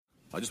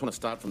I just want to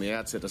start from the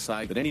outset to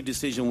say that any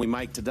decision we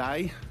make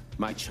today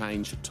may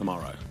change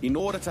tomorrow. In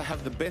order to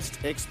have the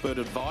best expert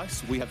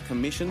advice, we have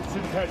commissioned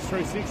Supercoach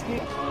 360.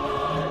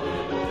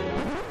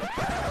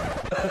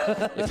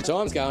 If the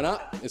time's going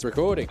up, it's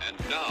recording.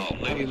 And now,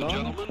 ladies and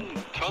gentlemen,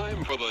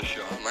 time for the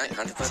show. Mate,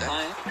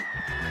 100%.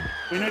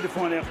 We need to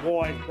find out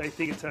why they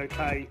think it's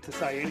okay to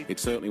say anything.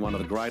 It's certainly one of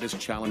the greatest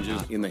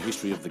challenges in the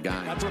history of the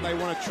game. That's what they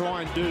want to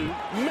try and do.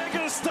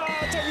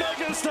 Megastar to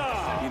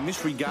megastar! In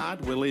this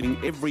regard, we're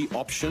leaving every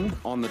option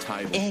on the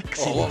table.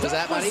 Oh, what was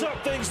that, buddy?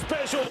 Something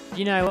special.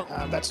 You know what?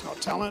 That's not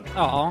talent.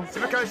 Oh,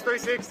 Supercoach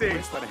 360. The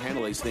best way to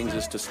handle these things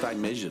is to stay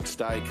measured,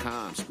 stay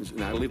calm,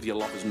 live your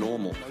life as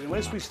normal.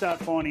 Unless we start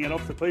finding it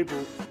off the people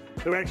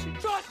who actually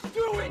just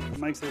do it, it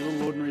makes their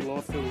little ordinary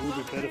life feel a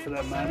little bit better for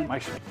that moment.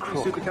 Makes it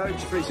cool. Supercoach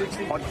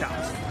 360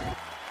 podcast.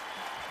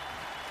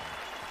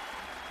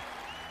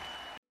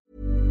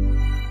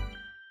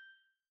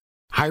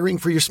 Hiring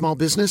for your small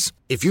business?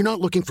 If you're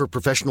not looking for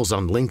professionals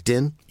on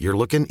LinkedIn, you're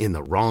looking in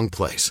the wrong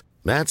place.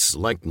 That's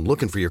like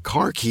looking for your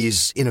car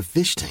keys in a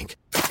fish tank.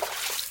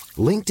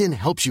 LinkedIn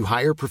helps you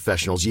hire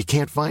professionals you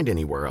can't find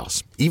anywhere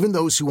else, even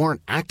those who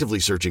aren't actively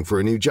searching for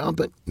a new job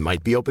but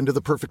might be open to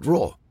the perfect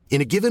role.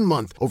 In a given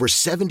month, over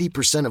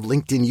 70% of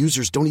LinkedIn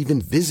users don't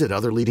even visit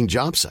other leading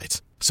job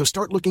sites. So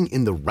start looking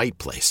in the right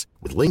place.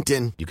 With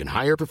LinkedIn, you can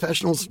hire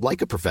professionals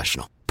like a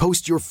professional.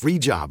 Post your free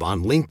job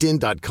on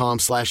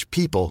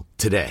linkedin.com/people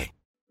today.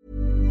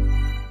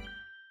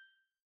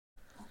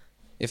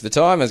 If the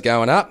timer's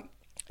going up,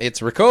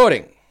 it's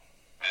recording.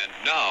 And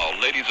now,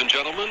 ladies and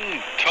gentlemen,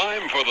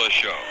 time for the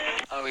show.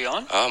 Are we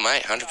on? Oh,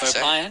 mate, 100%.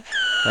 we're playing.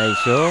 Are you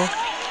sure?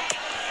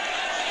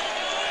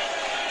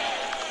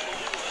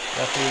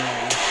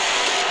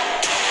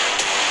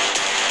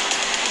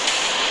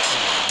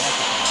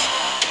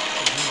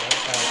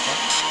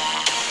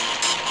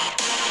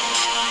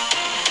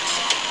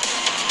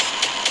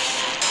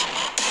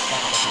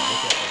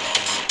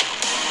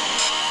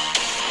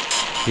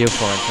 You're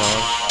fine,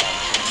 Charles.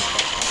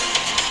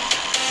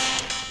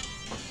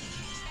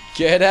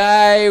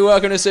 G'day,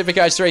 welcome to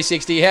Supercoach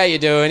 360. How you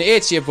doing?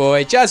 It's your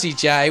boy, Juzzy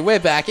J. We're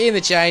back in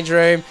the change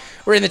room.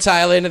 We're in the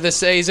tail end of the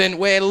season.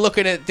 We're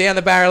looking at down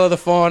the barrel of the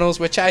finals.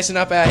 We're chasing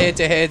up our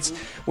head-to-heads.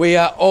 We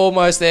are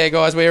almost there,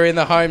 guys. We're in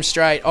the home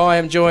straight. I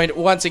am joined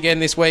once again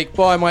this week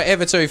by my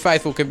ever two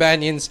faithful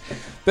companions,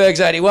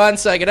 Bergs81.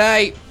 Say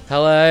g'day.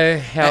 Hello,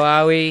 how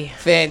are we?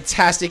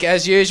 Fantastic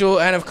as usual.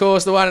 And of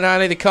course, the one and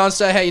only, the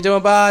Consto. How you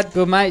doing, bud?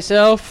 Good, mate,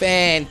 self?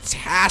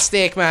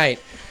 Fantastic, mate.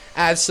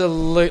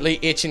 Absolutely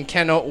itching.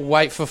 Cannot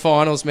wait for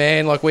finals,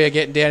 man. Like, we are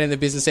getting down in the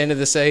business end of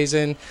the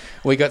season.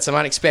 We got some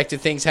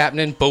unexpected things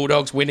happening.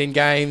 Bulldogs winning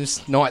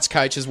games. Knights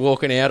coaches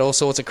walking out. All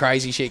sorts of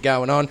crazy shit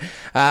going on.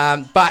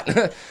 But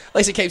at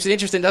least it keeps it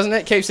interesting, doesn't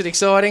it? Keeps it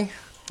exciting.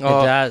 It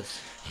does.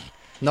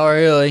 Not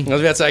really. I was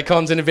about to say,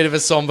 Con's in a bit of a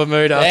somber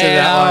mood after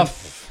that one.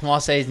 My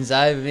season's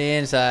over,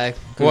 man, so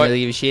couldn't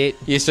really give a shit.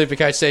 Your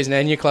Supercoach season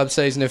and your club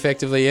season,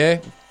 effectively, yeah?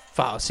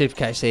 Fuck,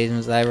 Supercoach season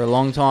was over a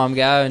long time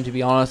ago, and to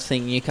be honest, I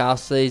think Newcastle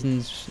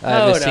season's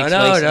over 6 weeks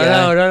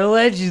ago. No.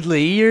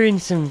 Allegedly, you're in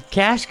some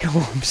cash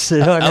comps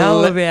that I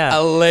know about.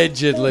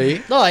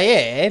 Allegedly. Oh,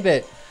 yeah,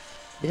 but...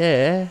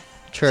 Yeah.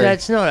 True. So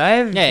it's not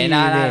over. Yeah,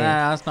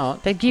 no, it's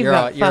not. They give you're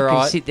up right, you're fucking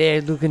right. sit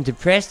there looking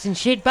depressed and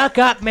shit. Buck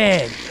up,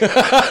 man.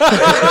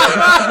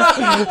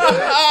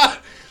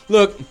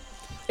 Look,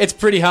 it's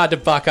pretty hard to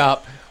buck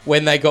up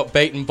when they got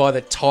beaten by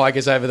the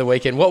Tigers over the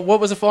weekend. What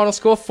was the final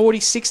score?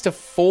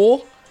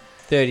 46-4?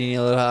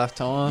 30-0 at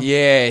half-time.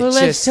 Yeah, Well,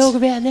 let's talk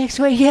about next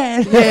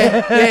weekend.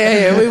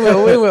 yeah, we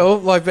will.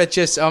 Like, but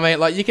just, I mean,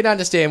 like, you can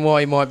understand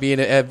why he might be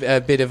in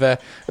a bit of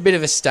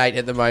a state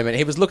at the moment.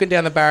 He was looking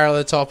down the barrel of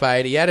the top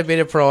 8. He had a bit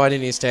of pride in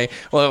his team.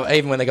 Well,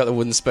 even when they got the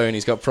wooden spoon,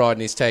 he's got pride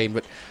in his team.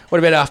 But what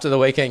about after the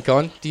weekend,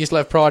 Con? Do you still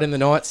have pride in the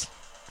Knights?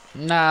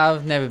 No,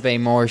 I've never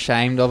been more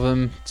ashamed of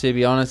him, to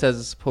be honest, as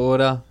a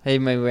supporter.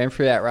 Even when we went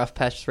through that rough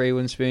patch, 3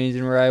 wooden spoons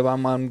in a row,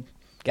 won one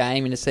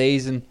game in a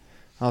season,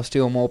 I was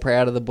still more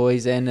proud of the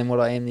boys then than what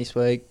I am this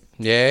week.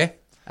 Yeah?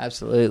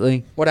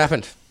 Absolutely. What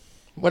happened?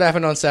 What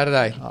happened on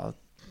Saturday? Oh,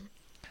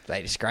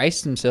 they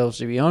disgraced themselves,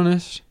 to be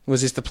honest.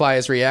 Was this the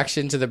players'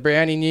 reaction to the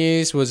Brownie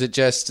news? Was it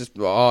just, they've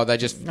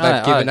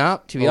given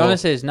up? To be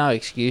honest, there's no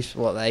excuse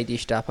for what they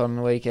dished up on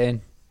the weekend.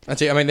 I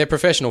mean, they're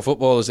professional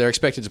footballers. They're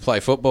expected to play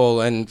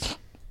football, and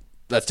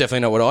that's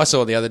definitely not what I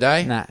saw the other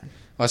day. Nah.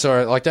 I saw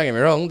it, like, don't get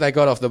me wrong, they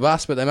got off the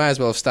bus, but they may as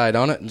well have stayed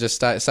on it and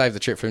just save the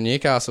trip from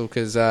Newcastle,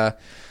 because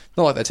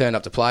not like they turned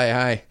up to play,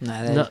 hey?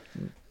 No,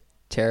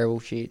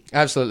 terrible shit.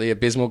 Absolutely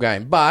abysmal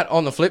game. But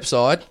on the flip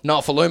side,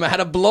 Nofaluma had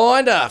a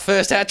blinder.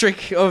 First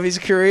hat-trick of his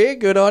career.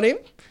 Good on him.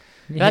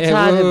 That's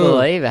hard to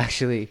believe,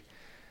 actually.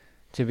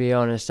 To be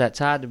honest, that's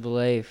hard to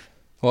believe.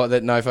 What,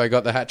 that Nofo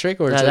got the hat-trick,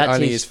 or is it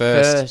only his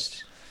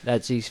first?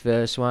 That's his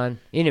first one.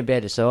 In a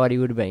better side, he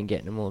would have been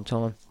getting them all the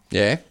time.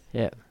 Yeah?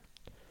 Yeah.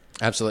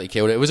 Absolutely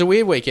killed it. It was a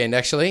weird weekend,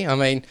 actually. I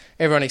mean,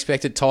 everyone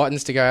expected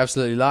Titans to go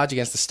absolutely large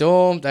against the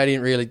Storm. They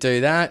didn't really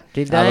do that.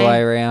 Did they? Other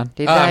way around.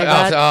 Did they?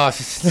 The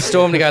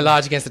Storm to go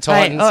large against the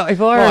Titans. Hey,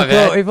 if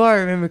I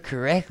remember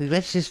correctly,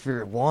 let's just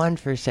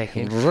rewind for a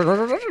second.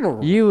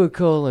 You were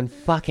calling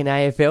fucking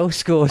AFL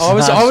scores. I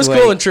was last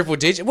week. calling triple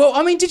digit. Well,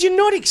 I mean, did you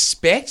not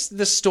expect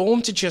the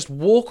Storm to just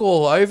walk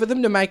all over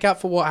them to make up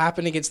for what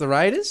happened against the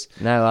Raiders?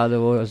 No,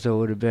 otherwise I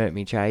would have burnt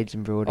me trades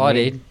and brought it I in.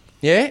 did.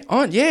 Yeah,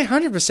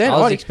 100%. I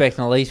was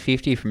expecting at least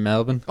 50 from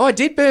Melbourne. I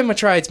did burn my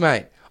trades,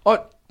 mate.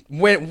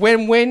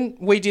 When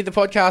we did the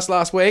podcast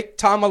last week,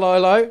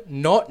 Tamalolo,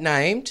 not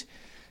named,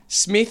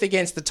 Smith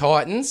against the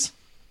Titans,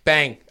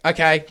 bang.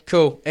 Okay,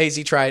 cool,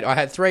 easy trade. I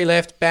had 3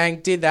 left,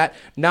 bang, did that.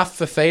 Enough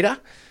for feeder.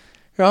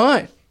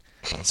 Right.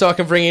 So I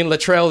can bring in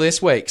Latrell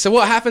this week. So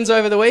what happens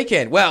over the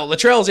weekend? Well,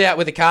 Latrell's out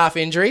with a calf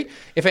injury.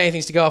 If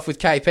anything's to go off with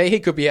KP, he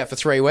could be out for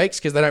 3 weeks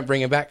because they don't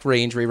bring him back.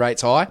 Re-injury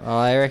rate's high. Oh,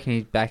 I reckon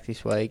he's back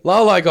this week.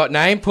 Lolo got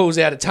named, pulls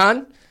out a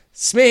ton.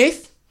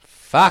 Smith,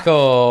 fuck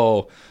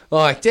all.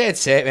 Like, dead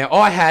set, man.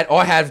 I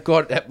have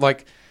got,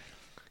 like...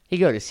 He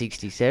got a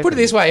 67. Put it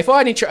this way, if I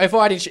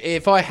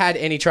had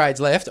any trades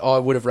left, I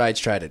would have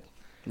rage traded.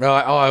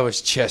 Right, I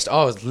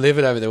was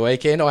livid over the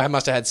weekend. I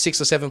must have had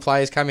 6 or 7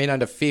 players come in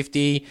under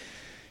 50.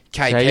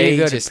 KP, so you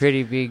got a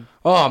pretty big...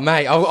 Oh,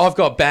 mate, I've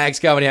got bags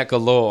going out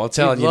galore. I'm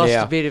telling you now. You've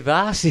lost a bit of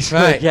ass this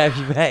week, have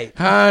you, mate?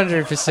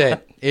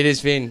 100%. It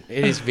has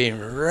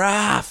been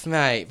rough,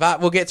 mate. But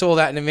we'll get to all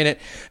that in a minute.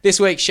 This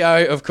week's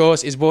show, of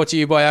course, is brought to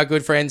you by our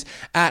good friends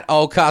at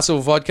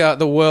Oldcastle Vodka,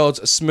 the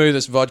world's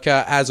smoothest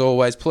vodka. As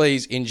always,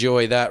 please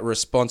enjoy that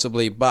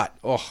responsibly. But,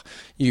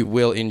 you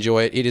will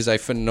enjoy it. It is a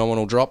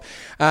phenomenal drop.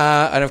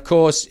 And, of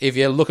course, if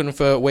you're looking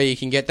for where you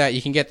can get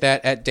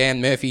that at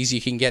Dan Murphy's. You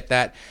can get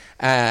that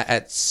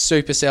at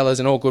super sellers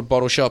and all good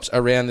bottle shops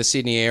around the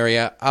Sydney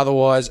area.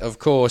 Otherwise, of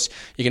course,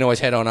 you can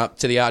always head on up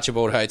to the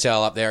Archibald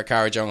Hotel up there at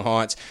Kurrajong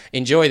Heights.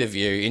 Enjoy the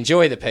view,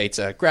 enjoy the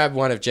pizza, grab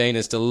one of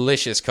Gina's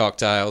delicious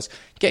cocktails,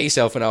 get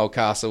yourself an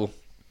Oldcastle.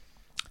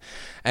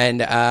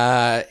 And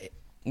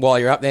while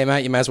you're up there,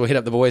 mate, you may as well hit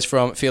up the boys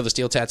from Feel the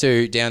Steel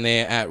Tattoo down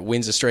there at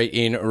Windsor Street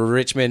in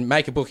Richmond.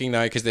 Make a booking,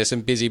 though, because there's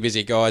some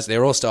busy guys.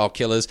 They're all style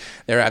killers.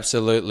 They're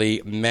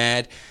absolutely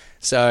mad.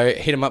 So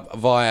hit them up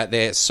via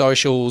their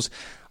socials.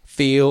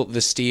 Feel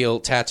the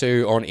Steel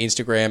Tattoo on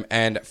Instagram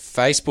and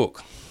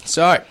Facebook.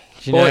 So,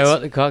 do you know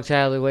what the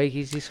cocktail of the week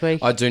is this week?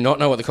 I do not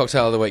know what the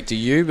cocktail of the week. Do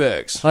you,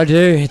 Bergs? I do.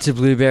 It's a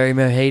blueberry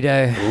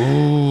mojito.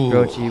 Ooh.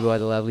 Brought to you by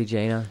the lovely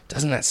Gina.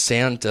 Doesn't that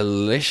sound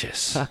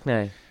delicious? Fuck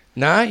no.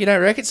 No, you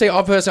don't reckon? See, I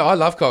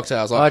love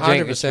cocktails. Like, I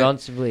drink 100%.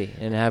 responsibly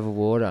and have a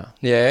water.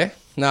 Yeah.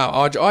 No,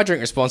 I drink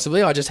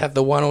responsibly. I just have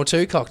the 1 or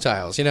 2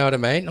 cocktails. You know what I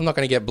mean? I'm not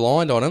going to get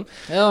blind on them.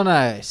 Hell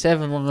no.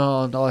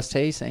 7 iced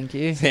teas, thank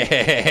you.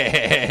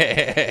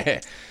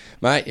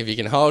 Mate, if you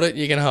can hold it,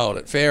 you can hold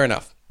it. Fair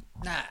enough.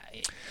 Nah,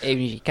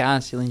 even if you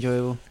can't, still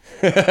enjoyable.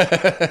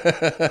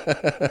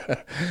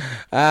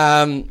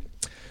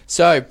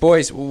 So,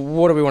 boys,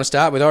 what do we want to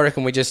start with? I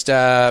reckon we just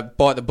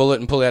bite the bullet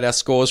and pull out our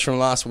scores from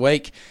last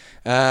week.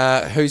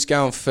 Who's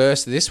going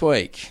first this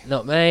week?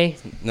 Not me.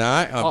 No,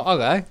 I'll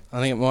go. I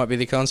think it might be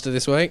the Conster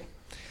this week.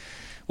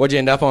 What'd you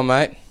end up on,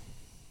 mate?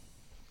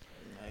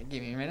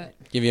 Give me a minute.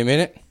 Give you a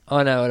minute.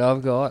 I know what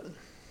I've got.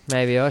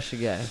 Maybe I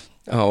should go.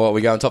 Oh, what,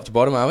 we going top to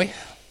bottom, are we?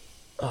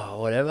 Oh,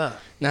 whatever.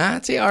 Nah,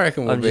 see, I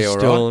reckon we'll I'm be just all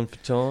right. stalling for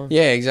time.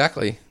 Yeah,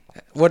 exactly.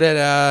 What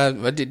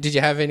did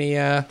you have any?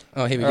 Oh,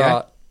 here we go.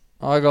 Right.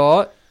 I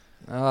got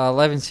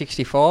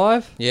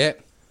 1165. Yeah.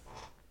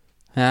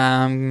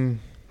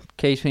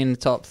 Keeps me in the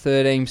top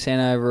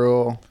 13%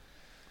 overall.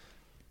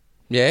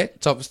 Yeah,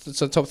 top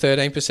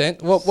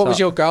 13%. What was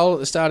your goal at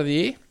the start of the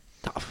year?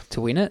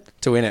 To win it.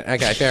 To win it.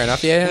 Okay, fair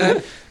enough. Yeah,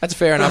 that's a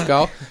fair enough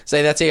goal.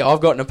 See, that's it. I've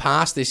gotten a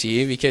pass this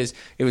year because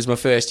it was my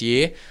first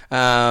year.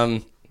 Yeah,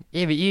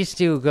 but you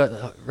still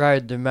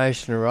rode the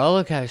emotional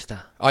roller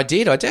coaster. I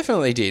did. I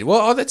definitely did.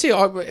 Well, that's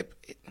it.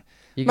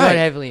 You got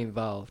heavily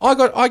involved. I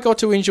got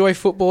to enjoy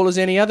football as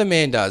any other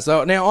man does.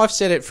 Now, I've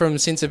said it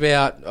since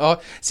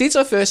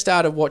I first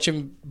started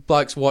watching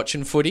blokes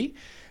watching footy,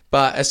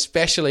 but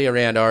especially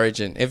around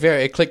Origin.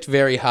 It clicked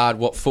very hard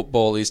what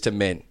football is to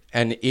men,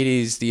 and it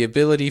is the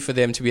ability for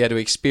them to be able to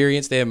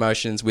experience their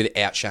emotions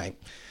without shame.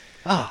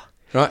 Ah.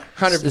 Right?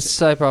 100%. It's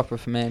soap opera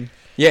for men.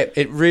 Yeah,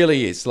 it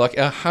really is. Like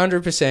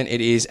 100%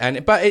 it is.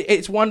 But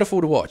it's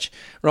wonderful to watch,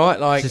 right?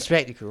 Like, it's a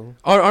spectacle.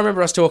 I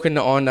remember us talking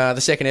on the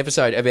second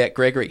episode about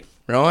Gregory,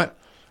 right?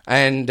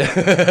 And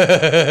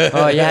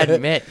oh, you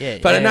hadn't met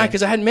yet. But no,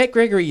 because I hadn't met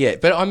Gregory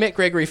yet. But I met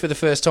Gregory for the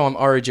first time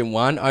Origin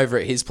 1 over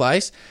at his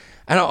place,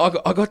 and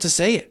I got to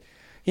see it.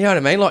 You know what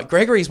I mean? Like,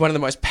 Gregory's one of the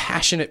most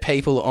passionate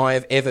people I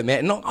have ever met.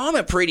 And I'm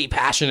a pretty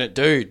passionate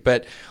dude,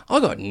 but I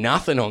got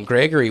nothing on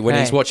Gregory when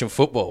he's watching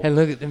football. And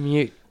look at the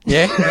mute.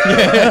 Yeah?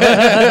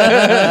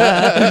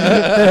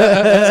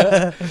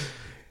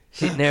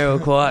 Sitting there all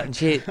quiet and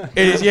shit.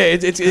 It is, yeah.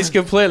 It's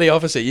completely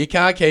opposite. You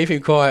can't keep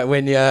him quiet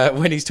when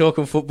he's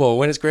talking football.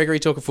 When it's Gregory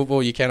talking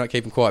football, you cannot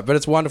keep him quiet. But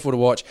it's wonderful to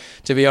watch.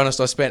 To be honest,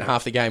 I spent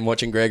half the game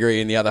watching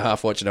Gregory and the other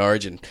half watching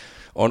Origin.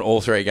 on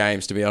all three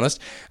games, to be honest.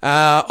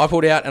 I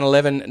pulled out an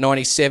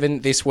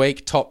 11.97 this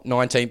week, top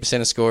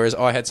 19% of scorers.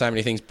 I had so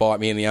many things bite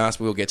me in the arse.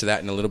 We'll get to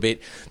that in a little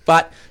bit.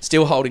 But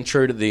still holding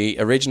true to the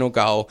original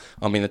goal.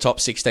 I'm in the top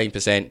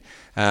 16%.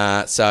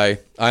 So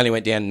I only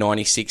went down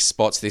 96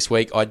 spots this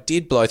week. I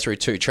did blow through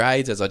 2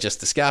 trades, as I just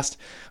discussed.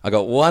 I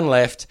got 1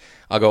 left.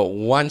 I got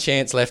 1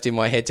 chance left in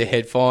my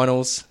head-to-head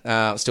finals.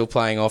 I'm still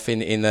playing off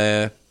in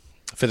the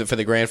for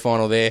the grand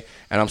final there,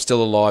 and I'm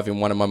still alive in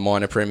one of my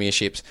minor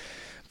premierships.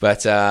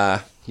 But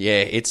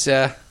it's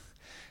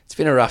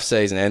been a rough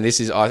season, and this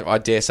is I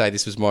dare say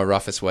this was my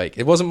roughest week.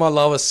 It wasn't my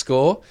lowest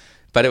score,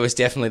 but it was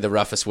definitely the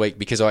roughest week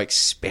because I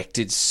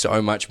expected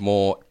so much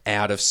more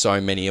out of so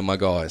many of my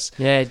guys.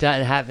 Yeah,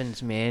 that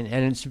happens, man,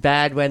 and it's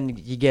bad when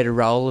you get a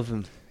roll of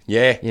them.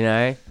 Yeah, you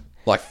know.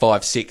 Like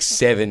 5, 6,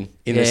 7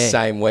 in the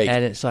same week.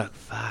 And it's like,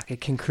 fuck,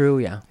 it can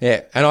cruel you.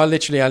 Yeah, and I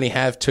literally only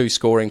have 2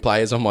 scoring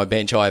players on my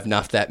bench. I have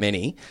nuffed that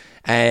many.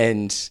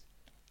 And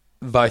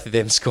both of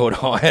them scored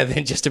higher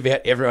than just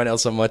about everyone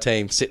else on my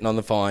team sitting on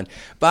the fine.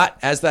 But,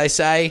 as they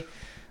say,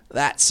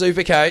 that's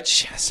Super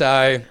Coach.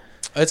 So,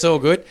 it's all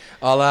good.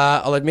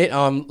 I'll admit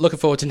I'm looking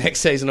forward to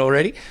next season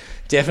already.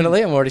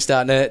 Definitely. I'm already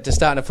starting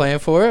to plan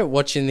for it.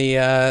 Watching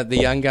the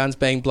young guns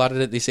being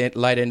blooded at this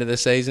late end of the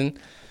season.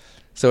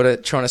 Sort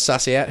of trying to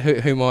suss out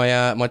who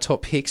my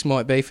top picks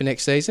might be for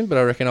next season, but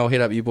I reckon I'll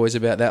hit up you boys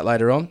about that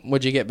later on.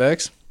 What'd you get,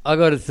 Berks? I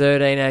got a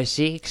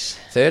 13.06.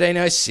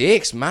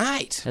 13.06,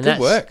 mate. And good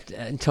work.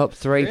 Top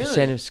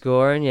 3% of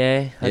scoring,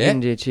 yeah. I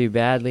didn't do too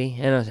badly,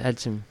 and I had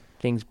some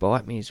things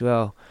bite me as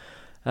well.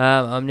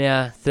 I'm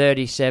now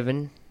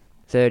 37.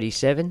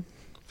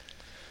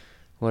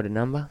 What a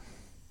number.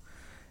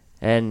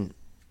 And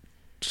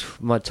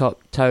my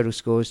top total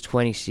score is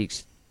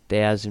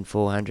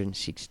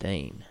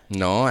 26,416.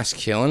 Nice,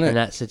 killing it. And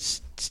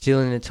it's still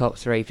in the top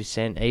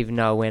 3%, even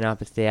though I went up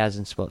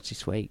 1,000 spots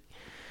this week.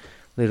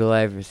 Little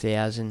over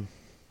 1,000.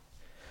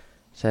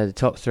 So the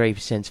top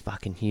 3%'s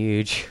fucking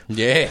huge.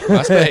 Yeah,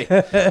 must be.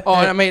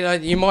 I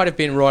mean, you might have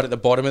been right at the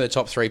bottom of the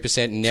top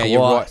 3%, and now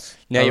you're right.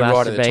 Now you're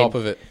right at the top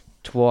of it.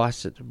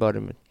 Twice at the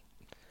bottom of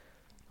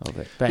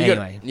it. But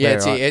anyway,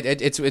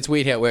 it's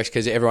weird how it works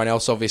because everyone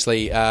else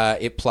obviously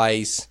it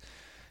plays.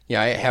 You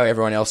know, how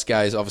everyone else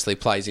goes obviously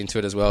plays into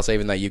it as well. So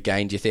even though you've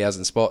gained your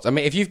 1,000 spots, I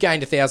mean, if you've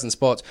gained 1,000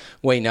 spots,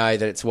 we know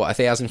that it's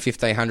 1,000,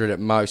 1,500 at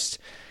most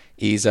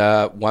is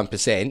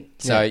 1%.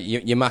 So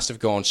you must have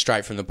gone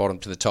straight from the bottom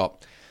to the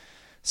top.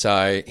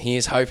 So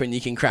here's hoping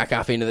you can crack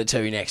up into the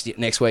 2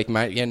 next week,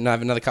 mate. You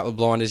have another couple of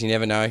blinders. You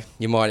never know.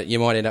 You might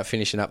end up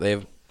finishing up there.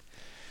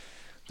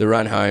 The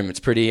run home, it's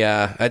pretty.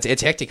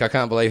 It's hectic. I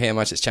can't believe how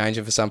much it's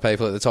changing for some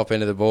people at the top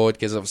end of the board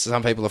because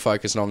some people are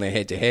focusing on their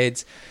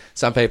head-to-heads.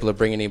 Some people are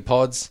bringing in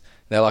pods.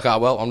 They're like, oh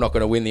well, I'm not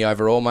going to win the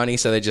overall money,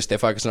 so they're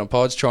focusing on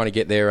pods, trying to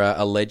get their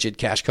alleged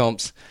cash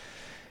comps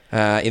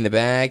in the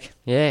bag.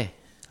 Yeah,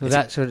 well,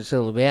 that's what it's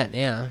all about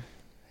now.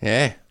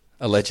 Yeah,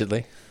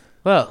 allegedly.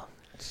 Well,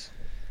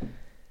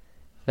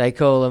 they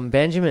call them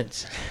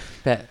Benjamins,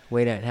 but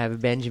we don't have a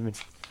Benjamin.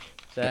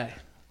 So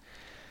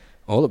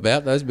all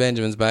about those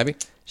Benjamins, baby.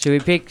 Should we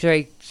pick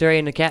three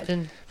in the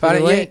captain?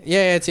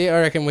 Yeah, that's it.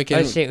 I reckon we can.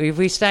 I just think if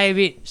we stay a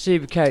bit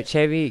super coach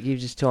heavy, it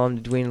gives us time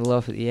to dwindle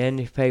off at the end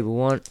if people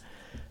want.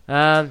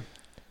 The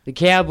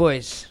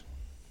Cowboys.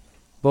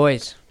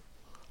 Boys.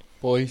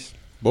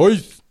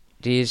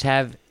 Do you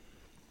have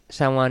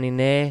someone in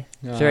there?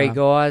 3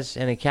 guys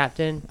and a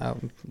captain?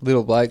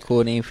 Little bloke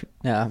called him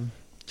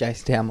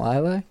Jason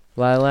Taumalo.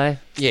 Lolo?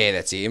 Yeah,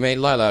 that's it. I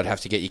mean, Lolo would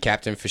have to get your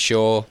captain for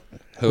sure.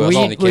 Who else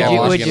would on the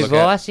Cowboys? Would you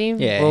vice him?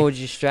 Yeah. Or would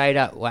you straight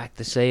up whack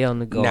the C on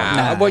the goal?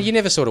 Nah. Well, you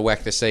never sort of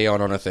whack the C on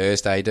a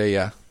Thursday, do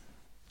you?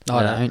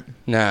 I don't.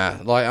 Nah.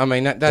 Like, I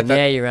mean, that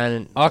now you're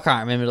running. I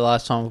can't remember the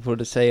last time we put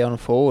a C on a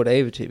forward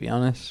either, to be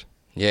honest.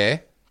 Yeah,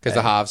 because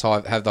the halves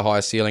have the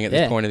highest ceiling at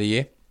this point of the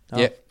year.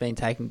 I've been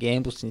taking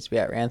gambles since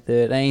about round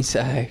 13,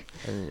 so...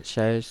 And it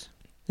shows.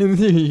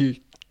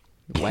 Wanker.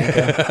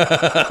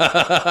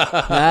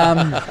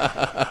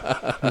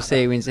 We'll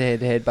see who wins the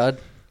head-to-head, bud.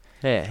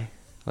 Yeah.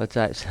 What's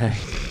that say?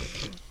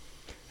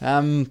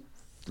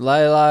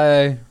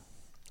 Lolo.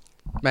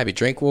 Maybe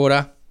drink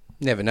water.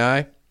 Never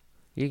know.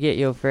 You get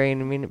your free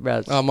in a minute,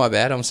 bros. Oh, my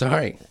bad. I'm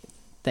sorry.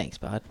 Thanks,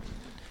 bud.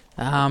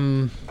 Do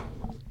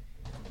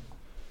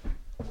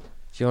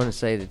you want to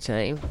see the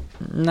team?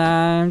 No,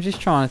 I'm just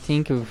trying to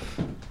think of...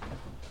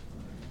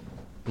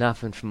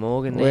 Nothing for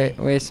Morgan there.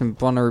 Where some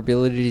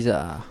vulnerabilities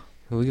are.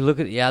 We look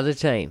at the other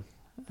team.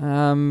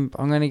 I'm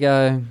going to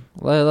go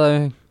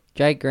Lolo,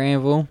 Jake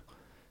Granville,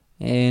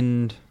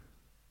 and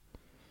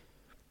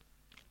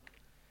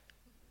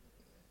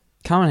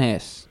Cohen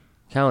Hess.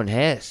 And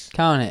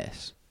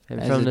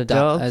from the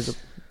Dogs?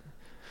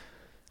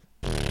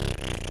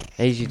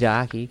 He's your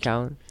darkie,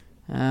 Cohen.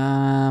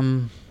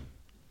 Yeah.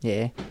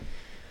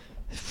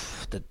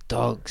 The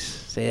Dogs.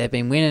 See, they've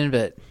been winning,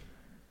 but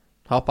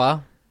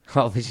Hopper.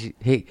 Obviously,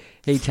 he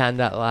turned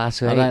up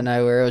last week. I don't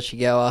know where else you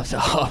go after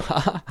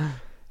Hopper.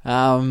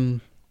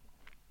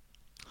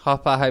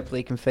 Hopper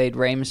hopefully can feed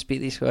Remus a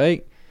bit this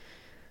week.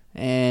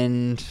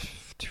 And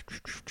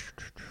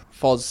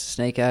Foz to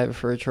sneak over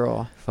for a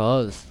try.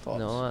 Foz.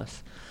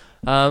 Nice.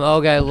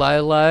 I'll go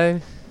Lolo.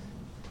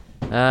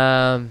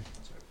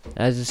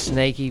 As a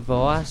sneaky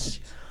vice.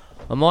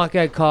 I might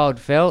go Kyle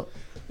Felt.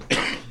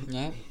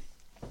 Yeah.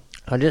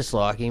 I just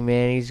like him,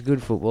 man. He's a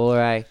good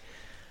footballer, eh?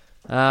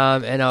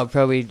 And I'll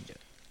probably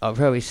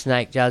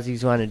snake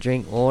Juzzy's one to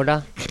drink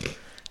water.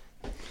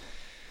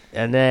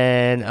 And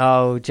then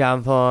I'll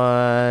jump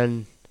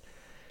on...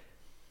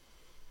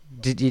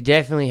 You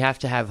definitely have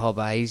to have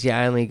Hobber. He's the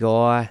only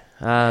guy.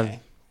 Harawira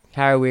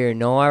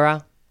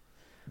Naira.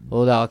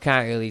 Although I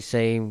can't really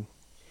see him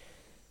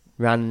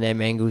running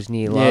them angles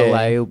near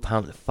Lolo. He'll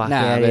pump the fuck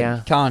out of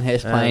you. Colin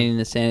Hess playing in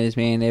the centres,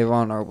 man. They're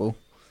vulnerable.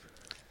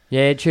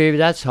 Yeah, true, but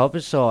that's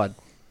Hopper's side.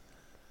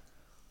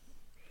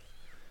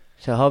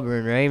 So Hopper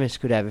and Remus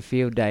could have a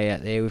field day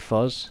out there with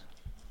Foz.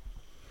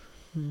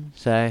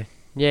 So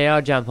yeah,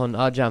 I'll jump on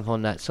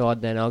that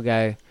side. Then I'll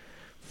go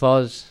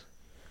Foz,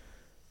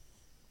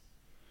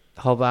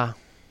 Hopper,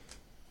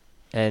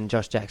 and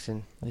Josh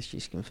Jackson. Let's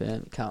just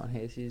confirm Carlton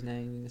has his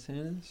name in the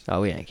sentence.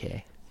 Oh, we don't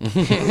care.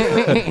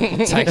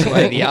 Takes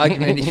away the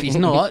argument if he's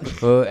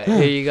not. Well,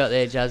 who you got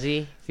there,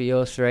 Juzzy, for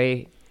your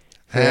three,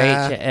 for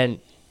each, and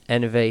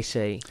a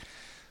VC?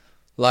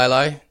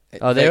 Lolo.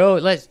 Oh, they're all.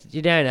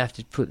 You don't have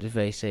to put the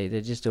VC.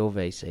 They're just all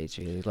VCs,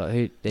 really. Like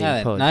who?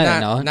 No,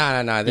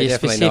 No. They're you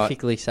definitely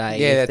specifically say.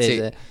 Yeah, that's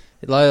it.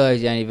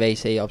 Lolo's the only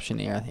VC option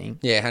here, I think.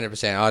 Yeah,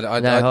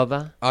 100%. No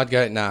Hobber? I'd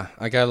go,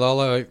 I go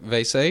Lolo,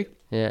 VC.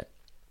 Yeah.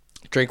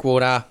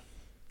 Drinkwater.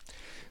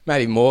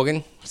 Maybe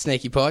Morgan.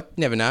 Sneaky pod.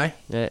 Never know.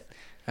 Yeah.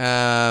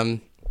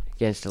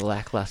 Against the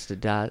lackluster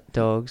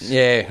Dogs.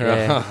 Yeah,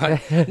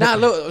 right. No,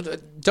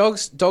 look,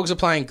 Dogs are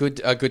playing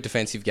a good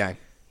defensive game.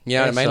 You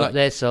know what I mean?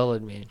 They're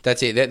solid, man.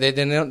 That's it.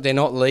 They're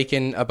not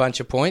leaking a bunch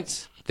of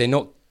points. They're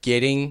not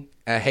getting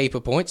a heap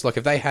of points. Like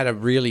if they had a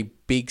really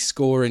big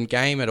scoring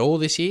game at all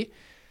this year.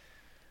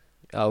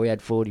 Oh, we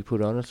had 40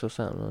 put on us or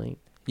something, I think.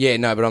 Yeah,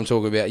 no, but I'm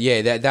talking about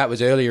that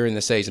was earlier in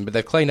the season. But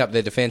they've cleaned up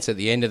their defence at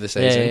the end of the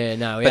season. Yeah,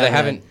 no, but they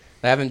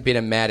haven't been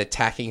a mad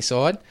attacking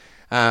side.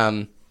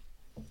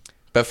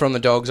 But from the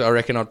Dogs, I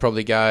reckon I'd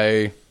probably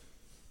go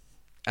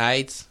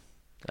AIDS.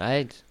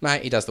 AIDS?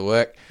 Mate, he does the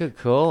work. Good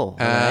call.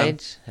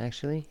 AIDS,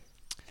 actually.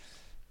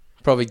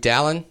 Probably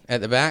Dallin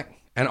at the back.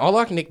 And I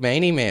like Nick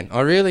Meaney, man.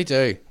 I really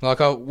do.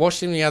 Like, I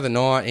watched him the other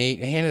night.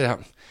 He ended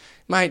up...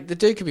 Mate, the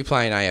dude could be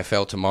playing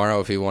AFL tomorrow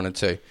if he wanted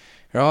to.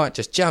 Right?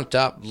 Just jumped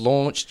up,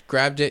 launched,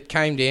 grabbed it,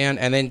 came down,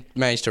 and then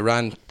managed to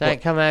run.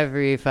 Don't come over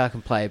here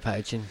fucking play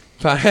poaching.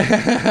 Colin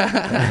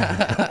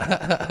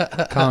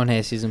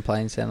Hess isn't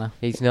playing centre.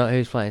 He's not.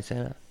 Who's playing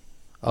centre?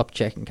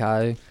 Opchek and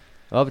Kau.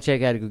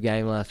 Opchek had a good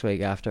game last week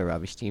after I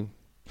rubbished him.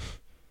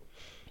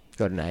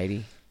 Got an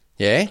 80.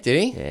 Yeah,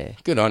 did he? Yeah.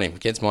 Good on him.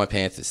 Against my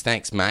Panthers.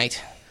 Thanks,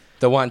 mate.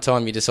 The one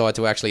time you decide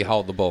to actually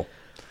hold the ball.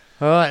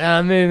 All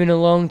right, moving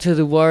along to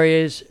the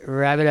Warriors.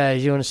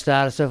 Rabbitohs, you want to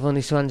start us off on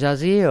this one,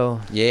 Juzzy? Or?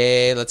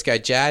 Yeah, let's go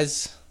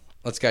Jazz.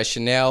 Let's go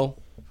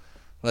Chanel.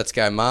 Let's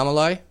go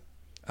Marmelo.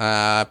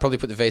 Probably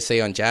put the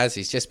VC on Jazz.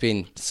 He's just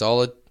been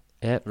solid.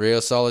 Yep.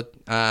 Real solid.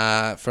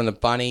 From the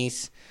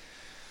Bunnies.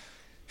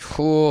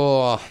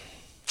 Cook.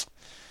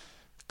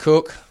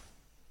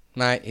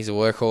 Mate, he's a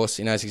workhorse.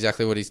 He knows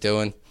exactly what he's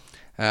doing.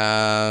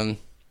 Tempted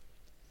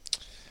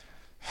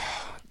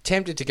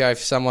to go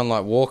for someone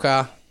like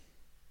Walker.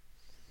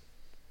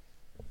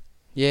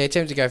 Yeah,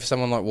 tempted to go for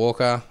someone like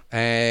Walker.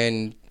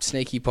 And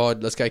sneaky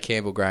pod, let's go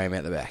Campbell Graham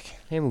out the back.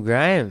 Campbell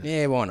Graham?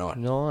 Yeah, why not?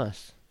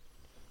 Nice.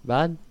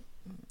 Bud?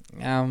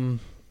 I'll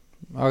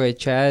go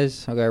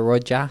Chaz. I'll go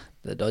Roger,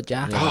 the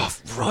Dodger. Oh,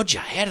 Roger.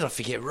 How did I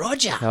forget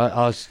Roger?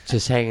 I was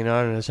just hanging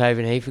on and I was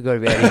hoping he forgot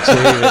about him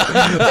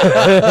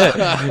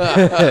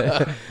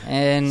too.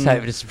 And I was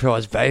hoping to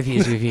surprise both of you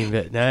with him,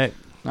 but no.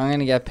 I'm going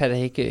to go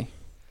Petahiku.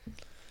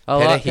 I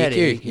like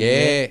Petahiku.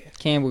 Yeah.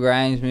 Campbell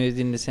Graham's moved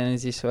into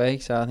centres this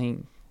week, so I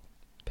think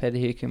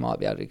Petahiku might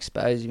be able to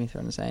expose him if they're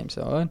on the same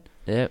side.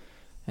 Yep.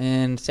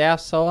 And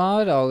south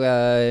side, I'll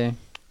go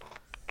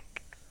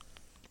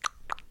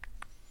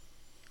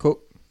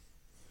Cook.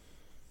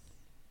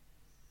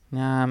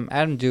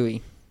 Adam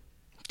Dewey.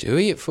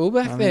 Dewey at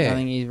fullback I there.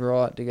 think he's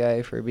right to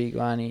go for a big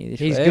one here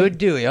this week. He's good,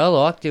 Dewey. I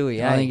like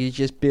Dewey. I think he's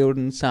just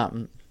building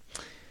something.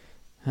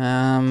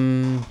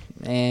 And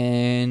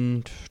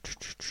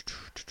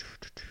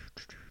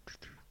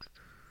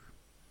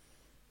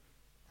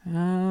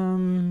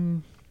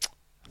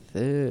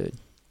third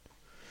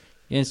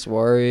against the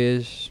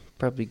Warriors,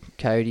 probably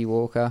Cody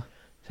Walker.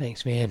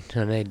 Thanks, man.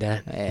 I need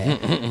that.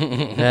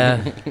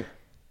 Yeah.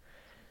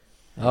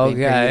 I'll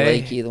go.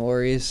 Leaky, the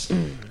Warriors.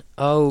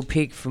 I'll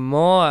pick for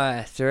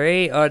my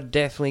three. I'd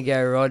definitely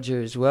go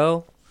Roger as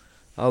well.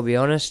 I'll be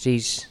honest,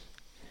 he's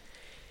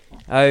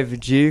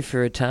overdue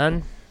for a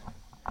ton.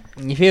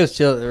 You feel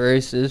still at the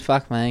Roosters,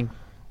 fuck man.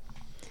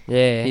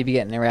 Yeah. He'd be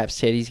getting the raps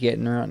Teddy's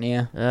getting right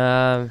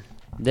now.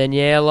 Then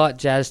I like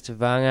Jazz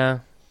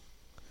Tavanga.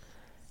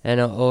 And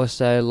I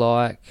also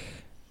like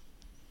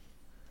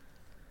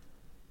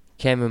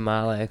Cameron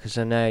Marlowe because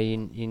I know you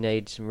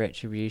need some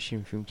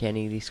retribution from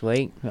Kenny this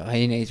week. Oh,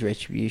 he needs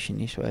retribution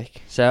this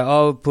week. So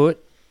I'll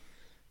put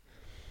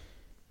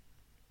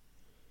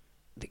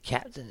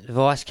the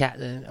vice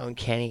captain on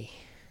Kenny.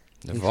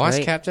 The vice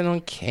captain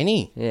on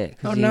Kenny. Yeah,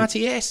 not an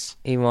RTS.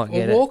 He might or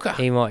get Walker.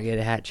 He might get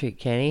a hat trick,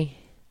 Kenny.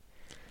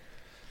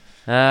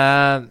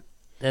 And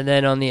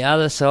then on the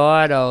other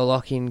side, I'll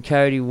lock in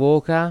Cody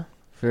Walker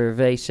for a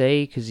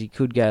VC because he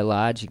could go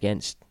large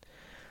against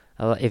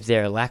if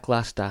they're a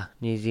lackluster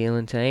New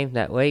Zealand team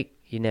that week.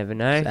 You never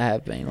know. They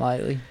have been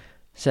lately.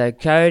 So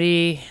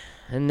Cody,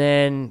 and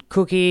then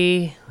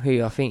Cookie,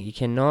 who I think you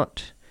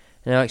cannot.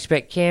 And I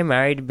expect Cam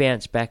Murray to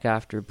bounce back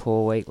after a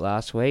poor week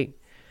last week.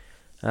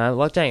 Don't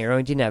get me wrong,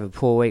 he didn't have a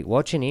poor week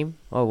watching him.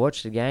 I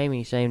watched the game,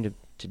 he seemed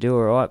to do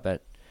alright,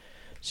 but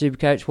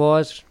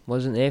Supercoach-wise,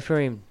 wasn't there for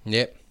him.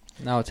 Yep.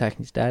 No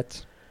attacking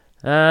stats.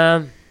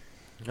 Alright,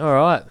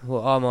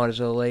 well, I might as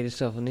well lead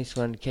us off on this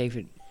one to keep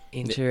it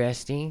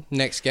interesting.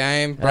 Next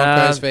game,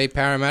 Broncos v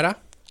Parramatta.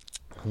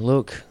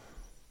 Look,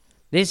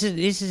 this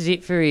is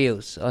it for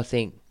Eels, I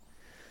think.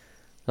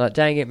 Like,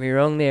 don't get me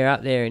wrong, they're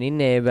up there and in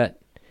there, but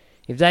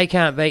if they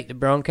can't beat the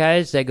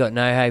Broncos, they got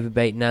no hope of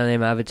beating none of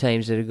them other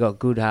teams that have got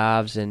good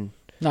halves. And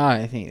No,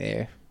 I think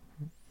they're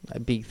a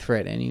big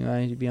threat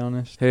anyway, to be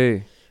honest.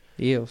 Who?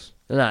 Eels.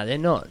 No, they're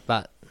not,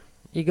 but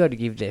you got to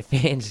give their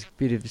fans a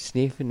bit of a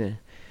sniff and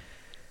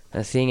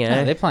a thing, eh?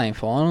 No, they're playing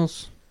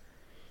finals.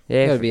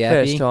 Yeah, Gotta for be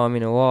first happy. time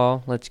in a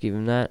while. Let's give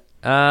them that.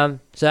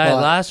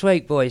 Last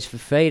week, boys,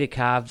 Fafita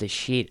carved the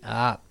shit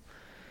up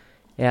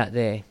out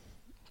there.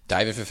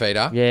 David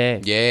Fafita. Yeah.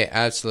 Yeah,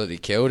 absolutely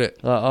killed it.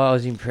 I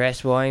was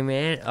impressed by him,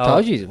 man.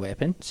 Told you he's a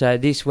weapon. So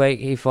this week,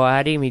 if I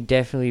had him, he'd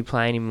definitely be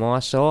playing in my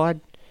side.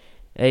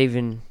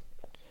 I'd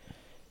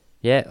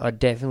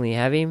definitely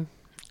have him.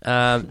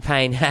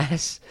 Payne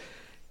Haas,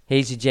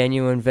 he's a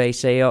genuine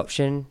VC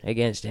option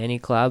against any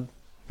club.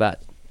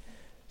 But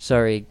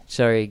sorry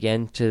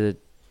again to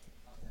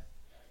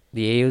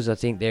the Eels. I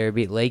think they're a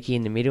bit leaky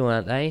in the middle,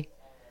 aren't they?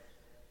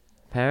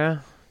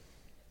 Para?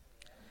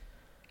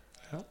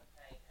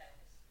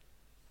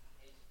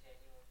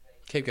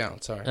 Keep going,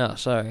 sorry. Oh,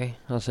 sorry.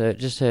 I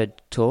just heard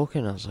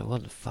talking. I was like,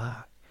 what the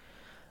fuck?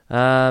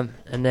 And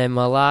then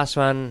my last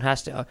one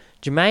has to...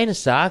 Jermaine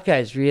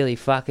Asako's really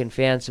fucking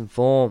found some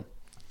form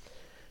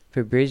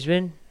for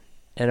Brisbane.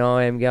 And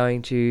I am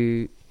going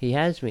to... He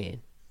has,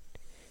 man.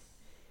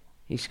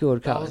 He scored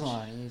a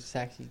couple. He's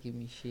actually giving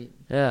me shit.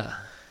 Yeah.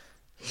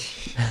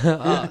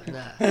 Oh,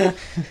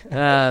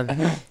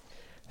 no.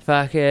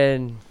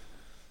 Fucking...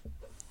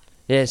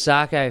 Yeah,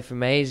 Sarko for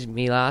me is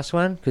my last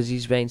one because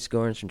he's been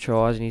scoring some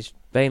tries and he's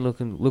been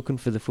looking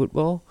for the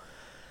football.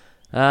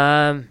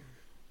 Over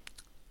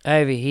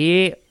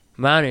here,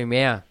 Manu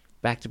Mao,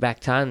 back-to-back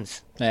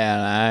tons. Yeah, I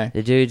know.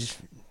 The dude's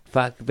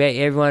bet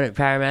everyone at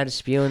Parramatta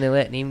spewing they're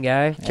letting him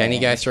go. Can he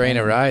go 3 in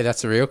a row?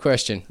 That's the real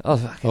question. Oh,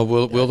 fuck. Or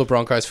will the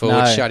Broncos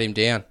forward shut him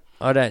down?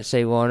 I don't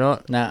see why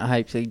not. No,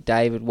 hopefully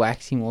David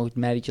whacks him or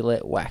Matty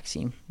Gillette whacks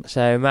him.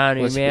 So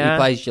Manu He Mao,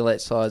 plays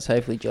Gillette sides,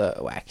 hopefully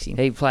Gillette whacks him.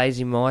 he plays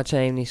in my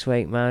team this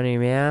week, Manu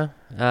Mao.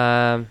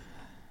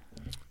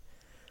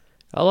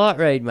 I like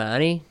Reid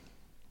Marnie.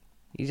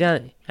 He's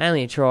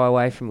only a try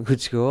away from a good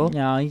score.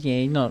 No,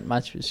 yeah, not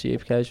much of a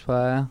Supercoach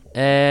player.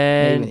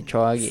 And Maybe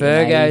try again,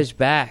 Fergo's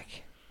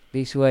back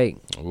this week.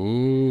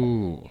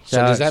 Ooh. So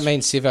So does that it's- mean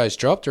Sivo's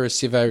dropped or is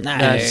Sivo...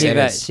 No,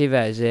 centres?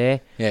 Sivo's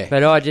there. Yeah.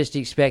 But I just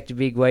expect a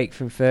big week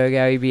from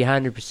Fergo. He'll be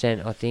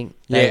 100%, I think.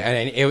 Yeah,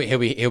 and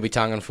he'll be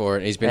tonguing for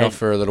it. He's been And- off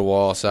for a little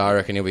while, so I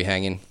reckon he'll be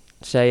hanging.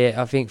 So,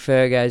 yeah, I think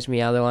Fergo's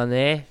my other one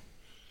there.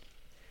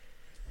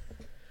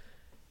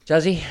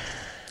 Juzzy?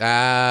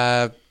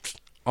 I'm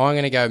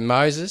going to go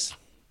Moses.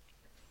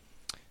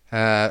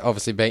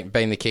 Obviously,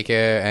 being the kicker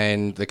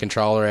and the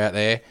controller out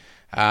there.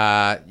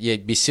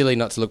 It'd be silly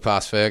not to look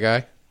past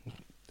Fergo.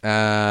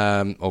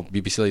 Or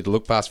you'd be silly to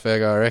look past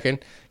Fergo, I reckon,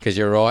 because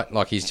you're right.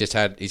 Like he's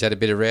had a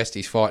bit of rest.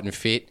 He's fighting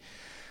fit.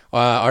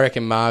 I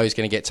reckon Mo is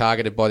going to get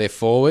targeted by their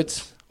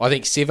forwards. I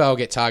think Sivo will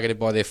get targeted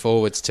by their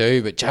forwards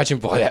too. But judging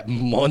by that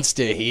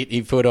monster hit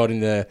he put on in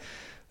the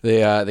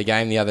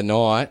game the other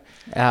night.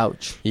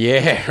 Ouch.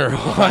 Yeah,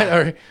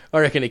 right. I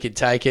reckon he could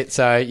take it.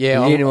 So,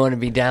 yeah. You didn't want to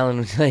be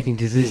Dallin leading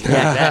to this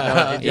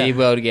that He did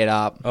well to get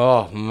up.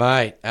 Oh,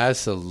 mate,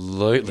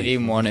 absolutely. He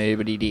didn't want to,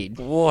 but he did.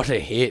 What a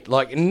hit.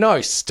 Like, no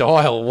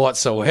style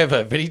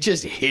whatsoever, but he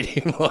just hit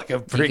him like a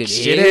brick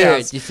shit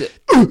house.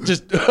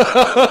 Just I've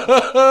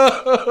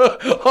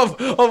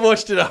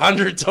watched it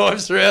 100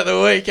 times throughout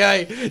the week,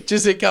 eh?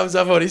 Just it comes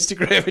up on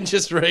Instagram and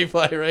just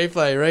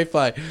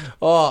replay.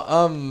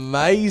 Oh,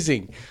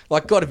 amazing.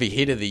 Like, got to be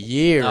hit of the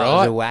year, right?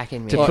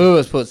 Whacking me.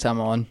 Tapua's put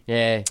some on.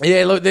 Yeah.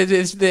 Yeah, look,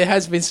 there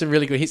has been some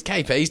really good hits.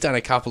 KP's done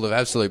a couple of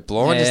absolute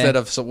blinders Yeah. that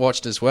I've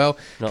watched as well.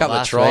 A Not couple of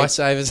last try week.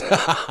 savers. Sorry,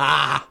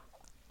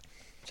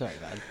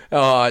 bud.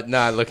 Oh,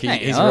 no, look,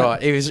 he's on.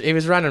 right. He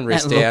was running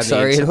wrist That down. looks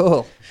sorry at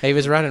all. He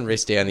was running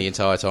wrist down the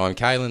entire time.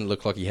 Kalen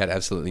looked like he had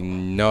absolutely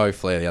no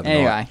flair the other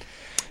Anyway. night.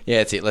 Yeah,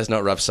 that's it. Let's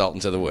not rub salt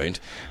into the wound.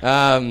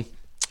 And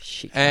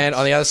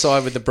on the other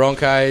side with the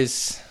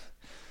Broncos,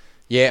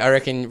 yeah, I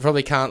reckon you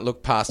probably can't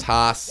look past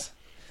Haas,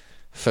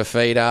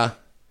 Fafita.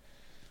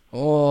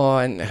 Oh,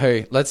 and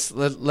who? Let's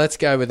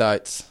go with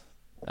Oates.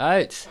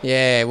 Oates.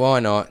 Yeah, why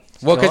not?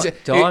 Well, because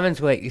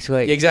Diamonds week this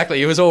week.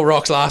 Exactly. It was all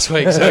rocks last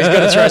week, so he's got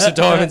to throw some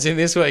diamonds in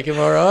this week. Am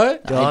I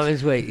right?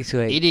 Diamonds week this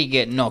week. He did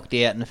get knocked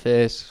out in the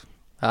first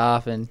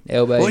half and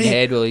elbowed in the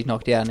head while he's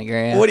knocked out on the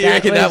ground. What do you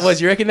reckon that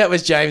was? You reckon that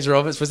was James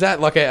Roberts? Was that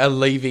like a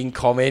leaving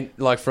comment,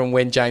 like from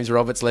when James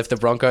Roberts left the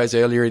Broncos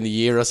earlier in the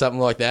year or something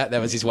like that? That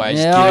was his way of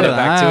just giving it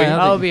back to him?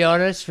 I'll be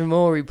honest, from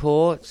all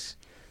reports,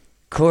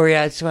 Corey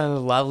Oates one of the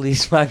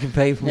loveliest fucking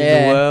people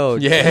in the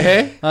world.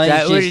 Yeah. I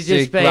think So he's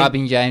just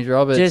rubbing James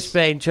Roberts. Just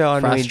been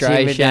trying to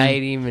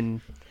intimidate him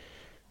and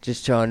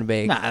just trying to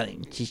be... No, I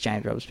think he's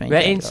James Roberts.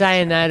 But in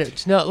saying that,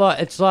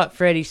 it's like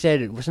Freddie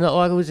said, it was not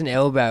like it was an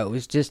elbow, it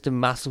was just a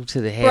muscle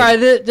to the head.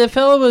 Bro, the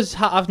fella was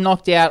half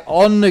knocked out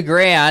on the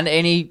ground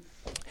and he...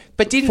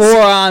 But didn't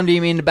forearmed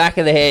him in the back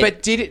of the head.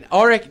 But do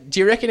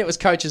you reckon it was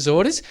coach's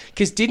orders?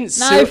 Because didn't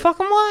no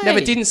fucking way. No,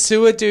 but didn't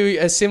Sewer do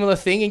a similar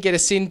thing and get a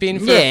sin bin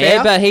for a foul?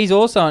 Yeah, but he's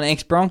also an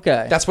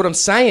ex-Bronco. That's what I'm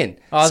saying.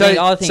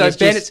 I think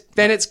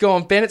Bennett's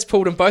gone. Bennett's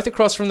pulled them both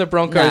across from the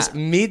Broncos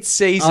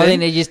mid-season. I think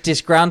they're just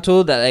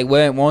disgruntled that they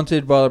weren't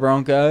wanted by the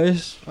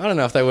Broncos. I don't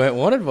know if they weren't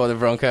wanted by the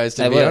Broncos,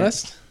 to be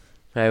honest.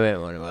 They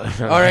weren't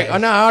wanted.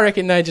 I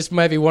reckon they just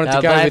maybe wanted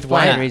to go with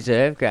Wayne.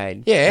 Reserve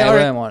grade. Yeah, they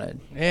weren't wanted.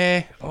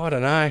 Yeah, I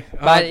don't know.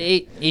 But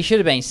he should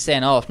have been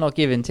sent off, not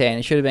given 10.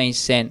 He should have been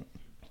sent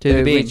to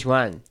the bin. Which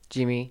one?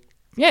 Jimmy?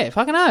 Yeah,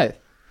 fucking oath.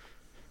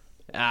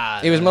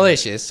 It was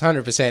malicious,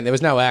 100%. There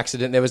was no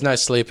accident. There was no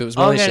slip. It was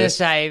malicious. I'm going to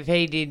say, if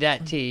he did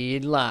that to you,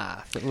 you'd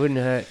laugh. It wouldn't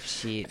hurt for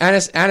shit.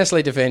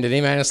 Annesley defended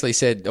him. Annesley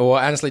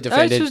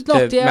defended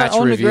the match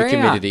review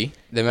committee.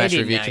 The match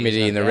review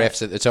committee and the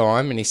refs at the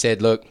time. And he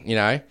said, look, you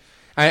know...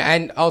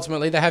 And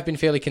ultimately, they have been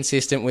fairly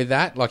consistent with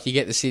that. Like, you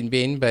get the sin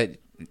bin, but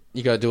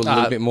you got to do a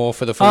little bit more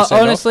for the full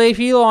send-off. Honestly, if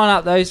you line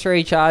up those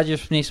 3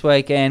 charges from this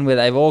weekend where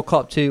they've all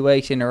copped 2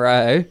 weeks in a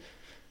row,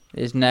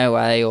 there's no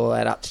way they all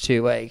add up to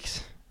 2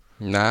 weeks.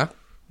 Nah.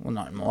 Well,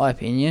 not in my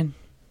opinion.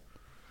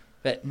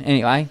 But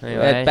anyway,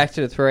 back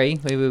to the 3.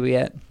 Where were we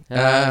at?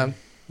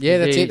 Yeah,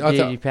 that's it. You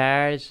did your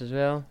paras as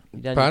well?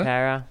 You done your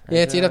para? Yeah,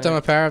 that's it. I've done my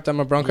para. I've done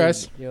my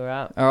Broncos. You're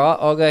up. All right,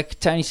 I'll go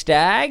Tony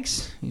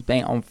Staggs. He's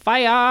been on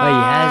fire. Oh, he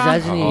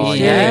has, hasn't he? Oh,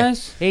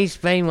 yes. He's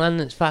been one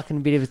that's fucking a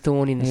bit of a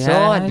thorn in the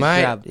side,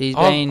 mate. He's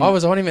I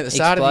was on him at the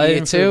start of the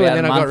year too, and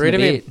then I got rid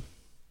of him.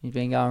 He's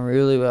been going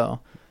really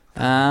well.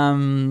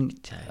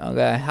 I'll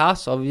go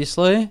Huss,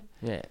 obviously.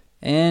 Yeah.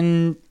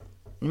 And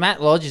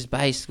Matt Lodge's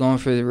base going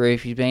through the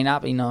roof. He's been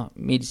up in the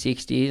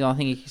mid-60s. I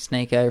think he can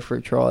sneak over for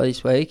a try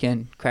this week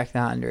and crack the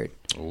 100.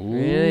 Ooh.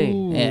 Really?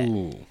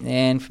 Yeah.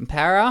 And from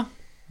Para,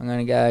 I'm going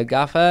to go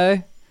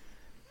Guffo.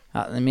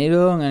 Up in the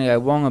middle, I'm going to go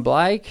Wonga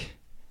Blake.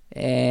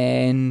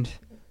 And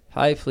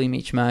hopefully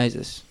Mitch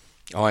Moses.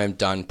 I am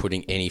done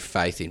putting any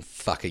faith in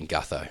fucking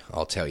Gutho.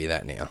 I'll tell you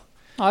that now.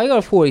 Oh, he got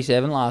a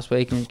 47 last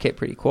week and kept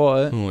pretty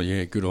quiet. Oh,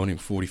 yeah, good on him.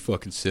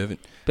 40-7.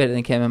 Better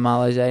than Kevin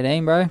Marlowe's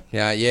 18, bro.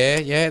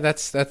 Yeah,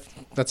 that's a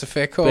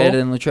fair call. Better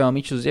than Latrell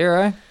Mitchell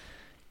 0.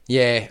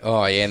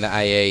 Yeah, and the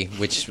AE,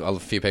 which a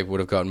few people would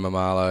have gotten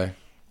Mamalo.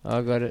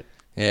 I got it.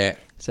 Yeah.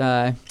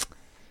 So,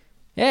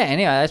 yeah,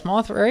 anyway, that's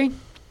my 3.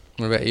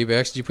 What about you,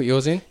 Berks? Did you put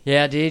yours in?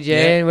 Yeah, I did,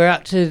 and we're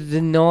up to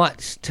the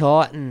Knights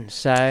Titans,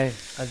 so I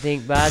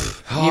think, Bud,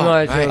 you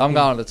might as well... I'm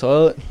going to the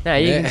toilet. No,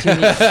 you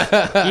continue.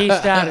 You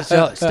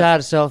start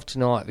us off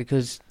tonight,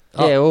 because...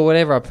 Yeah, well,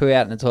 whatever I put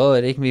out in the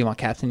toilet, he can be my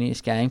captain in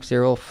this game, because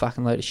they're all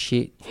fucking load of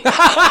shit.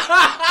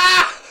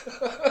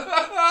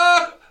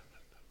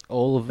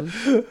 All of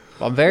them.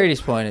 I'm very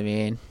disappointed,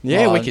 man.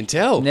 Yeah, we can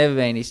tell. Never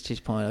been this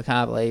disappointed. I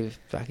can't believe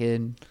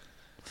fucking...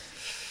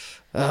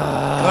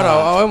 God,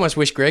 I almost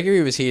wish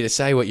Gregory was here to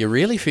say what you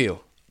really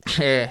feel.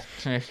 Yeah.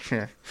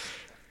 Fucking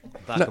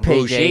Not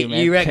bullshit. PG,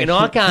 man. You reckon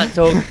I can't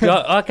talk?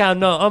 I can't.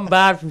 No, I'm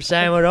barred from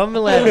saying what I'm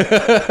allowed.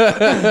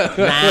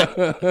 Nah,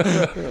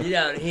 you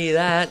don't hear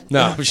that.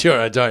 No, I'm sure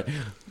I don't.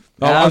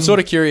 I'm sort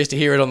of curious to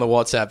hear it on the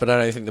WhatsApp, but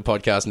I don't think the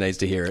podcast needs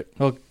to hear it.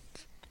 Well,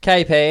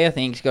 KP, I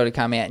think, has got to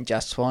come out and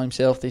justify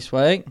himself this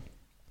week.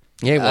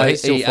 Yeah, well, he's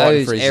still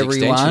fighting for his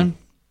extension.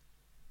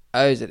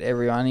 Owes it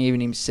everyone,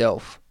 even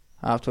himself,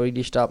 after what he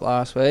dished up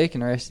last week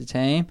and the rest of the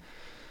team.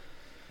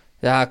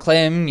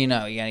 Clem, you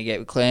know what you're going to get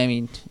with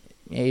Clem.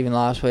 Even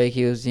last week,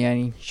 he was the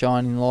only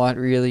shining light,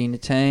 really, in the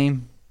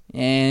team.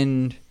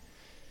 And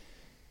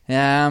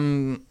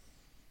the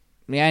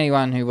only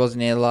one who wasn't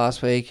there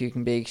last week who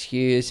can be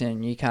excused,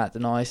 and you can't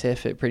deny his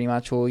effort pretty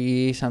much all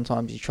year.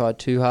 Sometimes he tried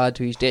too hard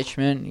to his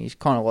detriment. He's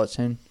Connor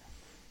Watson.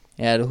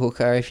 Out of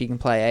hooker, if he can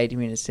play 80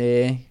 minutes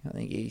there, I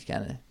think he's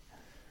going to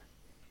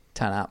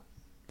turn up.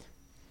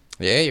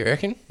 Yeah, you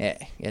reckon? Yeah,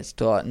 against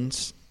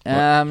Titans.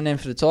 And then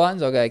for the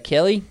Titans, I'll go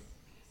Kelly.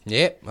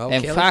 Yep.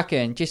 And Kelly.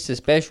 Fucking, just a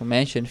special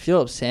mention,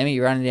 Philip Sammy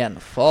running down the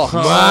Fox.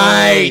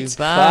 Mate!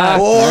 Fuck,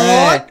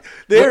 what?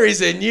 There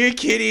is a new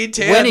kid in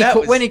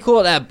town. When he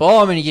caught that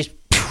bomb and he just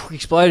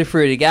exploded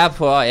through the gap,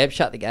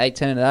 shut the gate,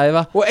 turn it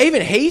over. Well,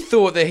 even he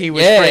thought that he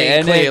was free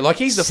and clear. Like,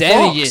 he's the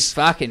Sammy Fox. just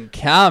fucking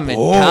come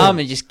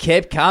and just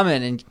kept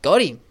coming and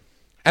got him.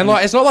 And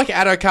like, it's not like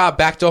Addo-Carr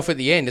backed off at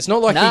the end. It's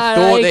not like he No,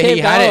 thought he that he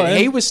kept had going.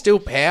 it. He was still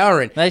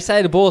powering. They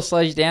say the ball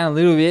slows you down a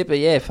little bit, but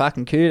yeah,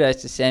 fucking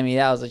kudos to Sammy.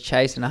 That was a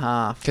chase and a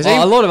half. 'Cause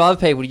A lot of other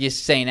people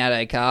just seen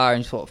Addo-Carr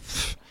and thought,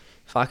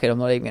 fuck it, I'm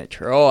not even going to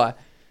try.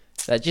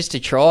 But just to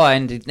try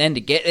and then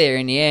to get there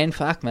in the end,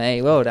 fuck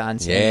me, well done,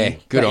 Sammy. Yeah,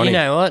 good But on you him.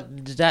 know what?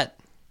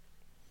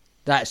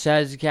 That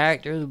shows the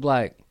character of the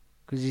bloke.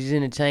 Because he's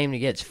in a team that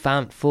gets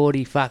thumped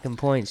 40 fucking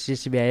points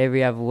just about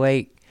every other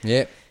week.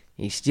 Yeah.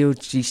 He still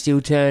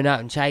turned up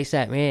and chased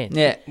that man.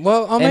 Yeah.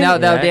 Well, I mean,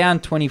 and they were down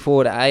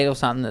 24-8 or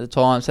something at the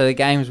time, so the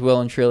game was well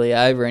and truly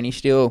over, and he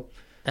still...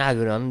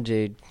 Good on him,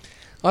 dude.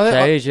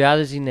 I who's your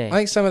others in there?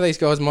 think some of these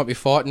guys might be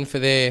fighting for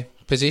their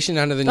position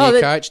under the Oh, new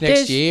coach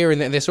next year,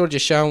 and they're sort of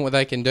just showing what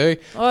they can do.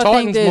 I Titans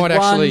think there's might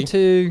actually... 1,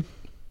 2,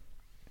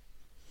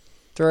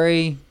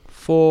 3,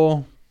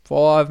 4,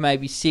 5,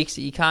 maybe 6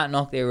 that you can't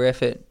knock their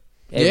effort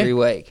every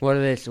week. What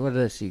are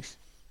the 6?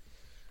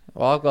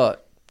 Well, I've got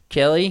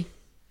Kelly,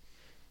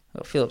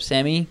 I've got Philip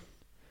Semi.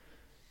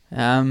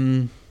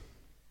 I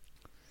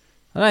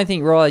don't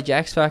think Riley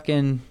Jacks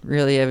fucking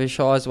really ever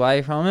shies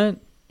away from it.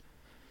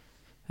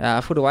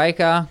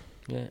 Footawaker,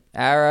 Yeah.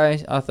 Arrow.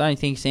 I don't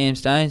think Sam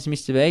Stone's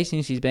Mr. B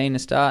since he's been in the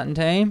starting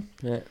team.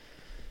 Yeah.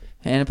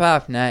 And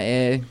apart from that,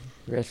 yeah,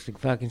 Rest of the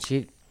fucking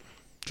shit.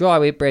 Dry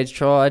Whitbread's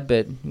tried,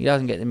 but he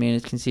doesn't get the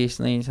minutes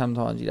consistently, and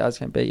sometimes he does.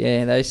 But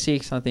yeah, those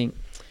 6, I think.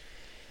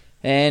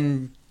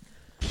 And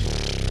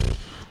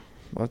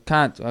I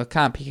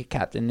can't pick a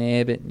captain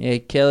there, but yeah,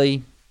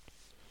 Kelly.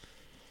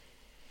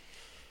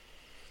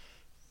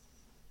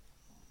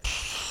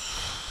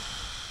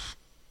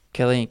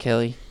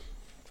 Kelly.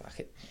 Fuck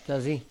it.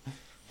 Does he?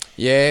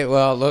 Yeah,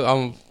 well, look,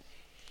 I'm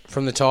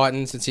from the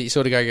Titans. It's you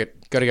sort of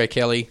got to go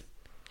Kelly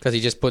because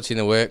he just puts in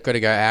the work. Got to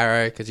go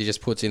Arrow because he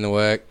just puts in the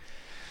work.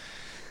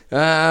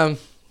 Do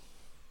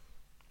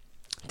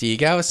you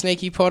go a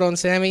sneaky pot on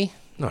Sammy?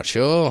 Not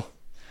sure.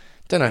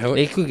 Don't know who.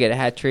 He could get a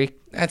hat trick.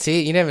 That's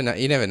it. You never know.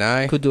 You never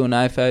know. Could do an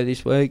OFO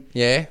this week.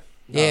 Yeah.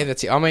 Yeah,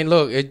 that's it. I mean,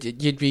 look,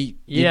 you'd be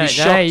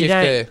shocked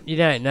You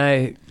don't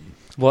know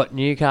what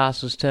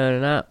Newcastle's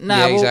turning up. No,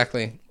 yeah, well,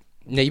 exactly.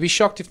 No, you'd be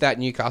shocked if that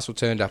Newcastle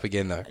turned up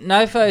again, though.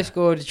 Nofo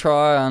scored a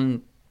try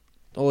on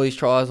all his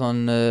tries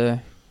on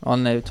the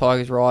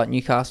Tigers' right,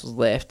 Newcastle's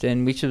left,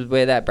 and which was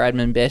where that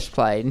Bradman best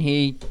played. And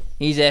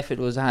his effort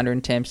was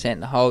 110%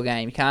 the whole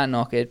game. You can't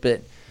knock it,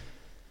 but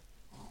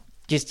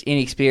just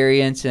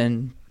inexperience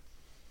and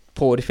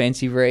poor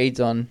defensive reads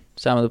on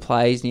some of the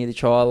plays near the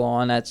try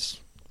line. That's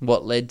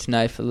what led to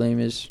Nofo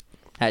Luma's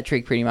hat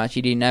trick pretty much.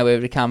 He didn't know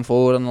whether to come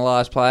forward on the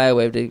last play or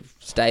whether to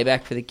stay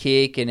back for the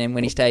kick, and then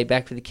when he stayed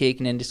back for the kick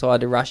and then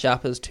decided to rush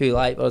up, it was too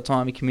late by the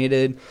time he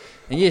committed.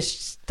 And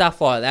just stuff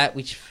like that,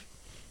 which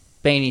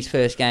being his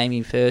first game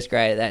in first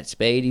grade at that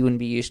speed, he wouldn't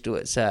be used to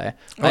it. So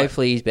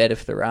hopefully he's better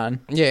for the run.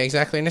 Yeah,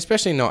 exactly. And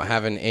especially not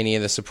having any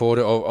of the support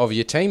of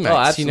your teammates. Oh,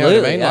 absolutely. You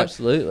know what I mean?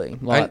 Absolutely.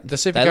 Like, the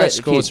Supercoach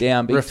scores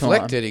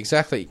reflected,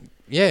 exactly.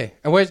 Yeah.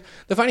 And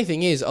the funny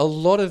thing is, a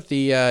lot of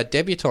the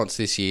debutants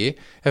this year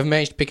have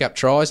managed to pick up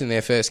tries in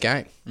their first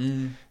game.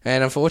 And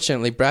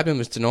unfortunately, Bradman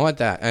was denied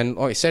that. And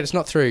like I said, it's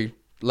not through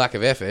lack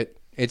of effort.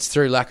 It's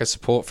through lack of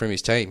support from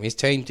his team. His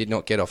team did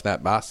not get off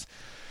that bus.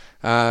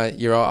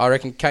 You're right. I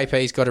reckon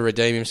KP's got to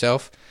redeem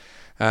himself.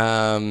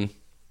 Pearce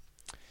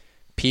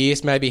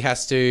maybe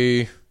has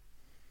to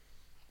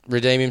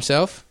redeem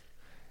himself.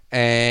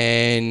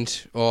 And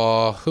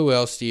who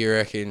else do you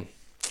reckon?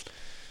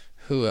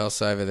 Who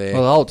else over there?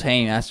 Well, the whole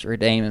team has to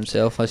redeem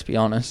himself, let's be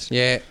honest.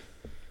 Yeah.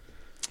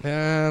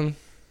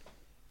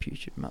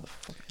 Future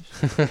motherfuckers.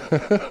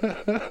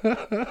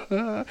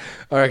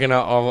 I reckon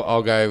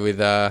I'll go with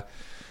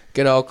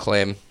good old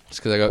Clem.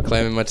 Just because I got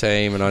Clem in my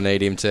team and I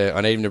need him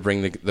to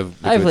bring the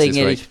hopefully he goods can this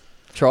get week. his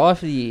try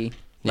for the year.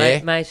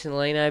 Yeah. Mason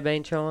Lino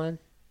been trying.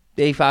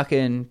 He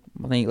fucking,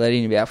 I think, led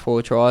in about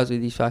 4 tries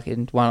with his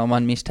fucking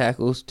one-on-one missed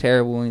tackles.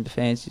 Terrible in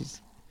defence.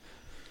 He's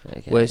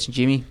worse than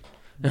Jimmy.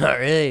 Not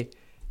really.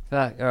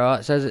 Fuck,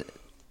 alright. So is it,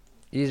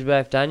 you're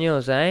both done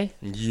yours, eh?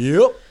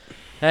 Yep.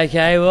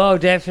 Okay, well, I'll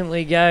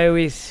definitely go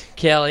with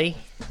Kelly.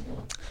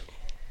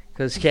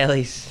 Because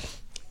Kelly's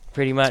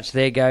pretty much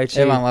their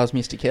go-to. Everyone loves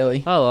Mr.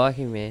 Kelly. I like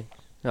him, man.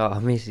 Oh,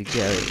 Mr.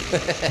 Kelly.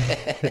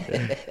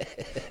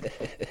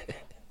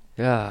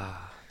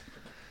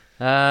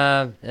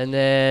 And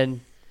then...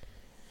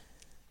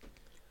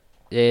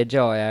 Yeah,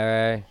 Joey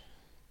Arrow.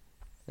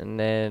 And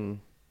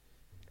then...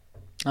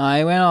 Oh,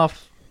 he went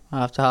off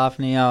after half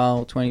an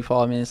hour,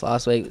 25 minutes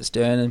last week with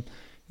Sternum.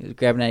 He was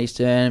grabbing at his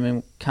sternum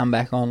and come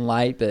back on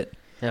late, but...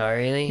 Oh,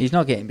 really? He's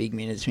not getting big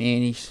minutes,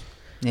 man.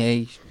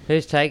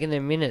 Who's taking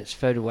their minutes?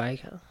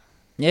 Footawaker?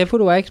 Yeah,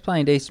 Footawaker's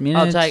playing decent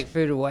minutes. I'll take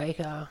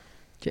Footawaker.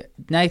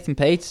 Nathan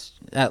Peets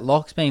at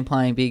lock's been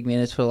playing big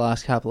minutes for the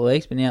last couple of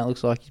weeks, but now it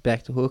looks like he's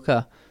back to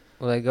hooker.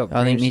 Well, they got.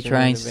 I think Mitch Brimston on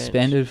Rain's the bench.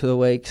 suspended for the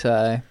week,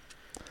 so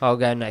I'll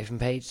go Nathan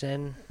Peets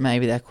then.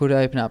 maybe that could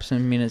open up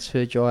some minutes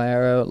for Jai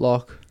Arrow at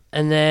lock.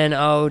 And then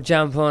I'll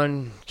jump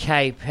on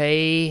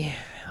KP.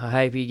 I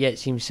hope he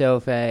gets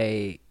himself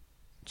a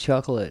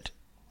chocolate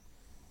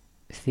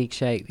thick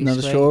shake this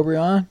Another week. strawberry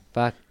on?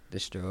 Fuck, the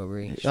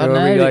strawberry. Oh,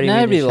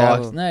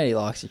 nobody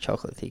likes a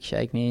chocolate thick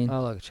shake, man. I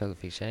like a chocolate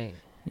thick shake.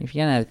 If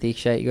you're going to have a thick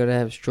shake, you got to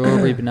have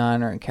strawberry,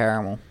 banana, and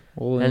caramel.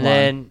 All in And one.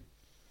 then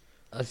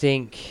I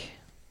think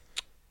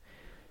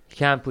you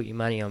can't put your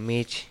money on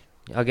Mitch.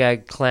 I go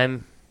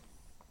Clem,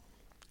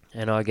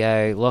 and I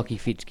go Lockie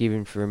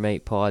Fitzgibbon for a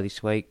meat pie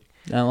this week.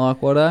 Don't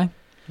like Watto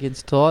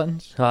against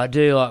Titans? I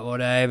do like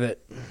Watto, but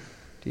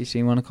Do you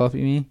still want to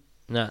copy me?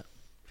 no.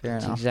 Fair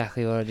That's enough.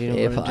 exactly what I didn't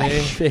Fair want play. to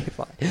do.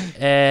 Fair play.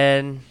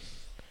 And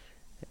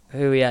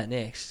who are we at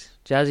next?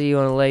 Jazzy, you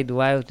want to lead the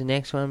way with the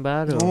next one,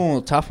 bud? Or? Oh,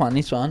 tough one,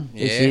 this one.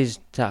 Yeah. This is a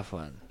tough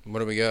one. What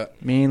do we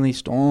got? Manly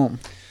Storm.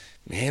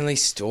 Manly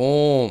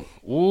Storm.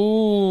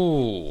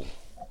 Ooh.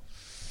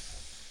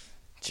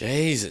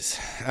 Jesus.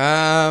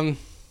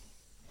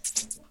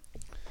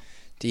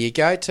 Do you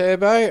go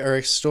Turbo, or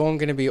is Storm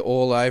going to be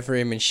all over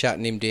him and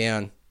shutting him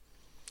down?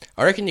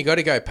 I reckon you got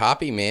to go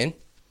Puppy, man.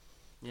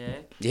 Yeah.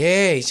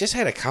 Yeah, he's just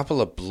had a couple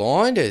of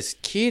blinders.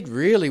 Kid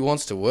really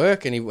wants to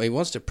work, and he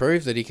wants to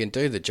prove that he can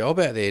do the job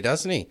out there,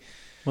 doesn't he?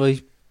 Well,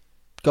 he's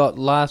got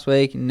last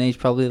week and he's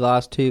probably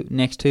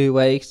next 2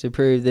 weeks to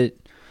prove that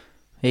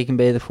he can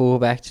be the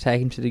fullback to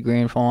take him to the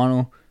grand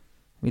final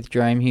with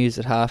Jerome Hughes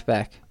at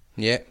halfback.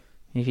 Yeah.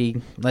 If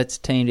he lets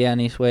the team down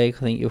this week, I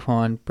think you'll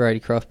find Brody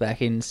Croft back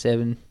in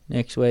 7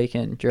 next week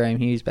and Jerome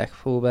Hughes back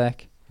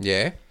fullback.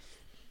 Yeah.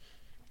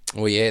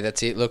 Well, yeah,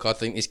 that's it. Look, I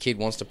think this kid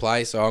wants to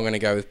play, so I'm going to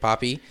go with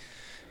Puppy.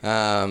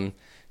 He's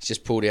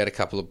just pulled out a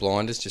couple of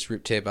blinders, just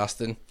ripped tear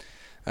busted.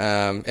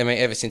 I mean,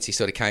 ever since he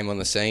sort of came on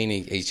the scene,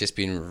 he's just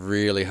been a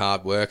really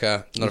hard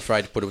worker. Not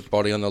afraid to put his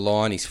body on the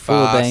line. He's Full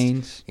of fast.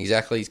 beans.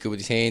 Exactly. He's good with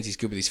his hands. He's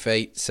good with his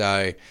feet.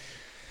 So,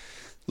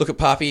 look at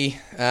Puppy.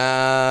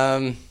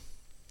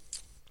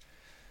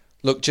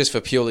 Look, just for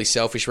purely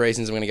selfish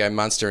reasons, I'm going to go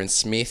Munster and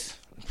Smith.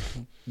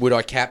 Would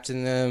I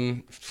captain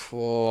them?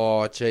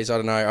 Oh, geez, I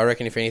don't know. I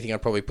reckon if anything,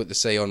 I'd probably put the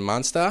C on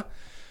Munster.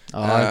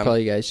 Oh, I'd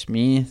probably go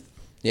Smith.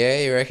 Yeah,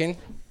 you reckon?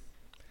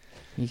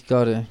 He's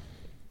got a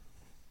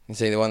Is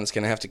he the one that's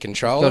going to have to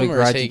control got a them,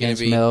 or is grudge he going against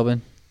to be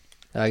Melbourne.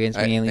 Against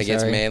Manly,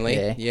 against sorry.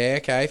 Manly? Yeah.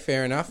 Okay,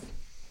 fair enough.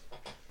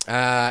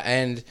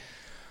 And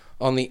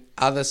on the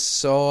other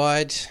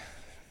side,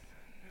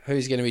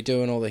 who's going to be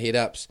doing all the hit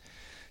ups?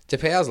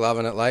 Tapau's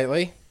loving it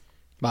lately.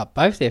 But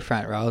both their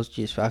front rows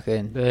just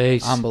fucking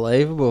Beast.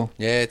 unbelievable.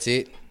 Yeah, that's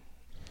it.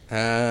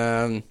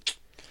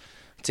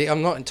 See,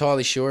 I'm not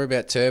entirely sure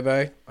about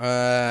Turbo.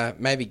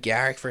 Maybe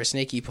Garrick for a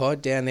sneaky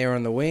pod down there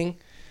on the wing,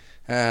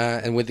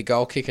 and with the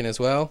goal kicking as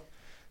well.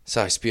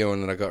 So spewing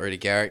that I got rid of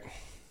Garrick,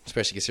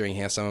 especially considering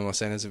how some of my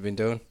centres have been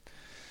doing.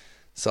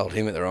 Sold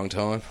him at the wrong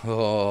time.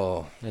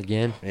 Oh,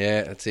 Again.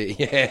 yeah, that's it.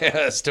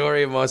 Yeah,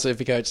 story of my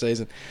Supercoach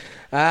season.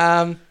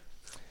 And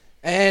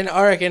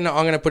I reckon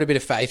I'm going to put a bit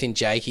of faith in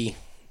Jakey.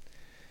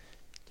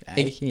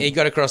 He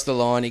got across the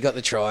line. He got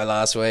the try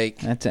last week.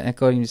 That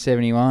got him to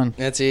 71.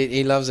 That's it.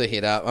 He loves a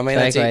hit up. I mean,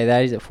 Take that's away it.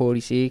 that, he's at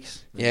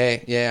 46. Yeah,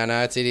 I know.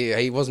 That's it.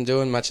 He wasn't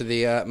doing much of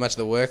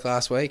the work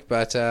last week,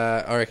 but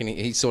I reckon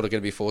he's sort of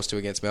going to be forced to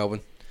against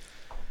Melbourne.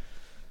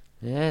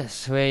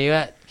 Yes. Where you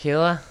at,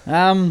 Killer?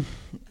 It's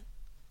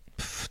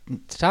a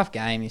tough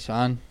game, this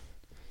one.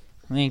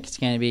 I think it's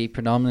going to be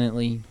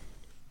predominantly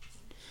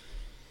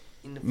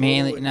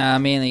Manly.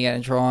 Manly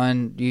going to try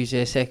and use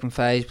their second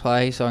phase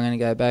play, so I'm going to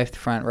go both the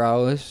front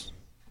rowers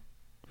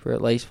for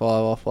at least 5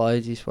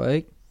 offloads this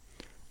week.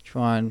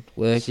 Try and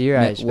work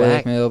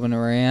back. Melbourne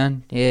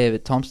around. Yeah,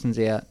 but Thompson's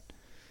out,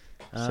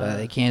 so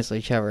they cancel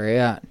each other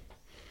out.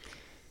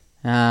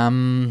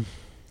 And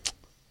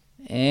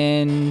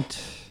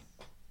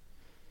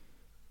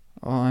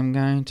I'm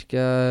going to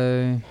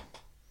go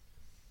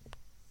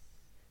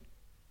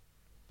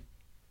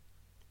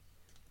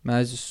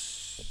Moses.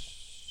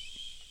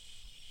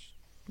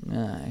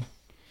 No.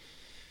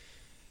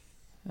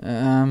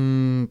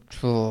 I'm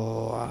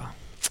going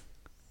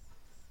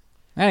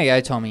to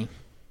go Tommy.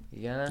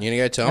 You're going to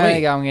go I'm Tommy? going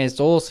to go against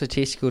all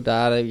statistical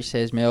data which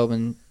says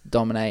Melbourne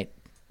dominate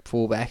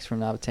fullbacks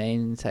from another team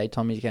and say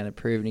Tommy's going to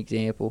prove an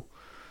example.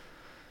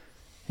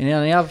 And then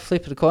on the other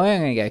flip of the coin,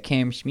 I'm going to go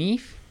Cam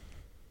Smith.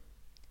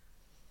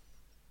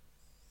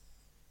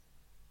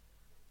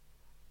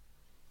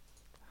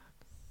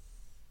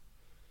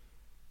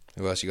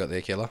 Who else you got there,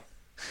 Killer?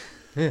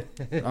 I'm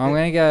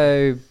going to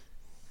go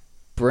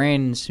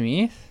Brandon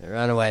Smith. A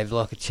runaway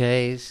block of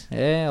cheese.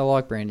 Yeah, I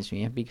like Brandon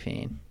Smith. Big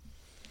fan.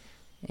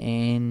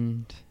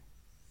 And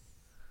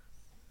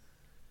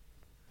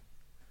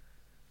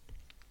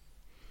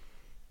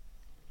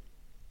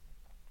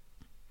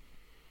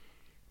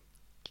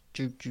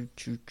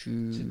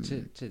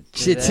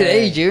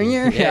today,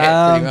 Junior.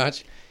 Yeah, pretty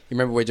much. You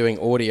remember we're doing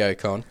audio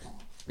con?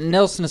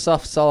 Nelson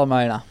Asaf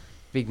Solomona.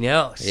 Big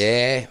Nels.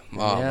 Yeah.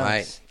 Oh, Nels.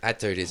 mate. That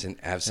dude is an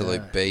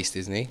absolute beast,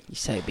 isn't he? He's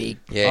so big.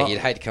 Yeah, you'd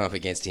hate to come up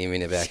against him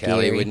in a back Scary.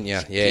 alley, wouldn't you? Yeah,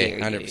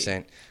 Scary,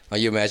 100%. Like,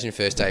 you imagine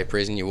first day of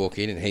prison, you walk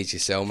in and he's your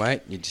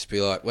cellmate. You'd just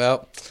be like,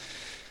 well,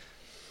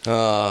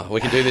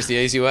 we can do this the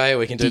easy way, or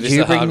we can do Did this you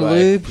the hard bring the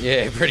way. lube?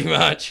 Yeah, pretty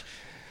much.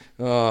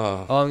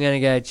 Oh, I'm going to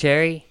go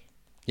Cherry.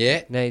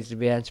 yeah. Needs to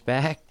bounce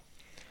back.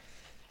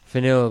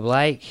 Fanua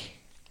Blake.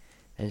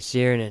 And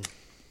Sirinen.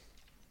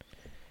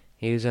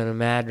 He was on a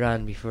mad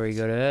run before he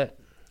got hurt.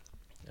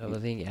 I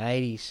think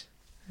 80s.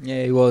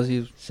 Yeah, he was.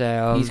 He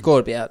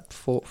scored about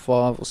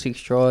 5 or 6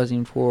 tries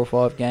in 4 or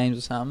 5 games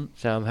or something.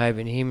 So I'm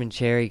hoping him and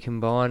Cherry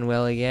combine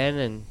well again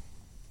and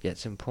get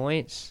some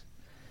points.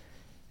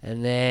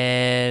 And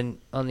then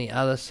on the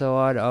other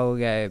side, I will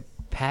go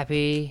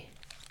Pappy.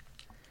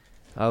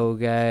 I will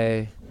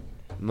go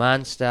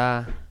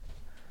Munster.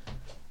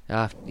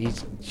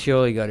 He's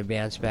surely got to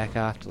bounce back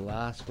after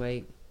last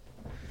week.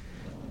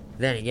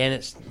 Then again,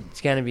 it's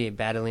going to be a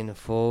battle in the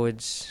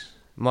forwards.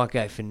 Might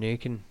go for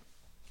Nukin.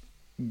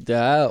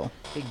 Dale.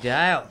 Big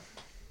Dale.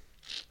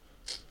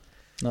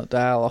 Not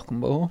Dale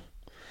Lockenball.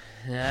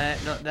 No,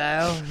 not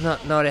Dale.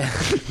 Not Dale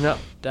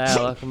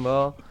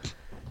Lockenball.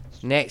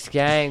 Next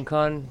game,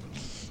 Con.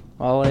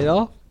 I'll lead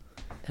off.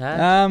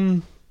 Huh?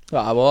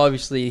 Well,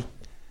 obviously,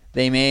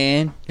 the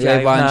man who Joe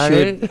everyone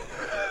Pardew. should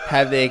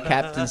have their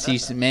captaincy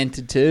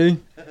cemented to,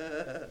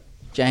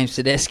 James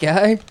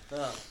Tedesco.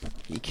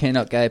 You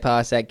cannot go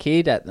past that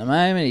kid at the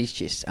moment. He's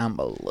just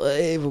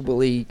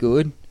unbelievably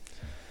good.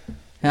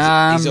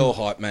 He's all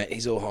hype, mate.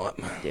 He's all hype.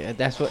 Yeah,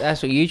 that's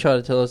what you tried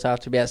to tell us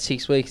after about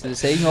 6 weeks of the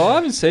season. I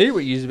haven't seen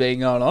what you've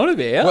been going on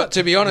about. Well,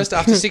 to be honest,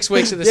 after 6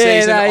 weeks of the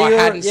season, I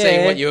hadn't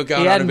seen what you were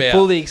going on about. He hadn't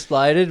fully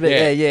exploded, but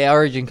yeah,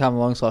 Origin come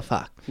along, so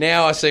fuck.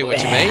 Now I see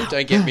what you mean.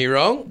 Don't get me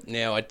wrong.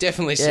 Now I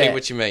definitely see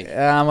what you mean.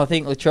 I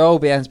think Latrell will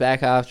bounce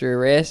back after a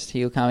rest.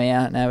 He'll come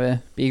out and have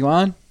a big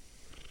one.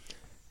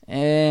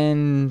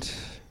 And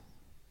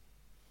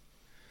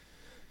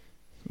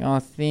I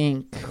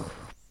think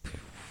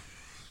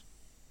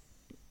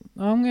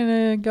I'm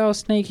going to go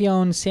sneaky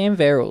on Sam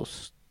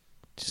Verrills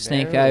to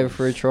sneak over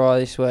for a try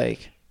this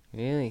week.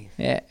 Really?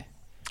 Yeah.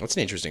 That's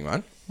an interesting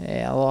one.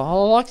 Yeah, I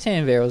like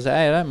Sam Verrills.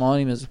 I don't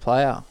mind him as a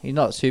player. He's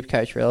not super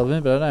coach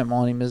relevant, but I don't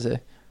mind him as a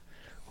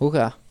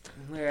hooker.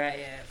 Where are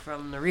you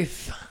from the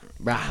riff?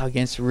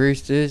 Against the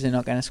Roosters, they're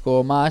not going to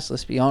score much,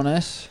 let's be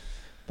honest.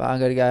 But I've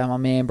got to go with my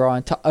man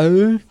Brian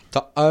To'o.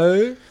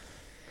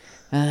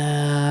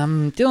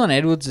 Dylan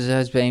Edwards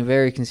has been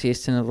very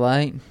consistent of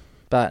late.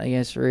 But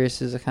against the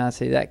Roosters, I can't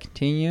see that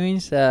continuing.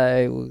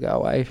 So we'll go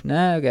away from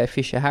that. We'll go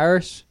Fisher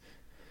Harris.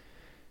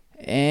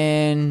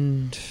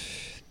 And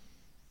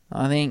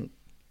I think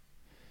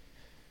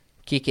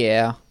Kick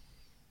out.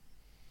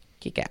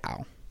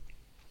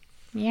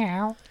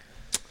 Meow.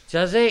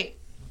 Juzzy,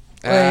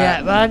 where you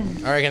at, bud?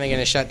 I reckon they're going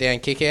to shut down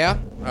Kick Out.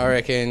 I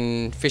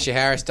reckon Fisher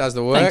Harris does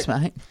the work. Thanks,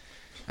 mate.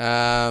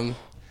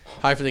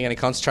 Hopefully they're going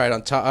to concentrate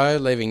on To'o,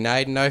 leaving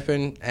Naden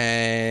open,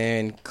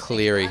 and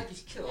Cleary.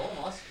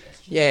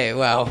 Yeah,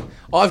 well,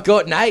 I've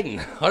got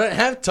Naden. I don't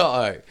have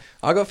To'o.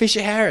 I got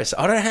Fisher Harris.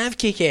 I don't have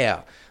Kick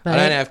Out. I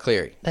don't have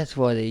Cleary. That's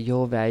why they're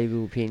your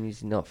valuable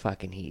opinions, not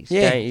fucking his.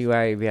 Yeah. Don't you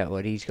worry about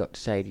what he's got to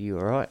say to you,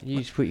 all right? You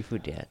just put your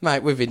foot down.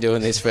 Mate, we've been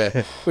doing this for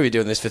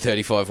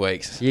 35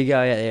 weeks. You go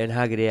out there and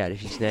hug it out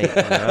if you sneak,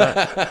 all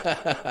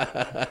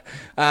right?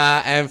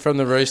 And from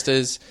the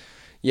Roosters,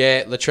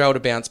 Latrell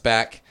to bounce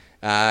back,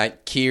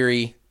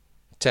 Keary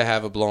to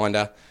have a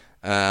blinder,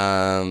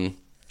 and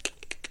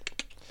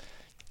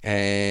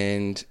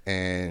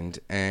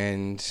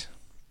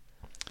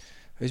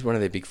who's one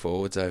of their big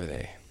forwards over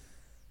there?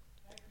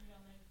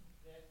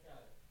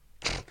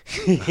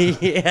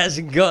 He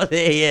hasn't got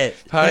there yet.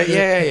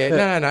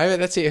 No,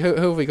 that's it. Who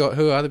have we got?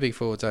 Who are the big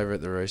forwards over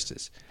at the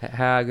Roosters?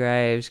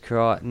 Hargraves,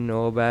 Crichton,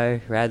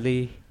 Orbo,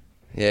 Radley.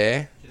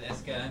 Yeah.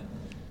 Tedesco.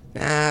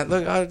 Nah,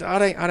 look,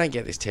 I don't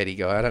get this Teddy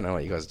guy. I don't know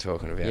what you guys are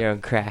talking about. You're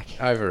on crack.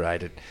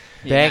 Overrated.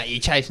 Yeah,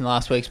 you're chasing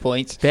last week's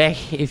points.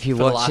 Beck, if you're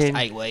for watching, the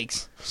last 8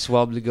 weeks.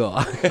 Swab the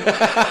guy.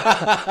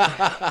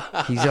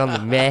 He's on the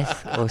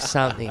meth or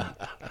something.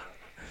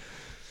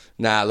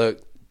 Nah,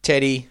 look,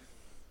 Teddy,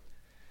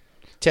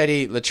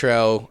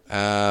 Latrell,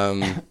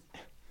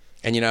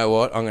 and you know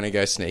what? I'm going to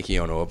go sneaky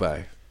on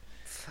Orbo.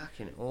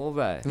 Fucking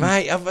Orbo.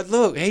 Mate, but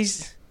look,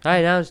 he's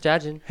no one's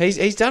judging.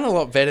 He's done a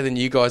lot better than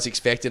you guys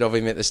expected of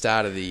him at the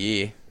start of the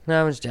year.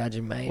 No one's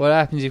judging, mate. What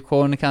happens if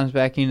Corner comes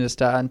back into the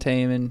starting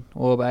team and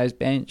Orbo's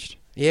benched?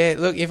 Yeah,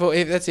 look,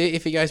 if that's it,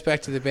 if he goes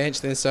back to the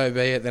bench, then so be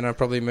it. Then I'll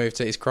probably move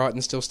to, is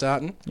Crichton still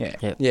starting? Yeah.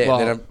 Yep. Yeah.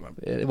 Well,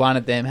 one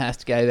of them has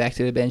to go back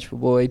to the bench for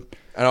Boyd.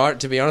 And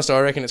to be honest, I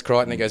reckon it's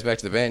Crichton that goes back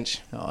to the bench.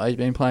 Oh, he's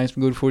been playing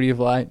some good footy of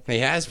late. He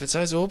has, but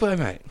so's Orbo,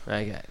 mate.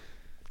 Okay.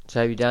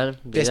 So have you done him?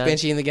 Best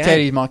benchy in the game.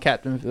 Teddy's my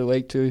captain for the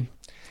week too.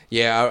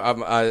 Yeah,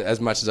 I,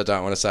 as much as I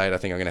don't want to say it, I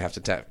think I'm going to have to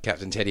tap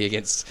Captain Teddy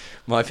against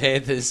my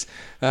Panthers.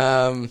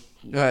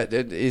 Right,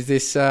 is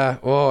this...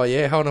 hold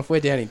on, if we're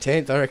down in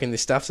 10th, I reckon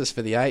this stuffs us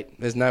for the 8.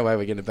 There's no way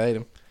we're going to beat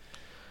them.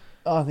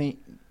 I think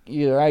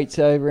your 8's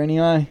over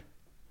anyway.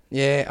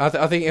 Yeah,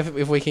 I think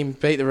if we can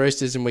beat the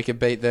Roosters and we can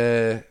beat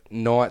the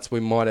Knights, we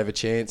might have a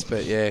chance,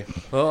 but yeah.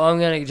 Well, I'm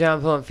going to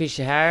jump on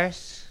Fisher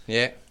Harris.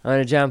 Yeah. I'm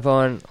going to jump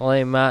on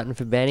Liam Martin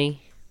for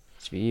Benny.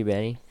 It's for you,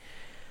 Benny.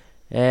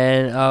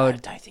 And I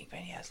don't think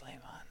Benny has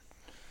Liam Martin.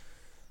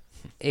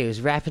 He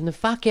was rapping the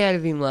fuck out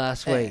of him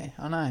last week.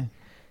 I know.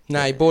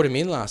 No, he bought him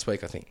in last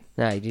week, I think.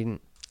 No, he didn't.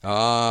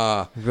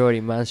 Ah.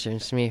 Brody Munster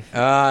and Smith.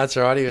 That's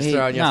right. He was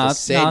throwing you off the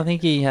scent. I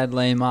think he had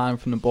Liam Martin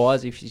from the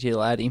Buys if you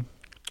still had him.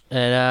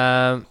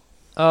 And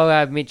I'll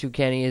have Mitchell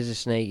Kenny as a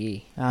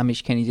sneaky.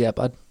 Mitch Kenny's out,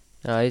 bud.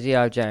 No, is he?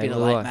 James Bit of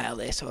late mail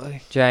there,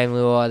 sorry. James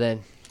Luai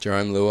then.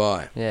 Jerome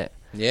Luai. Yeah.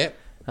 Yep.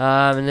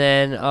 And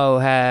then I'll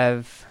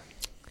have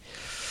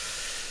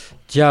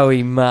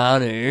Joey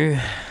Manu.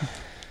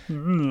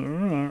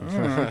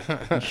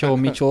 I'm sure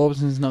Mitch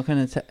Orbison's not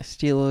going to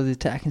steal all the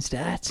attacking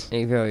stats.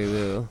 He probably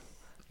will,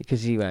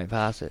 because he won't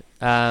pass it.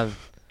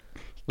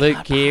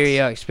 Luke Keary,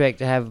 I expect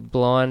to have a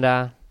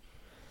blinder.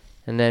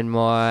 And then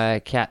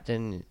my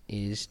captain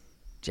is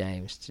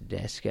James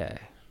Tedesco.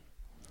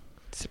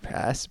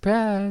 Surprise,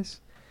 surprise.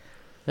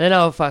 Then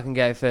I'll fucking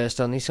go first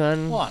on this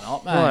one. Why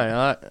not, mate? Why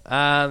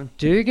not?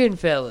 Dugan,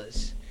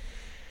 fellas.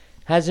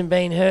 Hasn't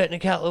been hurt in a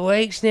couple of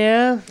weeks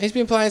now. He's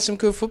been playing some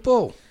good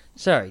football.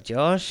 Sorry,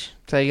 Josh.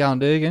 So you going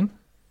Dugan?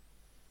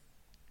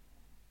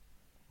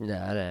 No,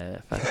 I don't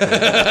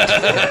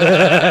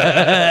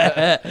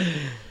know.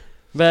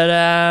 But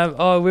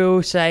I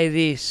will say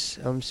this.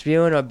 I'm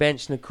spewing. I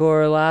benched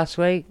Nakora last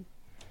week.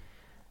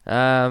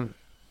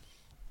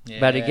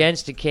 But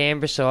against the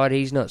Canberra side,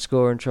 he's not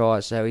scoring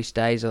tries, so he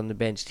stays on the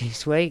bench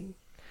this week.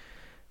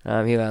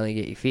 He'll only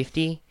get you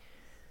 50.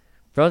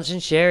 Bronson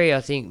Sherry,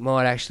 I think,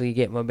 might actually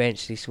get my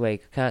bench this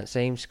week. I can't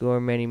see him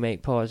scoring many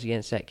meat pies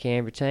against that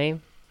Canberra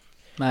team.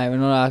 Mate, we're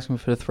not asking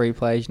for the 3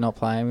 players you're not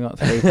playing. We want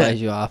 3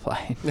 players you are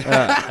playing.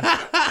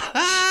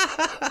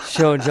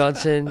 Sean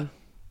Johnson.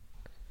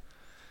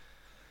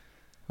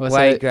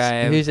 Wade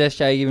Graham. Who's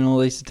SJ giving all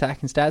these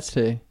attacking stats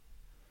to?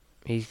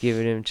 He's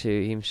giving them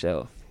to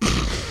himself.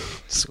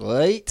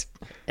 Sweet.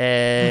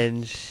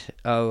 And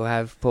I'll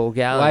have Paul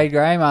Gallen. Wade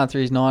Graham after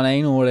his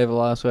 19 or whatever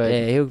last week.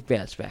 Yeah, he'll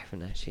bounce back from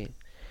that shit.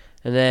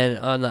 And then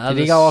on the other...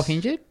 Did he go off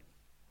injured?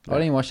 I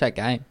didn't watch that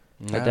game.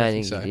 I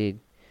don't think he did.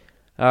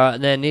 Alright,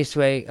 and then this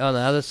week, on the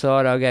other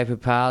side, I'll go for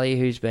Papali,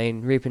 who's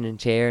been ripping and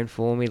tearing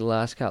for me the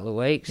last couple of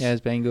weeks. Yeah,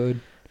 it's been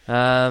good.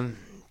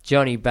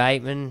 Johnny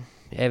Bateman,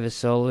 ever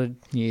solid.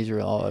 He's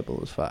reliable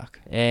as fuck.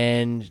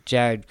 And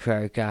Jared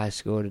Croker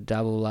scored a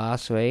double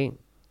last week.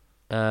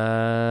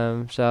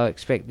 So I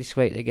expect this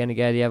week they're going to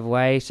go the other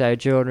way. So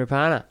Jordan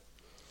Rapana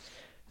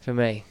for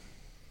me.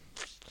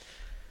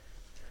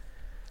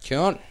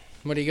 John,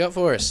 what do you got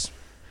for us?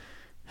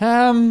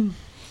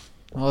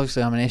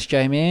 Obviously I'm an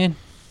SJ man.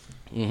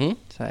 Mm-hmm.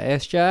 So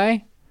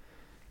SJ.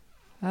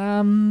 It's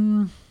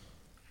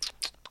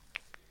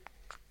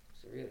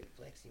a really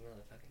flexy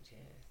motherfucking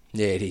chair.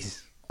 Yeah, it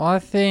is. I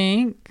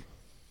think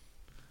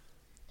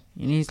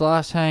in his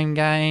last home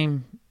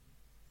game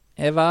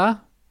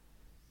ever,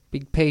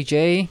 big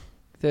PG,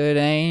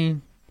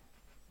 13,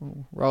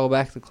 roll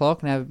back the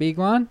clock and have a big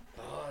one.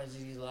 Oh, is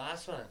it his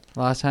last one?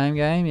 Last home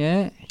game,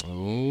 yeah.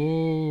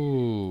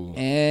 Ooh.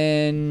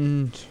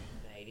 And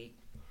 80.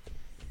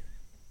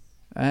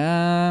 40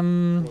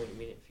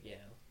 minute for Gal.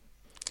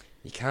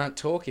 You can't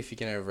talk if you're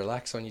going to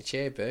relax on your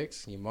chair,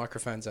 Bergs. Your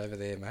microphone's over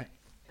there, mate.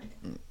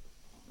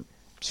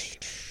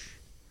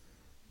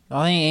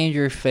 I think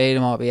Andrew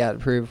Feeder might be able to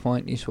prove a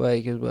point this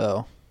week as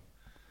well.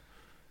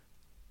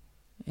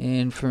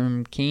 And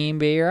from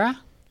Canberra,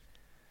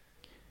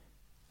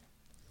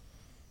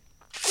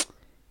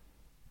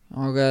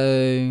 I'll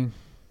go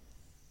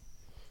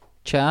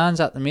Chans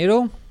up the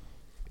middle.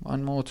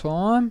 One more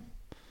time.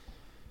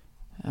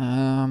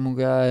 We'll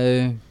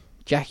go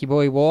Jackie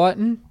Boy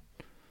Whiten.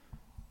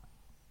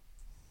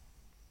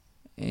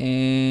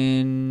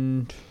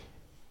 And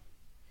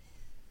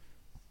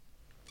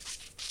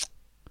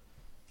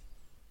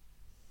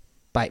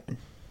Bateman.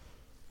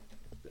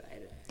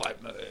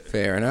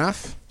 Fair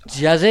enough.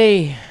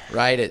 Juzzy.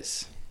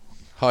 Raiders.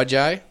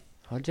 Hodjo.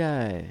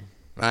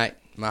 Mate,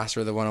 master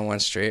of the one-on-one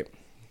strip.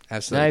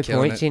 Absolutely No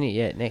killing points it. in it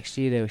yet. Next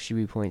year there should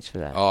be points for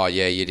that. Oh,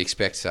 yeah, you'd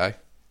expect so.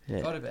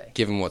 Yeah. Gotta be.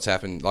 Given what's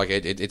happened. Like,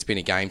 it's been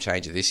a game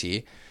changer this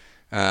year.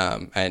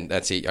 And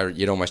that's it.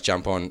 You'd almost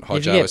jump on Hodjo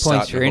If you get as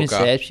points starting for to hook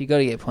up. intercepts, you got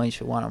to get points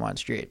for one-on-one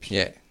strips.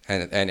 Yeah,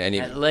 and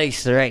if, At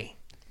least 3.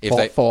 if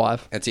they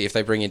 5. that's it, if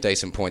they bring in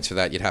decent points for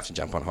that, you'd have to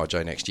jump on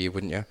Hodjo next year,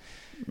 wouldn't you?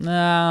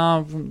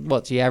 No,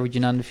 what's he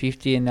averaging under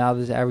 50 and the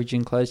others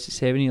averaging close to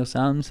 70 or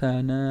something,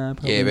 so no,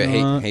 probably Yeah, but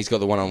not. he's got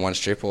the one-on-one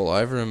strip all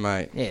over him,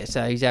 mate. Yeah,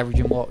 so he's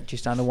averaging, what,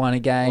 just under 1 a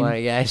game? One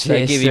a game, So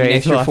yes, give him an 3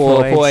 extra 5 4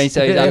 points. points,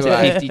 so he's up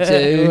to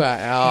 52.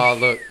 Oh,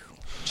 look.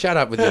 Shut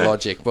up with your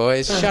logic,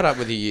 boys. Shut up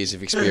with your years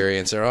of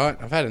experience, all right?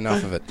 I've had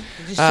enough of it.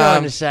 Just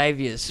trying to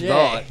save your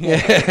spot.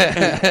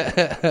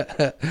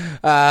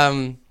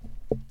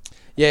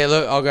 Yeah,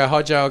 look, I'll go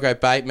Hodjo, I'll go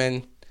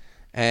Bateman,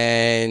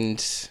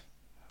 and...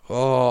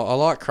 Oh, I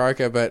like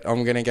Croker, but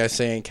I'm going to go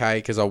CNK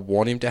because I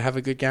want him to have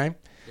a good game.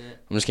 Yeah.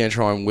 I'm just going to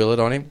try and will it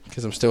on him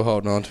because I'm still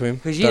holding on to him.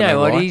 Because you know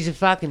what? He's a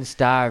fucking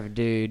star of a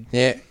dude.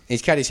 Yeah,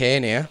 he's cut his hair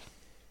now.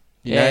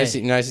 You notice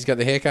he's got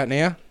the haircut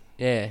now?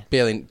 Yeah.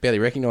 Barely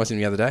recognised him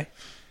the other day.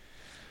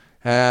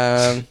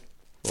 Benny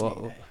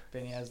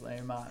has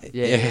Liam Martin.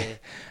 Yeah.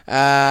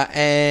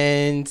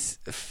 And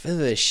for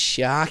the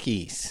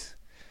Sharkies,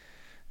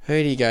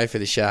 who do you go for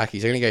the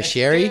Sharkies? I'm going to go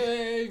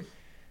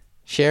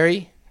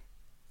Sherry.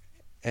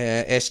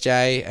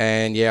 SJ,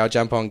 and I'll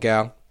jump on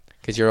Gal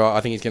because you're right.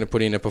 I think he's going to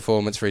put in a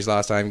performance for his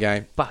last home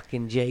game.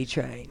 Fucking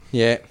G-Train.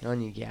 Yeah.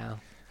 On you go.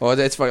 Well,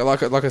 that's funny.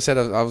 Like I said,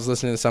 I was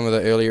listening to some of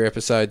the earlier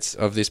episodes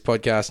of this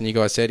podcast, and you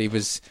guys said he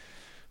was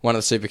one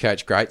of the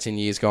Supercoach greats in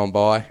years gone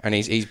by, and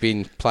he's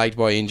been plagued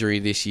by injury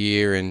this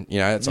year, and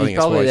he's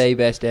probably the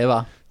best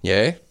ever.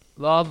 Yeah.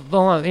 Well,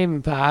 him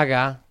and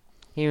Parker.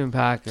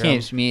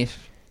 Cam Smith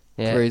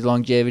for his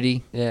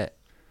longevity. Yeah.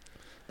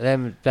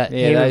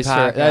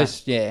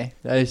 Those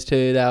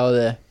two. They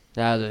were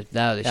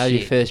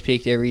your first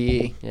pick every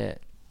year. Yeah.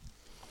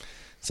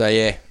 So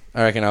I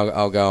reckon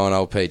I'll go on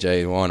old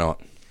PG. Why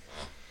not?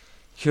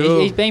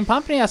 Cool. He's been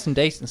pumping out some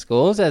decent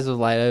scores as of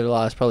late over the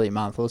last probably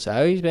month or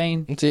so.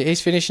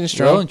 He's finishing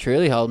strong. Well and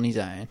truly holding his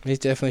own. He's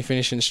definitely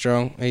finishing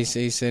strong.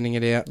 He's sending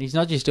it out. He's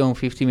not just doing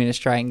 50 minutes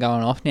straight and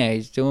going off now.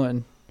 He's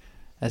doing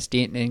a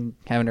stint and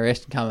having a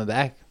rest and coming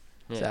back.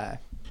 Yeah.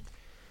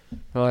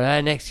 So,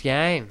 right, next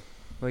game.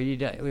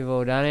 We've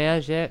all done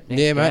ours yet? Next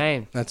game.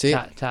 Mate. That's it.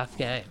 Tough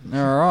game.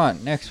 All right,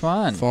 next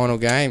one. Final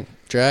game.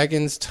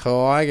 Dragons,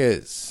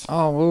 Tigers.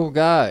 Oh, we'll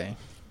go.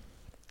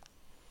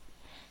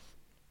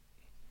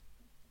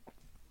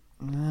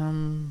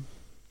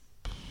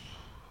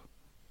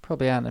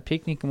 Probably out on a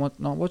picnic and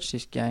not watch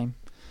this game.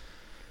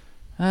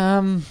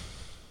 I'll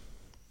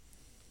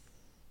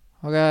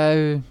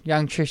go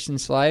young Tristan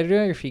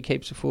Slater if he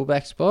keeps a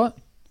fullback spot.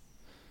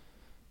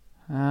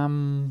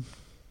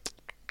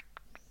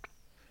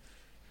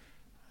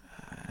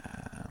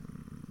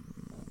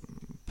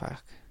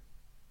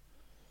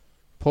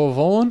 Paul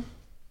Vaughan.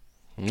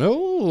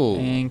 No.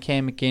 And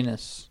Cam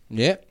McInnes.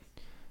 Yep.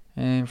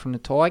 And from the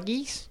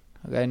Tigers,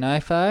 I'll go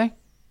Nofo.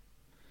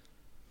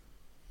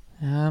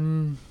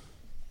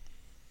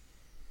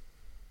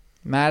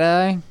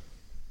 Maddo.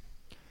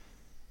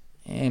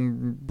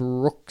 And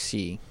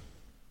Brooksy.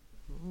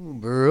 Ooh,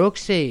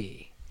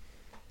 Brooksy.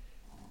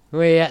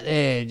 Where you at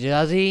there,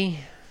 Juzzy?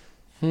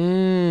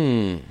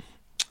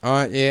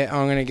 Alright,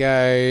 I'm going to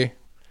go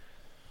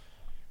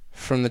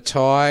from the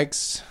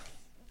Tigers,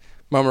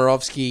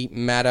 Momirovski,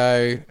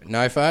 Maddo,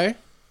 Nofo.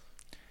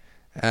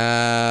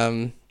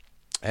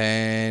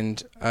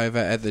 And over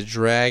at the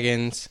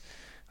Dragons,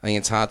 I think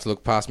it's hard to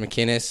look past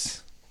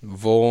McInnes.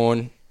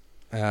 Vaughan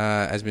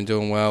has been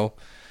doing well.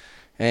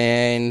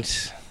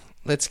 And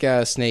let's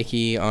go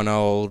sneaky on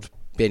old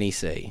Benny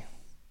C.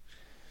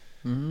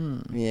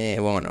 Yeah,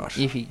 why not?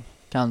 If he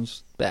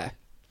comes back.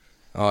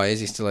 Oh, is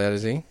he still out,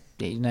 is he?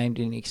 He's named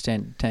in the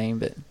extended team,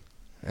 but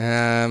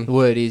the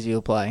word is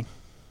he'll play.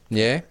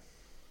 Yeah?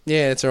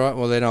 Yeah, that's all right.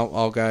 Well, then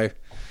I'll go.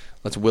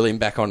 Let's will him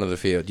back onto the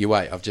field. You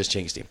wait, I've just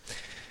jinxed him.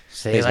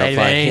 He's not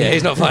playing. Yeah,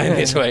 he's not playing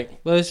this week.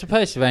 Well, he's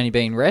supposed to have only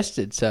been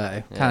rested,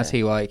 so can't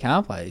see why he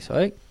can't play this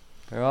week.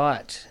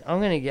 Right. I'm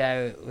going to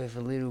go with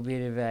a little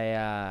bit of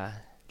a...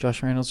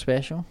 Josh Reynolds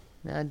special?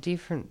 No,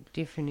 different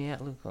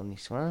outlook on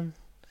this one.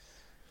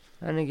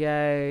 I'm going to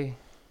go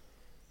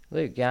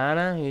Luke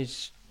Garner,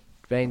 who's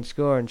been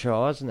scoring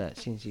tries and that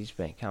since he's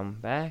been coming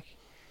back.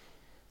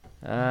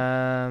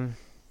 Then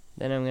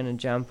I'm going to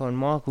jump on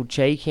Michael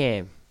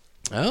Cheekham.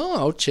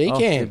 Oh, old Cheekham. Off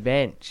the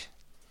bench.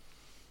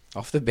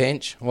 Off the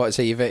bench? What,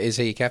 is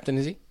he your captain,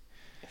 is he?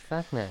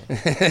 Fuck no.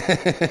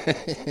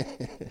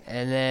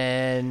 And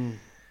then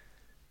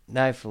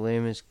No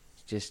Faluma's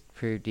just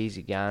proved he's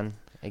a gun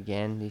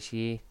again this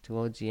year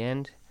towards the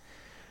end.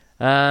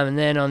 And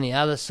then on the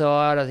other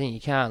side, I think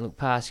you can't look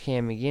past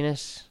Cam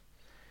McInnes.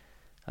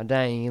 I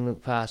don't think you can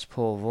look past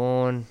Paul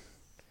Vaughan.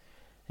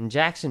 And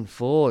Jackson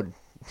Ford.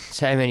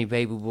 So many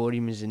people bought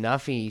him as a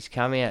nuffy. He's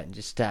come out and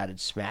just started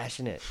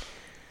smashing it.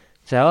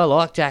 So I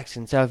like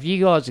Jackson. So if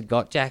you guys have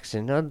got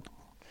Jackson, I'd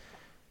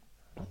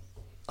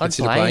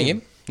consider play playing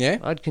him. Yeah,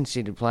 I'd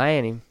consider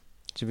playing him,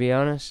 to be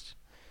honest.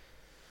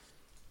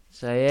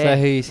 So yeah. So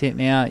who you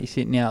sitting out? You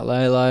sitting out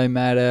Lolo,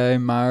 Maddo,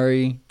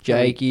 Murray,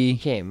 Jakey.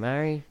 Cam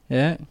Murray.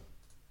 Yeah.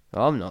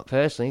 Well, I'm not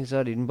personally because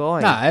I didn't buy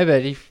him. No,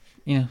 but if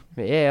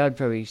But yeah, I'd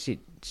probably sit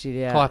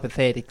out.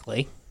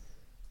 Hypothetically.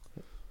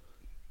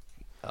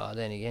 Oh,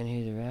 then again,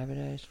 who the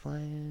Rabbitohs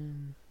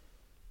playing?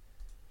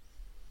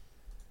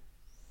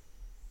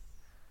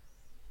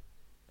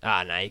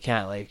 Oh, no, you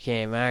can't leave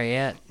Cam Murray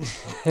out.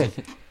 I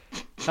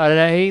don't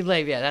know who you'd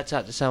leave out. That's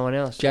up to someone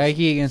else.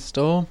 Jakey against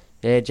Storm?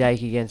 Yeah,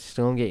 Jakey against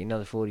Storm. Get you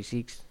another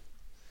 46.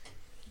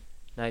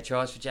 No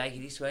tries for Jakey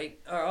this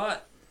week. All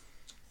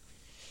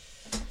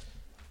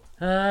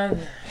right.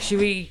 Should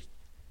we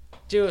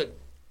do it?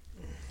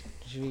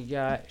 Should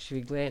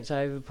we glance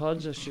over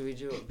pods or should we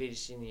do what bit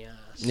us in the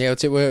arse?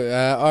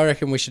 Yeah, I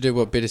reckon we should do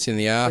what bit us in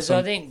the arse. Because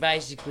I think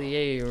basically,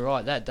 yeah, you're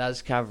right. That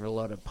does cover a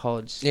lot of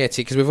pods. Yeah, it's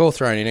because we've all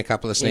thrown in a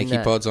couple of sneaky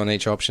pods on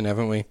each option,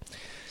 haven't we?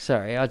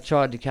 Sorry, I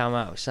tried to come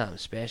up with something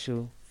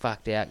special.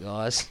 Fucked out,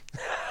 guys.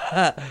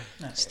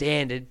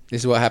 Standard.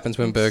 This is what happens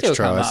when Burks tries.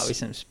 Still come up with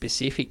some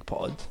specific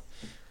pods.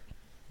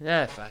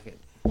 No, fuck it.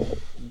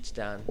 It's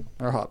done.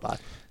 All right, bud.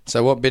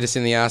 So what bit us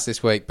in the arse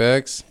this week,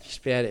 Burks?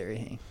 Just about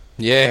everything.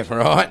 Yeah,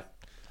 right.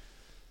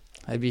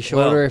 It'd be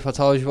shorter if I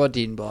told you what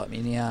didn't bite me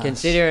in the arse.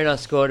 Considering I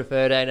scored a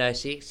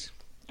 13.06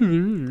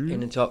 in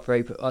the top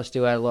three, I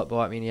still had a lot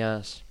bite me in the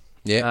arse.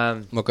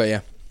 Yeah. What got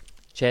you?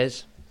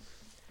 Ches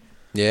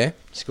Yeah.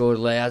 scored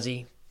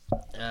lousy.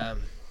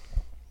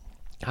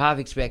 Half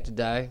expected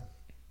though.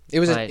 It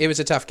was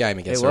a tough game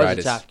against the It was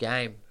Raiders. a tough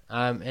game.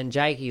 And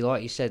Jakey,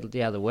 like you said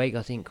the other week,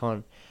 I think,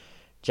 Con,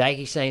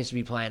 Jakey seems to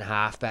be playing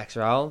halfback's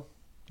role.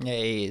 Yeah,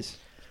 he is.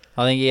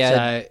 I think he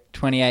had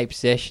 28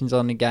 possessions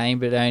on the game,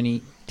 but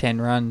only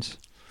 10 runs.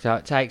 So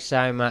it takes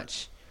so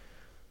much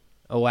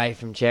away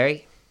from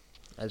Cherry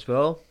as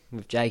well,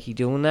 with Jakey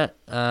doing that.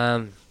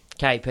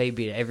 KP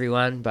beat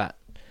everyone, but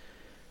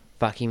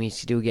fuck him, he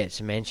still gets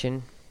a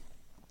mention.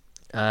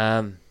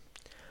 Latrell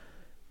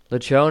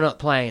not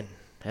playing,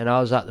 and I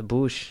was up the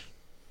bush,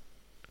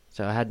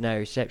 so I had no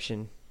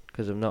reception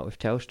because I'm not with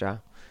Telstra.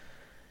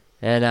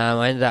 And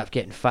I ended up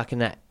getting fucking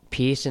that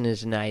Pearson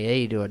as an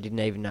AE, who I didn't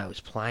even know was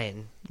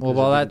playing. Well,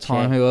 by that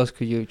time, who else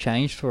could you have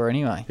changed for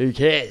anyway? Who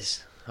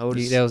cares?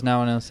 There was no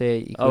one else there.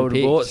 You I would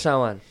have bought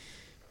someone.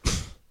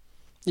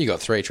 You got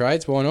 3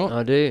 trades, why not?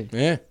 I do.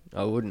 Yeah.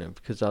 I wouldn't have,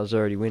 because I was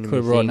already winning. Could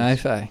have brought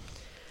Nofo.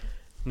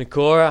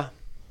 Nakora.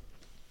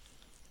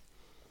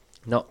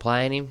 Not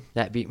playing him.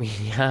 That bit me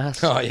in the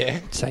ass. Oh,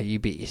 yeah. So you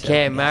beat yourself.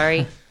 Cam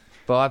Murray.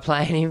 By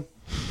playing him.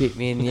 Bit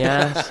me in the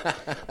ass.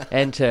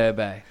 And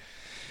Turbo.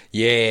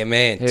 Yeah,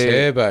 man.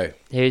 Turbo.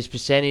 Whose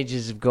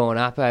percentages have gone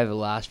up over the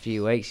last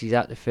few weeks. He's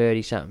up to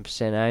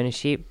 30-something%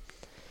 ownership.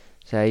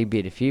 So he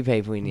bit a few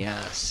people in the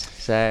ass.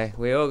 So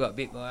we all got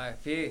bit by a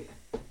few.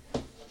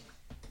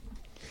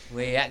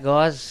 Where you at,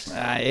 guys?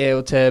 Yeah,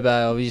 well,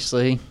 Turbo,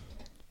 obviously.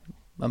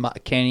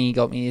 Kenny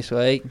got me this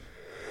week.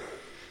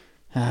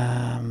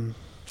 Latrell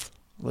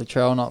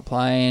not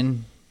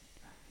playing.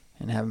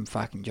 And having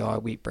fucking Jai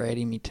Whitbread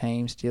in my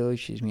team still,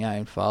 which is my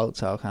own fault,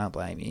 so I can't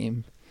blame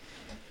him.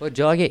 What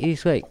did I get you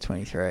this week?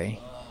 23.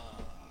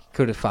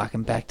 Could have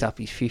fucking backed up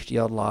his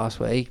 50-odd last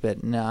week,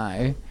 but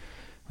no.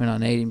 When I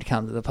need him to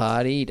come to the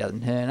party, he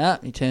doesn't turn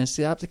up. He turns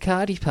up the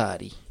Cardi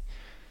party.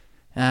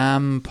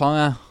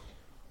 Ponga.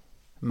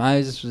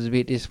 Moses was a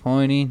bit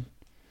disappointing.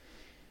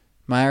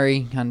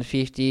 Murray, under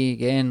 50,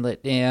 again,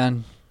 let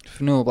down.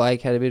 Fanua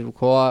Blake had a bit of a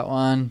quiet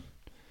one.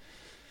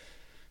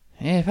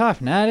 Yeah, apart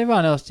from that,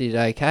 everyone else did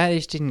okay. They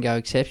just didn't go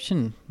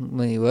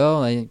exceptionally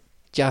well. They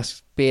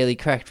just barely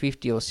cracked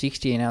 50 or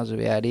 60, and that was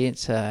about it.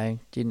 So,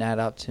 didn't add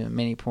up to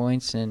many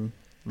points. And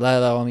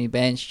Lolo on my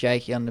bench,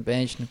 Jakey on the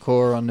bench,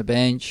 Nakora on the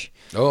bench.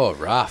 Oh,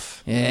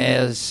 rough.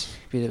 Yeah, it was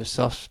a bit of a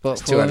soft spot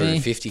It's for me.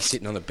 250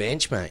 sitting on the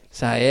bench, mate.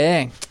 So,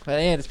 yeah.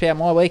 But, yeah, that's about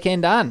my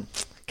weekend done.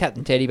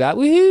 Captain Teddy Bart,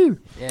 woohoo!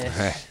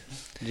 Yes.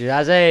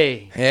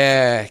 Jazzy.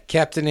 Yeah,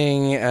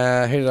 captaining.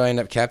 Who did I end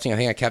up captaining? I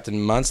think I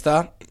captained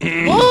Munster.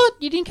 What?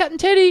 You didn't captain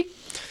Teddy?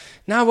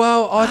 No,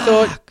 well, I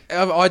thought,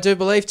 I do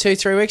believe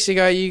 2-3 weeks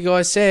ago you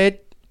guys said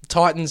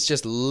Titans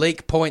just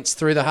leak points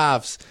through the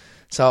halves.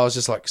 So I was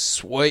just like,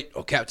 sweet,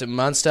 or Captain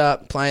Munster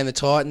playing the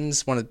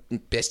Titans, one of the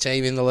best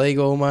team in the league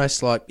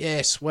almost. Like,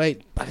 yeah,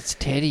 sweet. But it's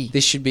Teddy.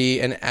 This should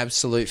be an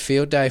absolute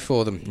field day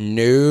for them.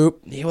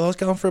 Nope. Yeah, well, I was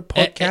going for a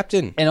pod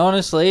captain. And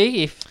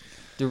honestly, if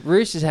the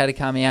Roosters had to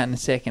come out in the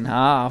second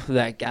half of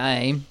that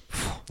game,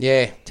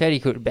 yeah, Teddy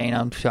could have been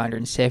on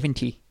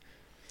 270.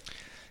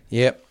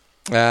 Yep.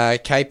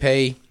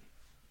 KP,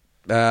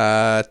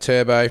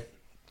 Turbo,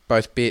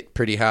 both bit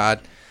pretty hard.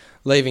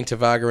 Leaving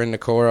Tavaga and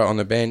Nakora on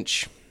the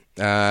bench.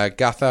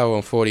 Gutho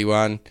on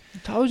 41. I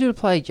told you to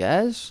play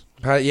Jazz.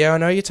 Yeah, I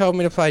know you told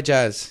me to play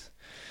Jazz.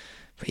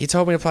 But you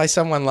told me to play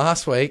someone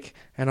last week,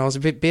 and I was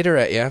a bit bitter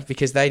at you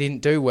because they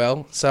didn't do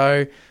well.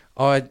 So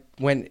I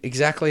went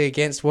exactly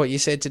against what you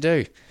said to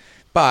do.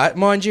 But,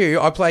 mind you,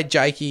 I played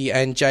Jakey,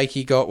 and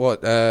Jakey got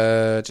what?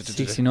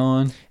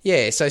 69.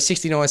 Yeah, so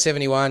 69,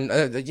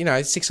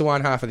 71. 6 of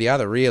one, half of the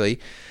other, really.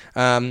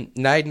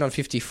 Naden on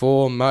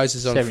 54,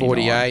 Moses on 79.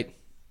 48.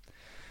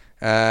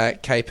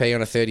 KP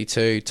on a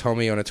 32,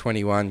 Tommy on a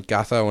 21,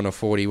 Gutho on a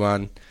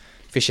 41.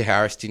 Fisher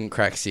Harris didn't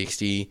crack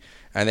 60.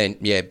 And then,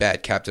 yeah,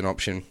 bad captain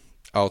option.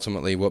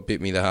 Ultimately, what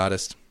bit me the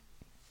hardest.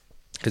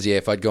 Because, yeah,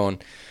 if I'd gone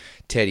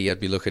Teddy,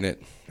 I'd be looking at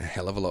a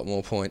hell of a lot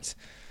more points.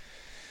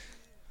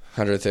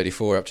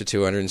 134 up to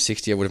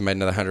 260. I would have made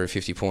another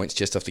 150 points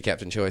just off the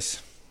captain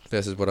choice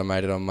versus what I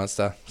made it on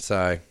Munster.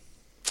 So,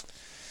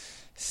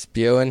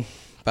 spewing.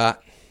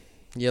 But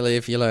you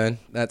live, you learn.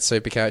 That's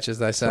super coach, as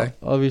they say.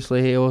 Well,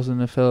 obviously, he wasn't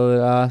the fellow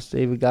that asked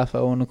either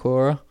Gutho or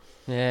Nakora.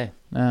 Yeah.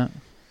 No.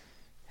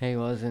 He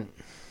wasn't.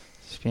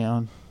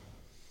 Spewing.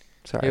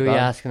 Sorry, Who were you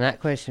bud. asking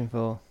that question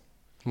for?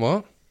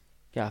 What?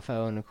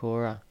 Gutho and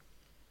Nakora.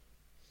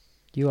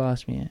 You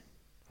asked me it.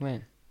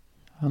 When?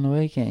 On the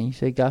weekend. You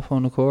said Gutho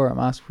and Nakora. I'm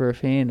asking for a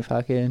fan to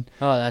fucking...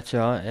 Oh, that's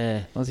right,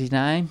 yeah. What's his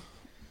name?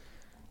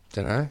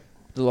 Don't know.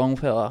 The long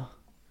fella.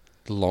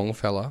 The long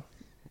fella.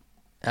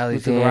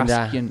 With the Alexander.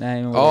 Russian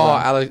name. Or Oh,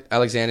 whatever.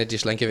 Alexander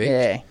Dislenkovic.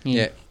 Yeah.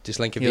 Yeah,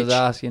 Dislenkovic. He was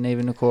asking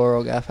either Nakora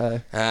or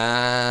Gutho.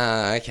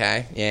 Ah,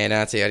 okay. Yeah,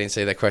 no, see, I didn't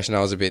see that question. I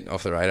was a bit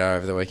off the radar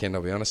over the weekend,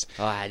 I'll be honest.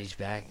 I had his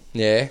back.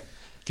 Yeah,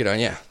 good on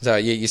you. So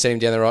you sent him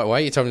down the right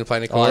way? You told him to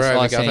play Nakora I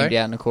over seen him Gutho?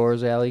 down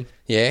Nakora's alley.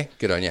 Yeah,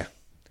 good on you.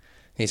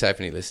 He's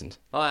hoping he listened.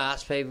 I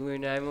asked people who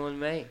know more than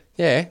me.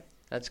 Yeah.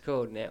 That's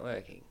called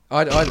networking.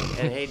 I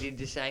And he did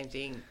the same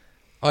thing.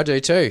 I do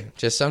too.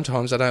 Just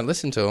sometimes I don't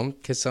listen to them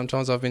because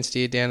sometimes I've been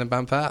steered down a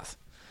bum path.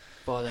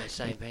 By those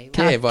same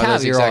people. Yeah, by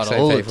those exact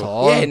same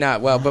people. Time. Yeah, no,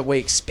 well, but we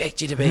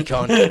expect you to be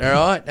Con. All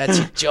right, that's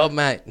your job,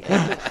 mate. Only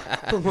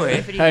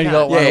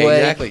got one Yeah, week.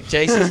 exactly.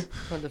 Jesus,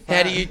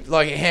 how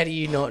do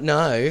you not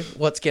know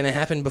what's going to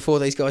happen before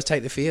these guys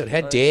take the field?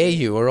 How dare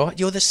you? All right,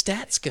 you're the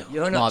stats guy.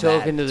 You're not My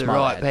talking bad. to the My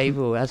right bad.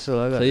 people. That's all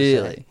I got to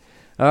Clearly. say.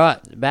 All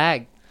right,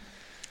 bag.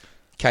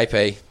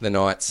 KP, the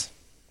Knights.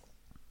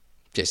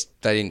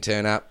 Just they didn't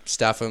turn up.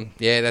 Stuff them.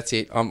 Yeah, that's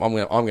it. I'm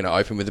gonna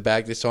open with the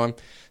bag this time.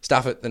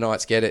 Stuff it. The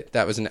Knights get it.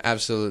 That was an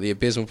absolutely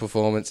abysmal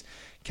performance.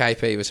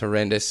 KP was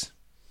horrendous.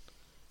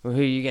 Well,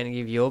 who are you going to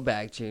give your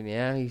bag to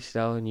now? He's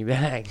stolen your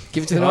bag.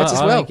 Give it to the Knights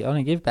as well. I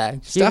don't give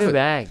bags. Give Stuff a it.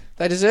 bag.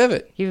 They deserve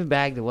it. Give a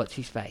bag to what's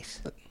his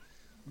face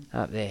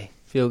up there.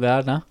 Phil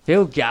Gardner.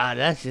 Phil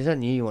Gardner. That's just, I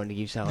knew you wanted to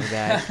give someone a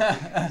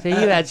bag. See, you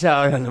had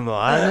someone on the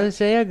mind.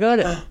 See, I got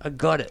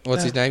it.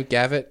 What's his name?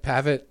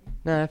 Pavitt?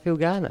 No, Phil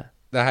Gardner.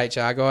 The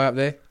HR guy up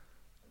there?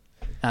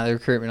 The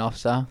recruitment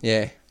officer.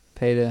 Yeah.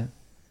 Peter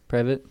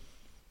Previtt.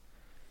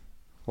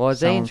 Why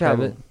is he in Someone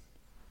trouble? Previtt.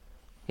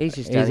 He's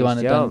just He's done the one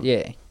his that job. done.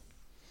 Yeah.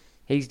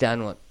 He's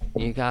done what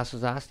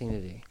Newcastle's asked him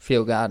to do.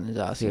 Phil Gardner's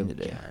asked him to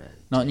do.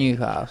 Not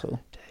Newcastle.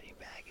 Dirty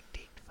bag of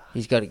dick.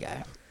 He's got to go.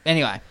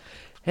 Anyway.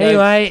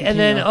 Anyway, Go, and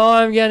then continue.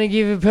 I'm going to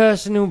give a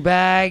personal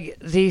bag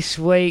this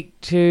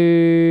week to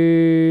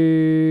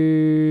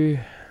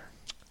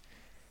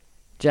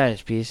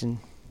Jonas Pearson.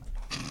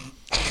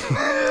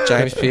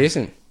 James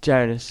Pearson.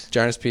 Jonas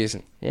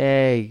Pearson.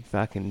 Yeah, he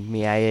fucking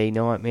me AE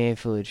nightmare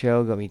full of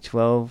trail, got me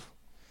 12.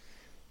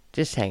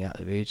 Just hang up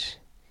the boots.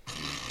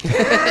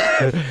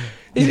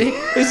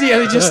 Is he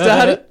only just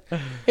started?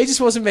 He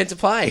just wasn't meant to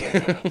play. I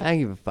don't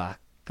give a fuck.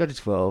 Got a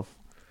 12.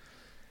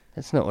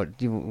 That's not what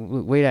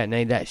we don't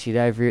need that shit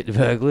over here at the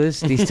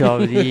Burglars this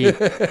time of the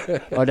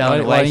year. I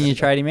don't. Why didn't you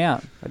trade him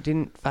out? I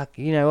didn't. Fuck.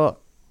 You know what?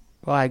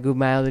 I had good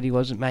mail that he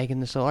wasn't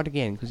making the side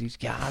again because he's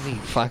garbage.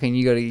 Fucking,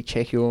 you got to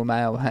check your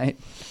mail, mate.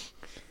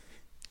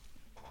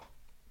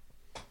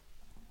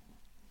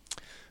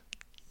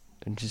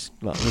 I'm just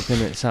like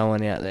looking at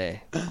someone out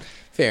there.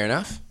 Fair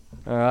enough.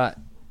 All right.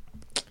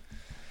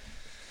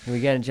 Are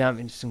we going to jump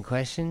into some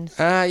questions?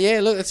 Yeah,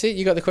 look, that's it.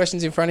 You got the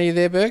questions in front of you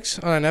there, Berks.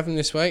 I don't have them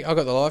this week. I've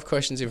got the live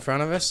questions in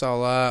front of us.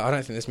 I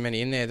don't think there's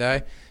many in there,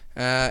 though.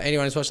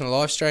 Anyone who's watching the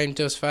live stream,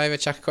 do us a favour,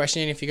 chuck a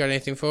question in if you got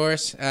anything for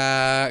us.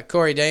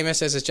 Corey Deemer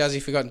says, has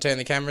Juzzy forgotten to turn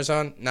the cameras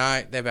on?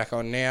 No, they're back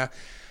on now.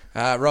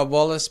 Rob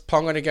Wallace,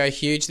 Ponga to go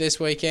huge this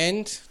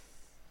weekend.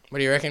 What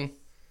do you reckon?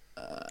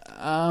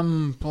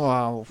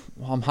 Well,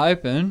 I'm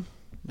hoping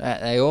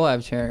that they all have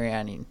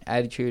turnaround in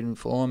attitude and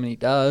form, and he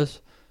does.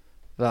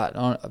 But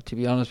to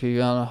be honest with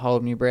you, I'm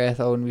holding my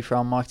breath. I wouldn't be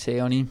throwing Mike T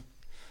on him.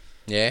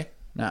 Yeah?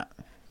 No.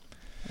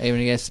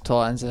 Even against the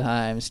Titans at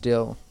home,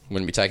 still.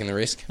 Wouldn't be taking the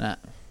risk? No.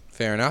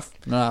 Fair enough.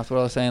 Not after what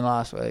I was saying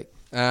last week.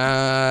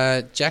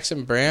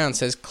 Jackson Brown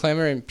says,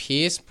 Clemmer and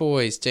Pearce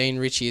boys, Dean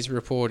Ritchie is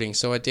reporting.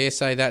 So I dare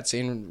say that's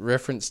in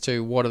reference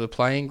to what are the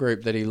playing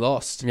group that he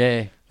lost.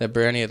 Yeah. That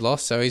Brownie had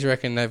lost. So he's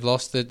reckoned they've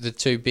lost the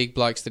two big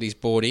blokes that he's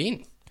brought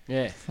in.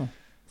 Yeah.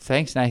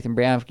 Thanks, Nathan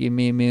Brown, for giving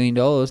me $1 million.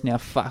 Now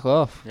fuck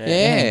off.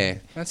 Yeah.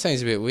 That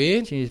seems a bit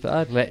weird. Cheers,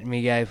 bud. Letting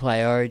me go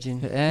play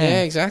Origin.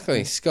 Yeah,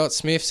 exactly. Scott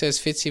Smith says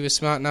Fitzy was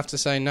smart enough to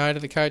say no to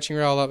the coaching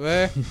role up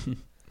there.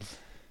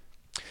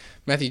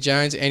 Matthew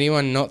Jones,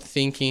 anyone not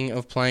thinking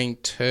of playing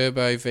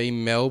Turbo v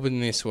Melbourne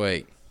this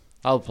week?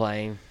 I'll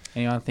play him.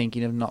 Anyone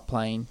thinking of not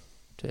playing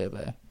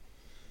Turbo?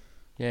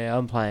 Yeah,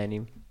 I'm playing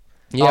him.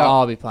 Yeah,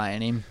 I'll be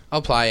playing him.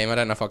 I'll play him. I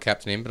don't know if I'll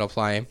captain him, but I'll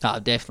play him. No,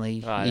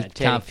 definitely. Oh, You no,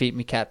 can't fit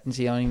me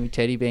captaincy on him with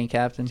Teddy being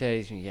captain.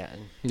 Teddy's me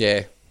getting.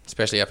 Yeah,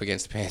 especially up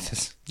against the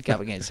Panthers. Go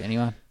up against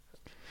anyone.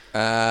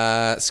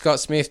 Scott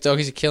Smith,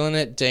 doggies are killing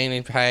it.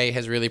 Dean Pay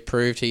has really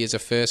proved he is a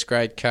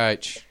first-grade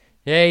coach.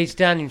 Yeah, he's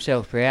done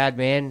himself proud,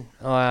 man.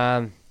 Look,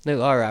 I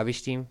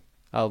rubbished him.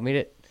 I'll admit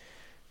it.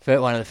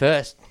 One of the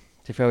first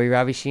to probably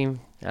rubbish him.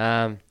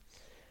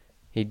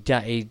 He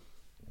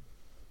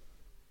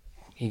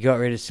got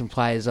rid of some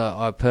players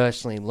I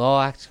personally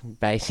liked.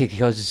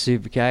 Basically, I was a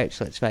super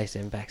coach. Let's face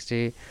them facts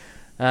too.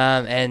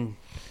 And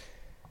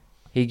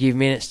he gave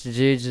minutes to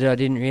dudes that I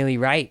didn't really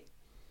rate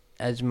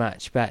as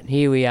much. But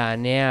here we are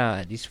now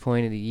at this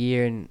point of the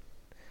year, and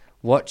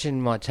watching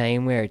my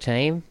team, we're a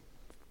team.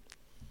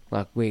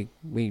 Like we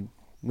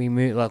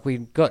move, like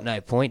we've got no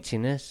points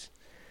in us.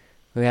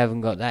 We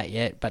haven't got that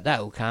yet, but that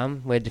will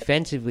come. We're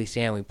defensively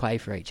sound. We play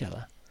for each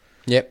other.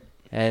 Yep.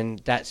 And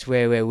that's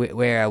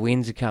where our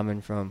wins are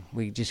coming from.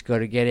 We just got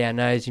to get our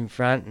nose in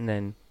front, and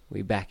then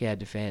we back our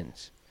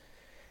defence.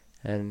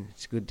 And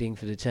it's a good thing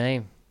for the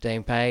team.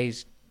 Dean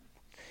Pay's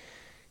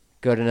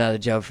got another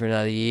job for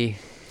another year.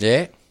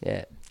 Yeah.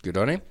 Yeah. Good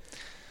on him.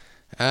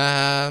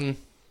 To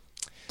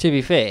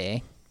be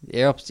fair,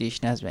 their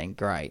opposition has been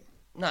great.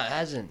 No, it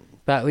hasn't.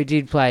 But we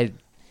did play.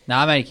 No,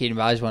 I'm only kidding.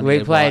 But I just wanted We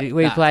to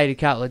played a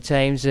couple of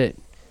teams that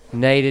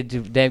needed to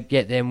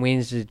get them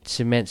wins to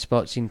cement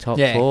spots in top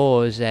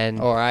fours, and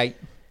all right.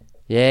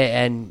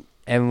 yeah,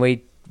 and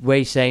we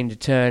seemed to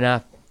turn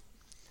up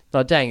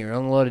Like, don't get me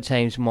wrong, a lot of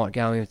teams might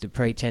go in with the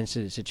pretense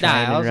that it's a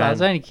training I run.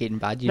 was only kidding,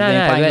 bud. You've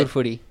been playing good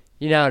footy.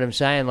 You know what I'm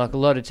saying? Like, a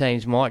lot of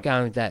teams might go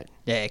in with that.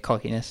 Yeah,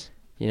 cockiness.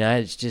 You know,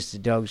 it's just the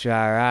dogs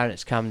rah-rah and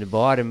it's come to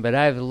bite them. But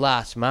over the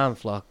last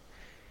month, like,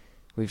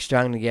 we've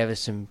strung together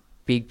some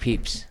big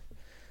pips.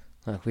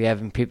 Like, we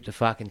haven't pipped the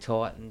fucking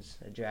Titans,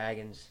 the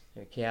Dragons,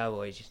 the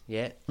Cowboys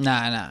yet.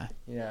 No.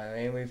 You know what I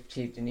mean? We've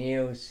tipped the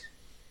Eels,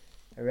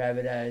 the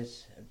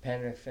Rabbitohs, the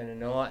Penrith and the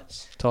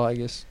Knights.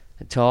 Tigers.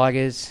 The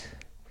Tigers.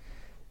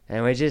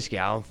 And we're just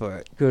going for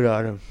it. Good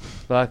on them.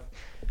 Like,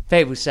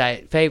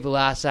 people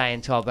are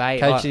saying top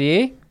 8. Coach of the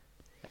year?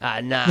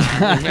 Nah.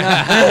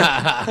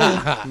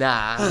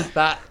 Nah.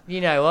 But, you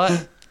know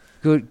what?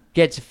 Good.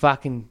 Gets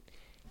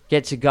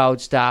a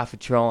gold star for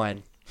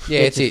trying.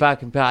 Yeah, gets a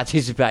fucking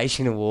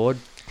participation award.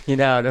 You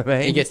know what I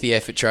mean? He gets the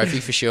effort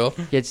trophy for sure.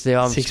 Gets the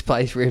 6th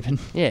place ribbon.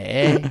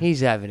 Yeah, he's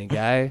having a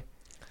go.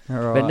 All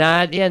right. But no,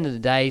 at the end of the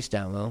day, he's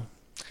done well.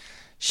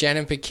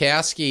 Shannon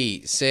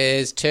Pikowski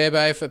says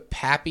turbo for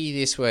Pappy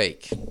this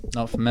week.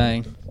 Not for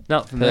me.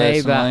 Not for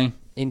me, but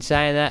in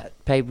saying that,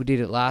 people did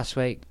it last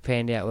week,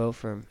 panned out well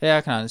for him. Yeah,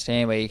 I can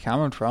understand where you're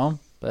coming from,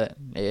 but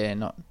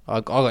yeah,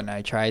 I got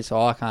no trade, so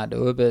I can't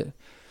do it. But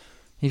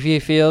if you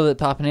feel that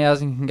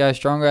Pappenhausen can go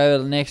stronger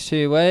over the next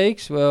 2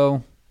 weeks,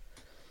 well,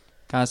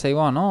 can't see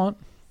why not.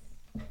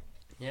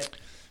 Yep.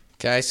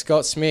 Okay,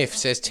 Scott Smith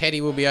says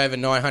Teddy will be over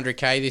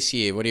 900k this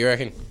year. What do you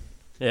reckon?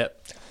 Yep.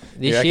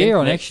 This year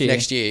or next year?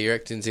 Next year. You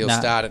reckon he'll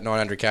start at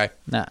 900k?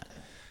 Nah.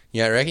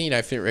 You don't reckon? You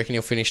don't reckon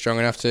he'll finish strong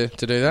enough to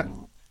do that?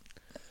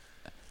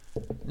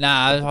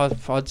 Nah,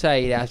 I'd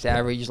say he'd have to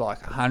average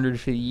like 100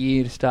 for the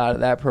year to start at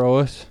that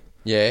price.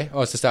 Yeah?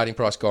 Oh, it's the starting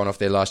price gone off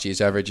their last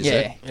year's average, is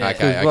it? Yeah.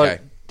 Okay.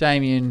 Like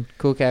Damien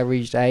Cook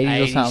averaged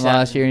 80 or something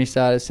last year and he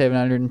started at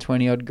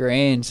 720 odd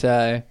grand,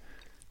 so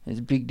there's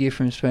a big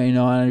difference between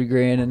 900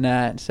 grand and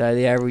that, so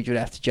the average would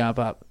have to jump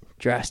up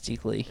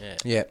drastically.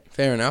 Yeah,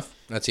 fair enough.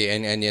 That's it.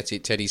 And that's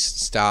it. Teddy's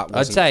start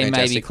wasn't I'd say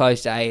fantastic. maybe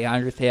close to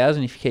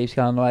 800,000 if he keeps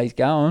going the way he's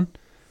going,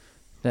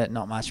 but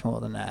not much more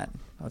than that.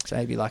 I'd say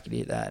he'd be lucky to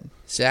hit that.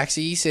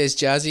 Saxy says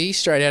Juzzy,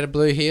 straight out of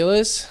Blue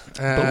Healers.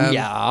 Booyah.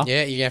 Yeah,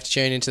 you're going to have to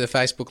tune into the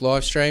Facebook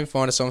live stream.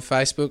 Find us on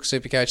Facebook,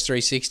 Supercoach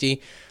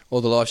 360.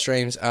 All the live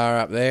streams are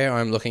up there.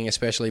 I'm looking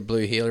especially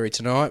Blue Healery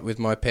tonight with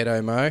my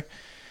pedo Mo.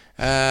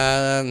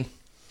 Yeah,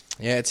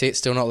 it's it.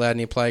 Still not allowed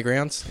near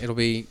playgrounds. It'll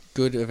be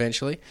good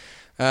eventually.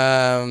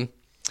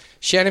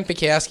 Shannon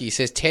Pikowski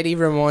says Teddy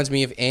reminds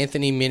me of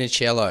Anthony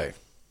Minicello.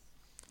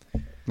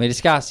 We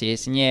discussed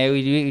this, and yeah,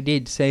 we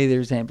did see the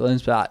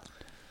resemblance, but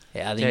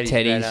yeah, I think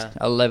Teddy's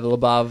a level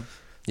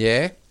above.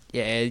 Yeah?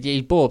 Yeah,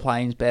 his ball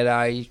playing's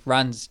better. He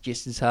runs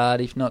just as hard,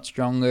 if not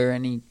stronger,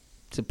 and he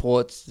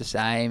supports the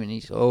same, and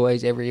he's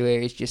always everywhere.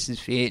 He's just as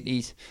fit.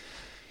 He's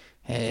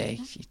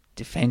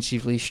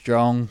defensively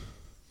strong,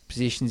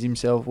 positions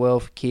himself well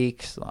for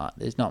kicks. Like,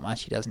 there's not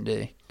much he doesn't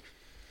do.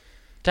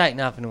 Take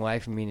nothing away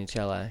from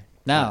Minicello.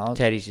 No,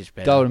 Teddy's just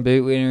better. Golden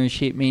Boot winner and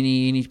shit.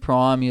 Mini in his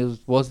prime, he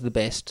was the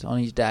best on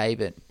his day,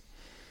 but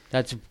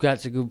That's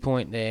a good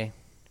point there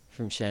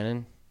from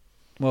Shannon.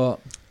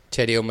 Well,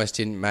 Teddy almost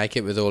didn't make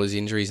it with all his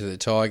injuries at the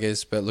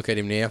Tigers, but look at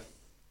him now.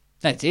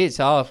 that's it.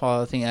 So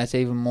I think that's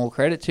even more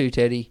credit to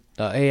Teddy.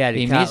 He had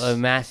a couple of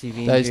massive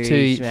those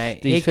injuries, two,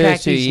 mate. these He first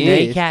cracked 2 his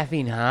years. kneecap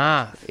in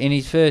half. In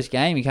his first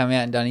game, he come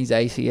out and done his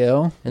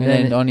ACL, and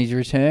then on his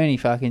return, he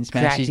fucking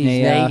smashed Cracked his his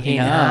knee knee up in in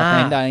half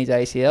half. and done his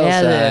ACL.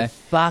 How the So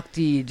fuck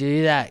do you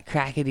do that?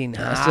 Crack it in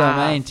half. that's what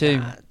I mean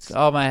too.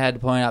 I may had to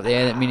point up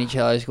there that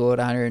Minicello scored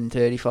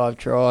 135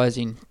 tries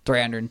in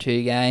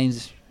 302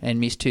 games and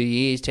missed 2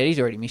 years. Teddy's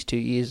already missed 2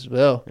 years as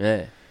well.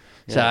 Yeah.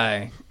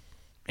 So,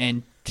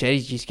 and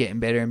Teddy's just getting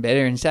better and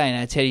better. And saying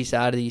that, Teddy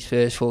started his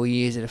first 4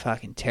 years at a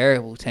fucking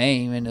terrible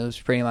team, and it was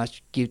pretty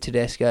much give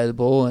Tedesco the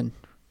ball and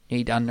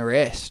he done the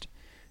rest.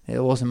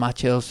 There wasn't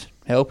much else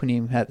helping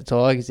him at the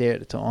Tigers there at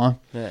the time.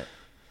 Yeah.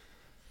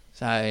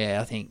 So, yeah,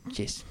 I think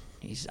just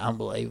he's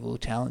unbelievable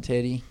talent,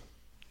 Teddy.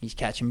 He's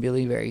catching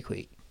Billy very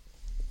quick.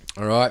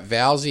 All right,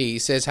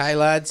 Valsey says, hey,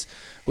 lads,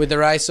 with the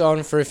race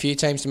on for a few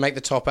teams to make the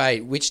top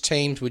 8, which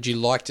teams would you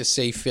like to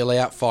see fill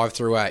out 5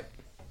 through 8?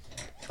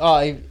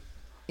 Oh,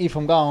 if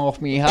I'm going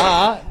off my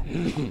heart,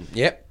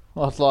 Yep.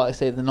 I'd like to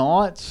see the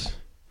Knights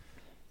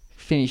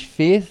finish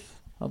 5th.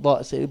 I'd like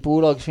to see the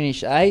Bulldogs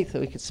finish 8th, so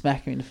we could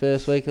smack them in the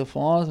first week of the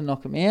finals and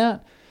knock them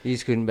out. You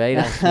just couldn't beat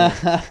us.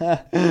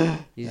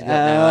 He's got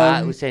no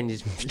heart. We'll send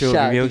his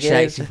strawberry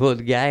milkshakes before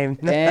the game.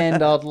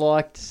 And I'd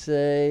like to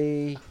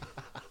see...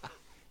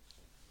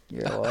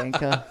 You're a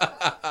wanker.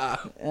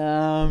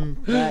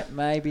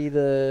 Maybe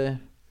the...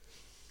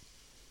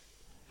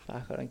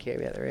 Fuck, I don't care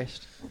about the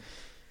rest.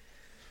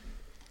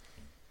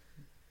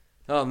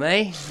 Oh,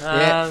 me?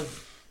 Yeah.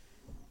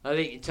 I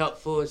think your top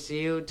 4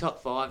 sealed,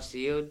 top 5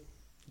 sealed,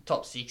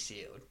 top 6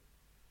 sealed.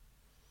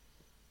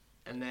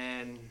 And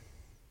then,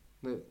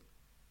 look,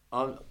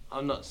 I'm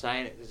not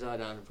saying it because I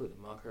don't put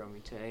the mocker on my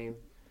team.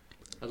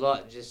 I'd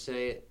like to just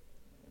see it.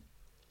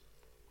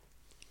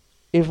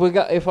 If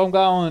I'm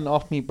going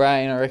off my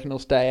brain, I reckon it'll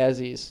stay as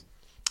is.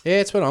 Yeah,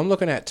 it's what I'm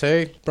looking at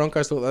too.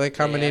 Broncos look like they're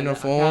coming in on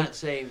form. I can't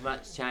see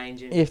much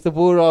changing. If the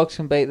Bulldogs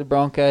can beat the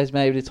Broncos,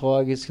 maybe the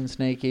Tigers can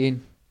sneak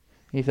in.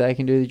 If they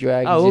can do the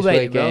Dragons we'll this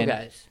beat weekend. the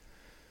Broncos.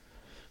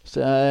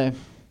 So,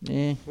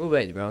 yeah. We'll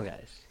beat the Broncos.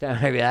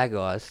 Don't worry about that,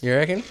 guys. You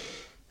reckon?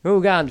 We'll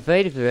go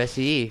undefeated for the rest of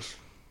the year.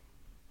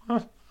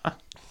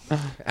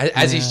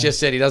 As he's just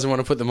said, he doesn't want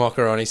to put the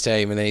mocker on his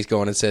team, and then he's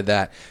gone and said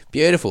that.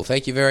 Beautiful.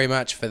 Thank you very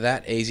much for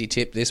that easy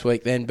tip this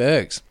week then,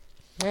 Bergs.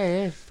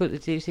 Yeah, put the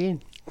tips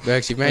in.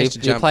 Bergs, you've managed to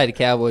You jump play the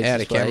Cowboys out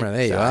this of camera. week,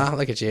 There you so- are.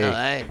 Look at you.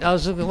 I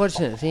was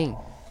watching the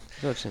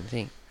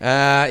thing.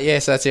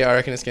 Yes, that's it. I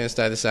reckon it's going to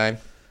stay the same.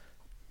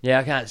 Yeah,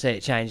 I can't see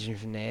it changing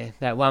from there.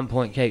 That 1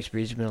 point keeps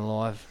Brisbane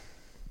alive.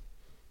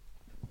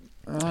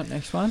 All right,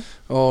 next one.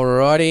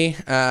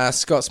 Alrighty.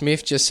 Scott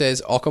Smith just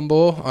says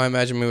Ockenbaugh. I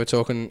imagine we were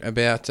talking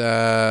about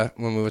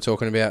when we were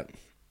talking about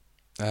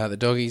the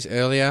doggies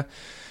earlier.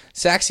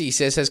 Saxy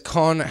says, has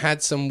Con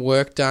had some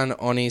work done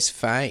on his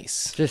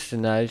face? Just a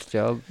nose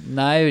job.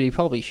 No, but he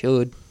probably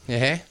should.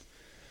 Yeah.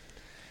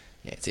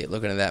 Yeah, that's it.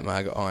 Looking at that,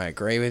 Margaret, I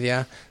agree with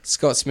you.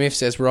 Scott Smith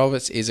says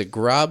Roberts is a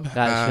grub.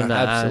 That's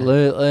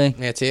Absolutely.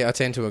 That's it. I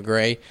tend to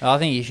agree. I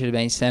think he should have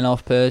been sent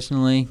off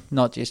personally,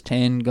 not just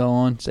 10. Go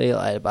on. See you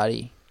later,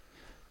 buddy.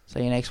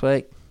 See you next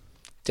week.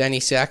 Danny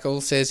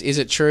Sackle says, is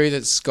it true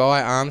that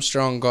Sky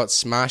Armstrong got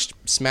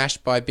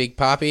smashed by Big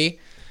Papi?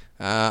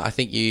 I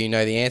think you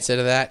know the answer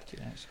to that. Do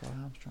you know who Sky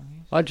Armstrong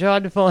is? I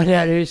tried to find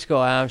out who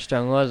Sky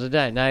Armstrong was. I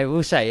don't know.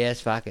 We'll say yes.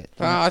 Fuck it.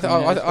 I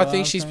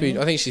think she's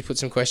put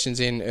some questions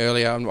in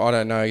earlier. I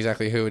don't know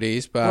exactly who it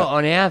is, but What,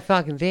 on our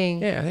fucking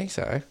thing? yeah, I think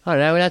so. I don't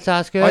know. We'll have to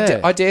ask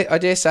her. I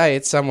dare say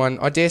it's someone.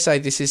 I dare say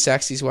this is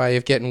Saxy's way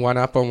of getting one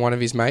up on one of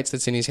his mates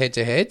that's in his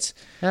head-to-heads.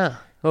 Oh.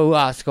 Well, we'll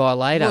ask Sky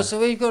later. Well, so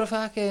we've got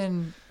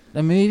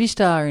a movie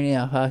star in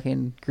our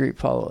fucking group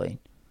following.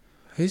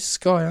 Who's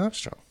Sky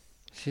Armstrong?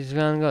 She's the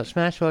one who got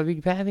smashed by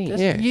Big Pappy.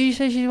 Yeah. You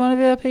say she's one of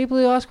our people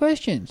who ask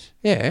questions.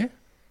 Yeah.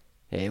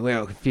 Yeah, we're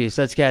all confused.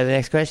 Let's go to the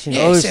next question.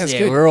 Yeah, sounds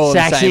good. We're all in the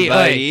Saxy, same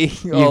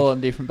boat. oi, All on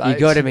different boats. You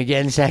got him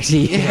again,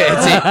 Saxy. Yeah,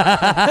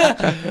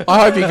 that's it. I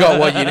hope you got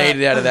what you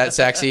needed out of that,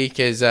 Saxy,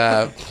 because we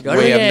have no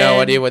again.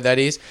 idea what that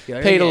is. Got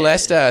it Peter again.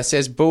 Lester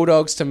says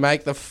Bulldogs to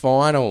make the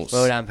finals.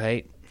 Well done,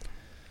 Pete.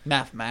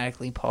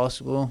 Mathematically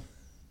possible.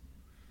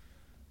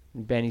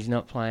 Benny's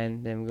not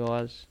playing them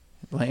guys.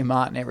 Liam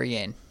Martin ever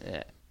again.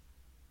 Yeah.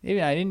 Even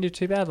though he didn't do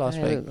too bad last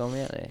Yeah, week. look,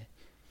 I'm out there.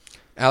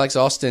 Alex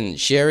Austin,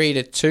 Sherry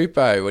to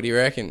Tupou. What do you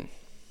reckon?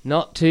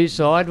 Not too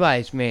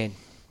sideways, man.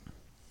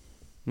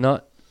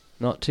 Not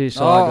too Oh,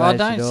 sideways. I at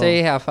don't all.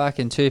 see how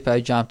fucking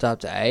Tupou jumped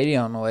up to 80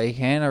 on the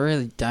weekend. I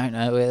really don't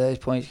know where those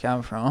points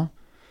come from.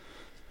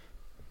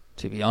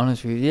 To be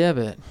honest with you,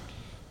 but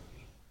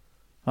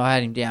I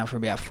had him down for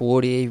about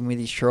 40 even with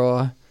his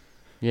try.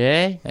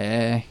 Yeah?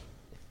 Yeah.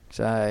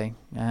 So,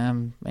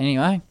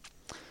 anyway.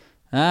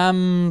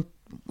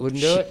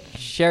 Wouldn't do it.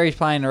 Sherry's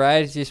playing the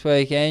Raiders this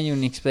weekend. You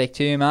wouldn't expect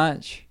too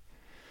much.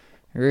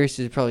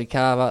 Roosters probably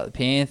carve up the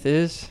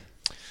Panthers.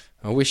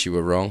 I wish you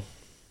were wrong.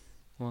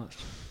 What?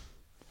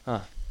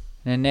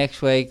 Then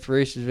next week, the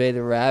Roosters beat the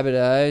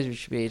Rabbitohs, which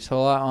should be a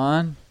tight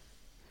one.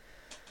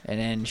 And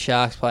then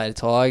Sharks play the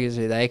Tigers,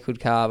 who they could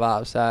carve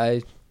up. So,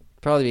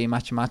 probably be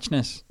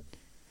muchness.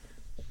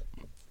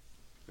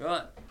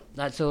 Right.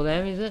 That's all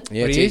them, is it?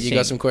 Yeah, What that's do you it. You got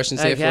think? some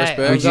questions there for Okay, us, I've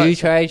Bergs? Would you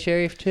trade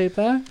Sherry for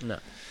Tupou? No.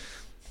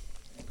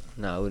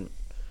 No, I wouldn't.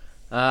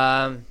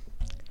 All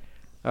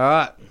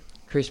right.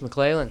 Chris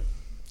McClellan.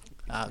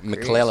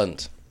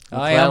 McClelland.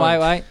 Oh,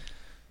 yeah, wait.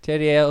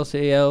 Teddy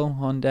LCL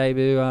on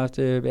debut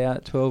after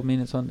about 12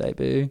 minutes on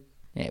debut.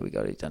 Yeah, we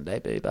got it on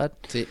debut, bud.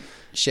 That's it.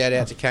 Shout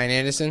out to Kane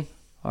Anderson.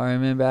 I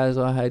remember as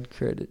I had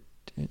credit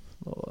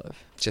live.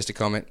 Just a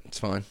comment. It's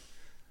fine.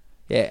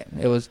 Yeah,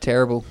 it was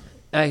terrible.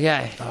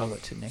 Okay. Oh, I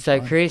got to the next So,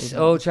 one. Chris,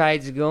 all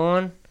trades are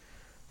gone.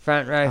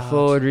 Front row Oh,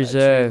 forward it's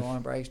reserve.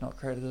 Line break's not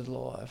credited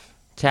live.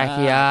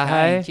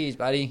 Takiaho. Cheers,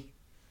 buddy.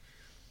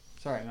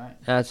 Sorry, mate.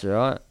 That's all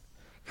right.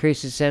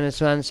 Chris has sent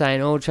us one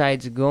saying all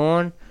trades are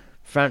gone.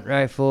 Front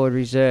row forward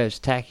reserves.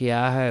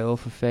 Takiaho or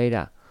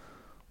Fafita.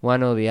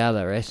 One or the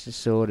other. Rest is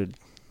sorted.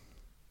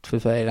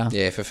 Fafita.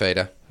 Yeah,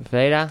 Fafita.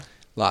 Fafita.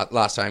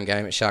 Last home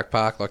game at Shark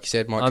Park, like you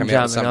said, might come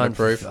out with something to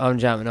prove. I'm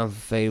jumping on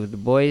Fafita with the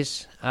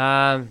boys.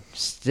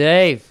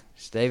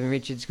 Stephen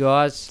Richards,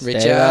 guys.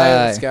 Richard,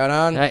 Steve-o. what's going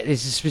on? Hey,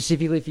 this is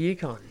specifically for you,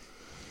 Con.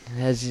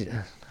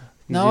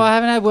 No, I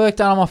haven't had work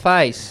done on my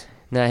face.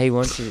 No, he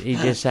wants you.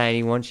 He's just saying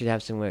he wants you to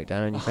have some work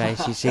done on your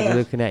face. You're sick of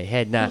looking at your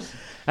head. No.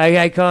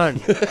 Okay, Con.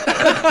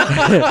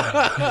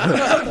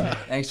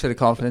 Thanks for the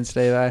confidence,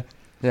 Steve-o.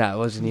 No, it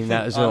wasn't him.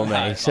 That was all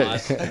me.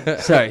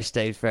 Sorry,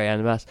 Steve. Very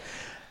under the bus.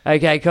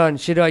 Okay, Con.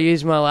 Should I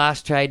use my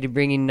last trade to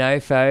bring in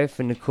Nofo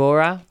for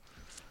Nakora,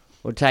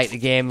 or take the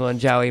gamble on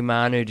Joey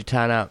Manu to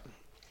turn up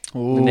the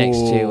next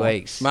 2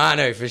 weeks?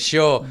 Manu, for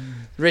sure.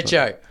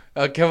 Richo,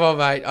 oh, come on,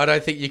 mate. I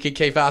don't think you can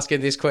keep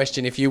asking this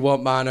question. If you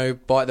want Manu,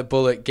 bite the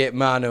bullet, get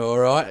Manu, all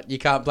right? You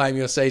can't blame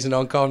your season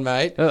on Con,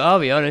 mate. I'll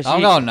be honest.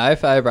 I'm going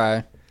Nofo,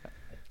 bro.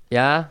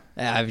 Yeah?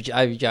 Over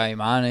Joey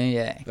Manu,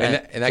 yeah.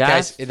 In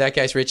that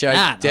case, Richo,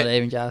 not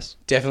even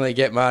just. definitely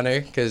get Manu,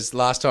 because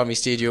last time he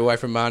steered you away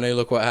from Manu,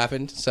 look what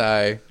happened.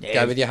 So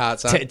go with your heart,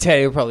 son.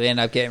 Teddy will probably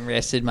end up getting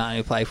rested.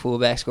 Manu play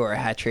fullback, score a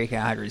hat trick,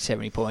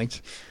 170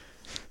 points.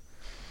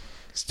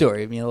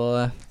 Story of my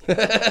life.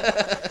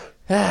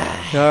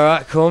 All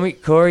right,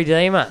 Corey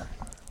Deemer.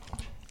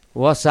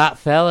 What's up,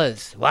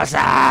 fellas? What's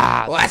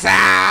up? What's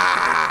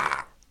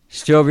up?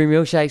 Strawberry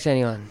milkshakes,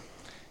 anyone?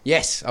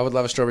 Yes, I would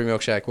love a strawberry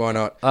milkshake. Why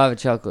not? I have a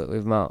chocolate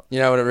with malt. You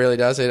know what it really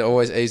does? It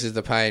always eases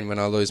the pain when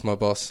I lose my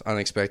boss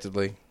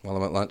unexpectedly while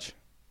I'm at lunch.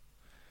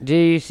 Do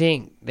you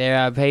think there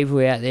are people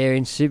out there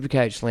in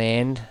Supercoach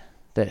land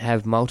that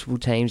have multiple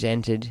teams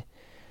entered?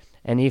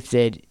 And if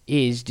there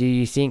is, do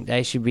you think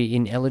they should be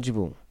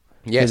ineligible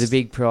Yes. for the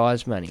big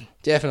prize money?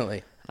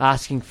 Definitely.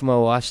 Asking for my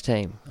wife's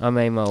team. I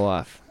mean my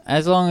wife.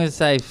 As long as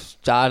they've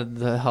started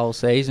the whole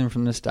season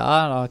from the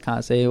start, I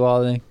can't see why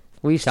they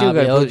We still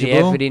got to put the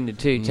effort into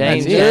two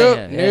teams.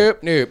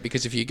 Nope.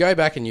 Because if you go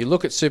back and you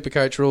look at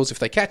Supercoach rules, if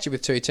they catch you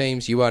with two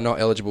teams, you are not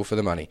eligible for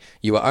the money.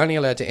 You are only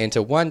allowed to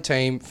enter one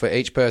team for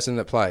each person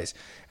that plays.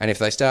 And if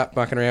they start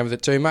mucking around with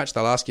it too much,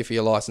 they'll ask you for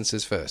your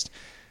licenses first.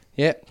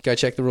 Yeah, go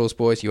check the rules,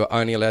 boys. You are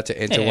only allowed to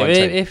enter one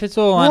team. If it's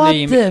all What under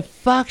your, the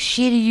fuck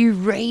shit are you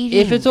reading?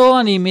 if it's all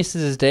under your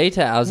missus's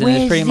details, then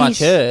Where's it's pretty much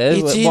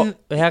this?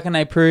 her. How can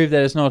they prove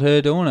that it's not her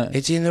doing it?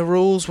 It's in the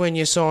rules when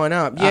you sign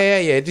up.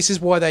 Yeah. This is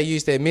why they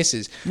use their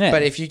misses. Yeah.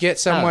 But if you get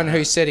someone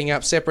who's setting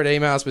up separate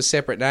emails with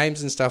separate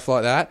names and stuff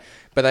like that,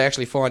 but they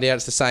actually find out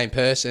it's the same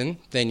person,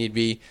 then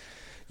you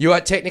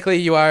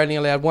are only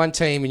allowed one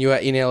team, and you are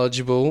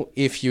ineligible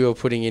if you are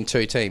putting in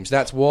two teams.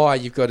 That's why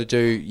you've got to do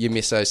your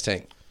missos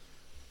team.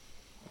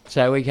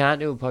 So we can't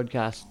do a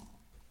podcast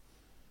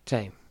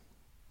team.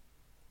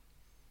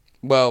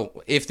 Well,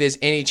 if there's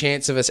any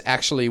chance of us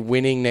actually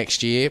winning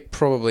next year,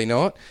 probably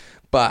not.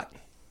 But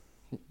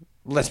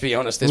let's be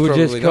honest, there's We'll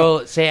probably just not. call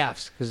it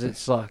Souths because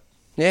it's like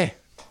Yeah.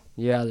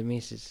 you are the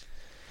missus.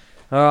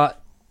 All right.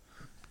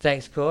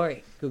 Thanks,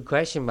 Corey. Good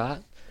question,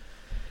 Bart.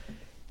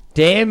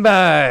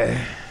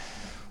 Dambo.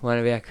 One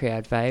of our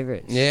crowd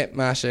favourites. Yeah,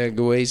 Marsha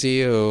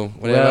Guizi or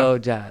whatever. Well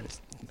done.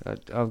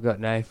 I've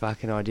got no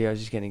fucking idea. I was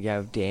just going to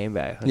go with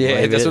Dambo.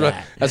 Yeah, that's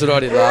what I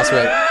did last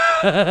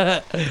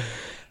week.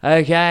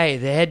 Okay,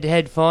 the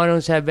head-to-head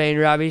finals have been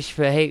rubbish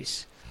for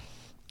heaps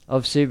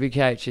of super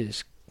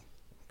coaches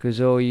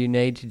because all you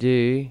need to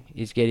do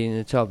is get in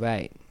the top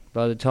 8.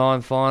 By the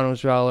time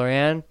finals roll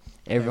around,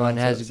 everyone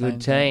has a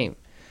good team.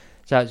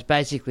 So it's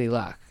basically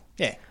luck.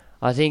 Yeah.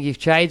 I think if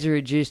trades are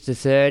reduced to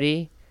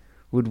 30,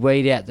 would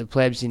weed out the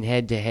plebs in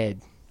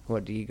head-to-head.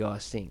 What do you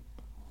guys think?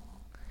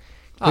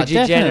 Could you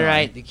definitely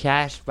generate the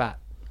cash, but...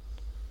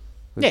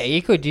 Yeah,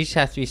 you could. You just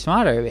have to be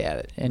smarter about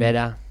it. And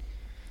better.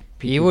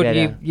 You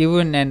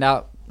wouldn't end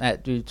up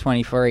at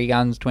 24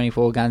 guns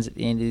at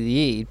the end of the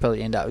year. You'd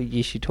probably end up with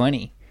issue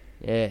 20.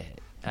 Yeah,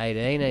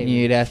 18 even.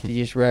 You'd have to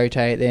just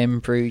rotate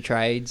them through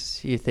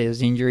trades if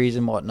there's injuries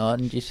and whatnot,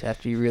 and just have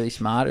to be really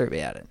smarter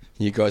about it.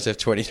 You guys have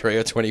 23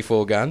 or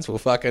 24 guns? Well,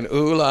 fucking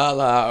ooh la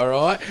la, all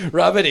right?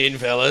 Rub it in,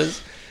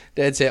 fellas.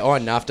 Dad said, I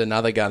nuffed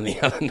another gun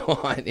the other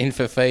night in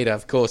Fafita,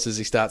 of course, as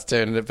he starts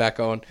turning it back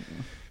on.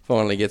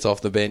 Finally gets off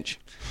the bench.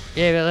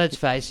 Yeah, but let's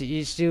face it,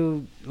 you're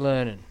still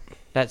learning.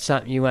 That's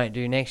something you won't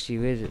do next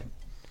year, is it?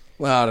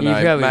 Well, I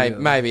don't know.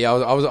 Maybe I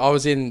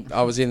was in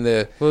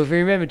the. Well, if you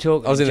remember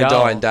talking, I was to in Joel, the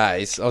dying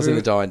days. I was in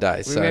the dying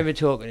days. I So. remember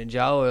talking to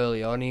Joel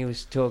early on. He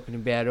was talking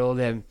about all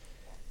them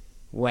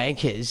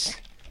wankers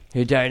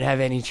who don't have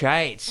any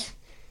trades.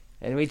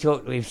 And we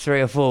talked to him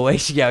 3 or 4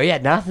 weeks ago. He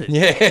had nothing.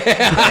 Yeah.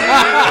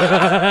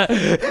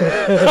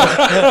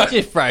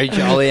 Just throw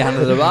Jolly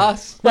under the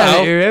bus. No,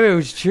 but remember, it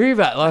was true,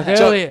 but like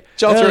earlier...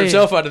 Joel threw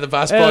himself under the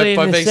bus by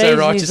being so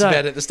righteous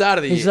about it at the start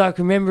of the year. He's like,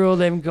 remember all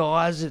them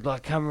guys that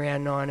like come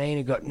around 19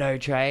 who got no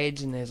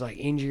trades and there's like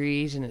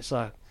injuries and it's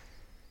like,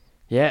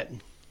 yeah,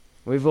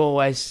 we've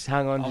always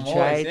hung on to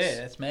trades. Always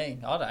that's me.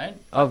 I don't.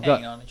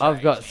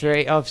 I've got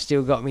 3. I've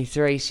still got me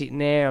 3 sitting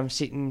there. I'm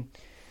sitting...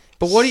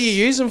 But what do you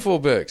use them for,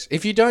 Burks?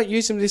 If you don't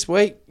use them this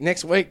week,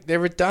 next week,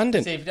 they're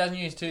redundant. See, if he doesn't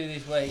use 2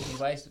 this week, he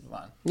wasted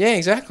 1. Yeah,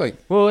 exactly.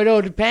 Well, it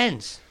all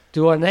depends.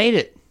 Do I need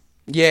it?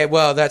 Yeah,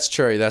 well, that's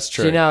true. That's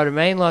true. Do you know what I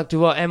mean? Like, do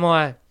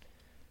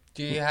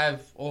you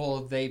have all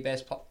of the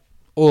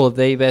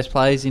best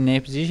players in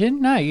their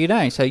position? No, you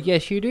don't. So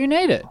yes, you do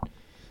need it.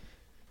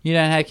 You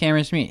don't have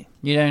Cameron Smith.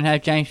 You don't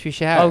have James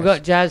Fisher-Harris. I've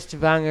got Jazz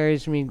Tavanga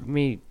as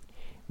me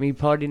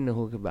pod in the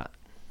hooker,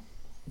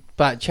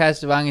 but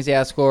Chaz Tavanga's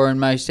outscoring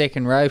most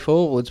second row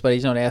forwards, but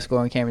he's not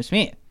outscoring Cameron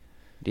Smith.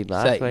 Did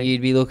last week.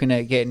 You'd be looking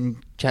at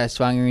getting Chaz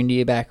Tavanga into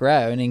your back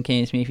row and then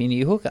Cameron Smith into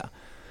your hooker.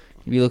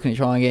 You'd be looking at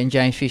trying getting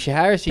James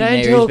Fisher-Harris in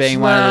there as being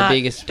one of the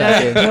biggest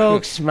players. Don't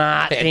talk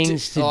smart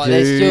things to do.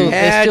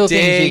 How still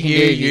dare things you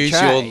can do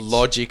use your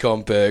logic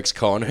on Burks,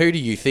 Con? Who do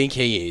you think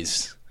he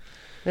is?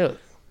 Look,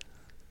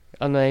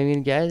 I'm not even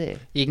going to go there.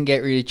 You can get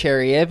rid of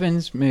Cherry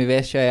Evans, move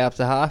SJ up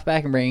to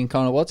halfback and bring in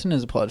Connor Watson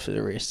as a pod for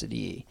the rest of the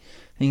year.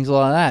 Things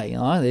like that, you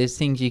know. There's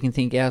things you can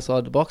think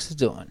outside the box is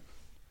doing.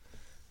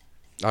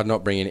 I'd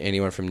not bring in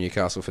anyone from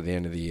Newcastle for the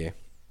end of the year.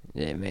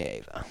 Yeah,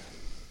 me either.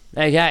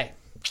 Okay.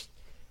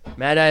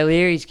 Matt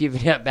O'Leary's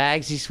giving out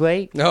bags this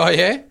week. Oh,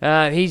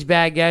 yeah? His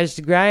bag goes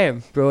to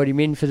Graham. Brought him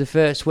in for the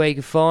first week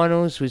of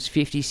finals, was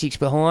 56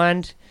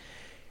 behind.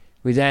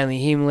 With only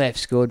him left,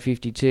 scored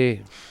 52.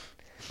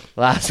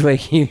 Last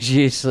week he was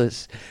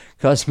useless.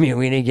 Cost me a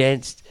win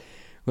again,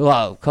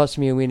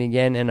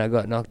 and I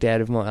got knocked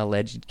out of my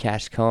alleged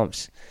cash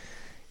comps.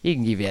 You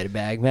can give out a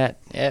bag, Matt.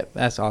 Yep,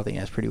 I think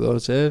that's pretty well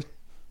deserved.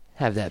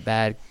 Have that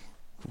bag,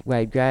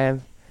 Wade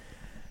Graham.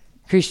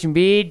 Christian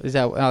Beard.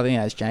 I think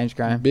that's James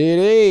Graham.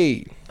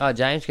 Beardy. Oh,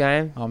 James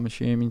Graham. I'm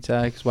assuming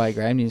so, because Wade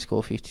Graham didn't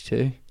score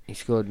 52. He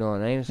scored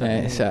 19 or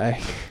something. Yeah, so...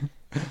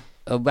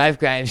 Well, both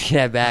Grahams can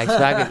have bags.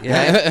 Fuck it, you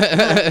know.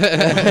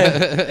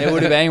 It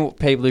would have been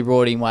people who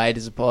brought in Wade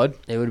as a pod.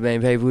 It would have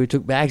been people who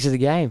took bags of the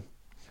game.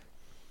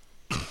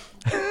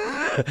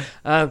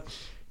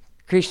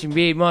 Christian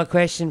Beard, my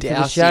question for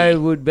the show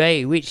would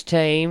be, which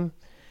team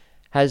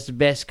has the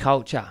best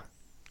culture?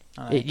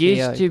 It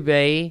used to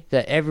be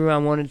that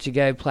everyone wanted to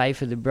go play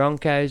for the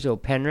Broncos or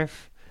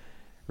Penrith.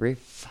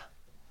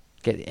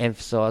 Get the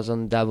emphasise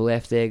on the double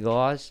F there,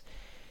 guys.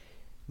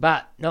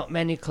 But not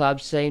many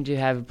clubs seem to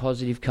have a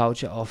positive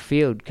culture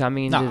off-field.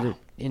 Coming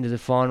into the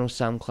final,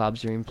 some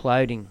clubs are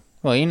imploding.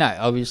 Well,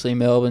 obviously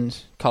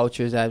Melbourne's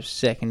culture is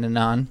second to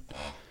none.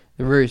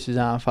 The Roosters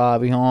aren't far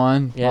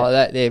behind. Yeah. Like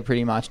that, they're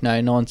pretty much no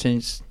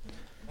nonsense.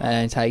 They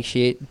don't take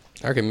shit.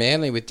 I reckon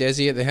Manly with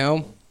Desi at the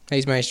helm.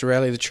 He's managed to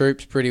rally the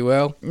troops pretty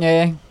well.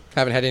 Yeah.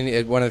 Haven't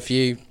had one of the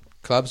few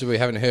clubs where we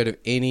haven't heard of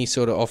any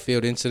sort of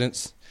off-field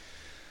incidents.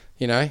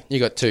 You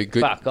got two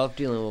good... Fuck off,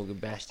 Dylan Walker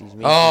bashed his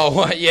missus.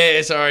 Oh,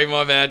 yeah, sorry,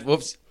 my bad.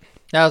 Whoops.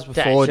 That was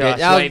before...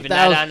 Sweeping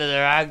that under the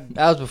rug.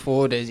 That was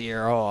before Desi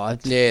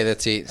arrived. Yeah,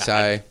 that's it,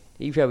 so...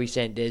 He probably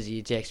sent Desi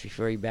a text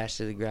before he bashed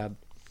to the grub.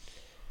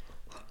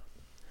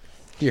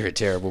 You're a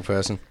terrible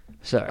person.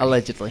 Sorry.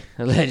 Allegedly.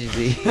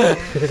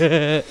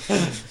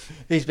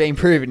 He's been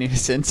proven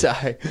innocent, so...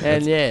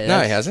 And yeah... No,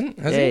 he hasn't.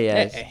 Has he? He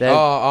has.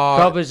 Oh.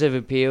 Coppers have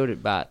appealed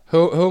it, but...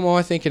 Who am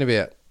I thinking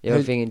about?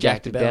 You're thinking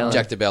Jack DeBellin.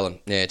 Jack DeBellin.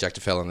 Yeah, Jack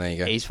DeFellin, there you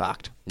go. He's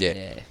fucked.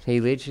 Yeah. He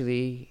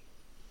literally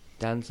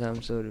done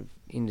some sort of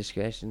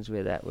indiscretions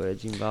where that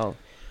word's involved.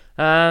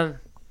 I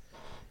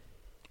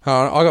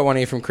got one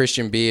here from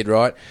Christian Beard,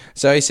 right?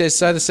 So he says,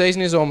 so the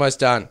season is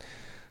almost done.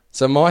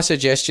 So my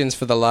suggestions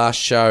for the last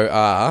show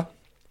are,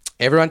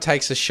 everyone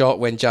takes a shot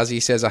when Juzzy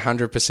says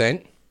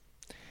 100%.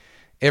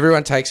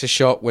 Everyone takes a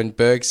shot when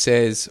Berg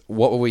says,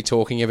 what were we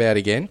talking about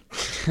again?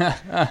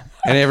 And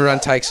everyone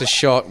takes a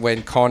shot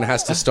when Con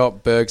has to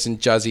stop Bergs and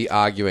Juzzy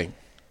arguing.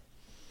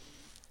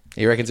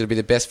 He reckons it'll be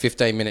the best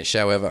 15-minute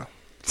show ever.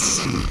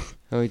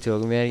 What are we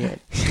talking about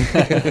again?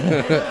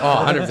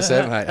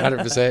 100%, mate,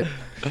 100%.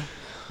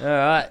 All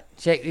right,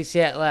 check this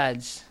out,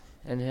 lads,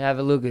 and have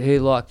a look at who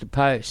liked the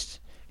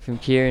post from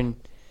Kieran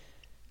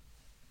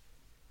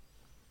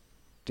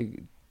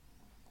de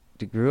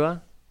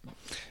Grua.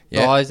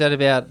 Yeah. Oh, is that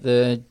about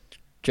the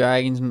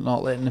Dragons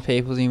not letting the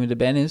peoples in with the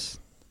banners?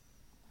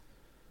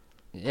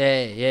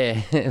 Yeah.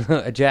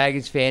 A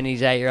Dragons fan and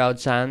his 8-year-old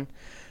son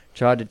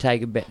tried to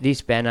take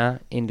this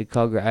banner into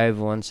Cogra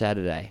Oval on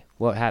Saturday.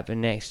 What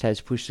happened next has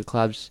pushed the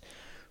club's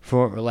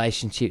fraught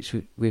relationships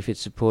with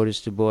its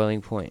supporters to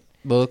boiling point.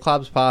 Well, the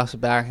club's passed it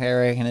back. They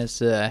reckon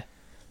it's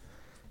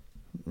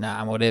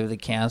whatever the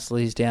council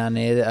is down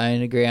there that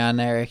own the ground,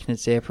 they reckon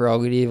it's their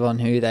prerogative on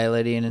who they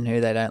let in and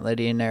who they don't let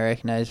in. They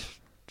reckon those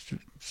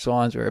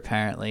signs were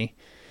apparently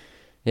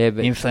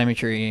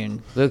inflammatory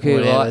and look who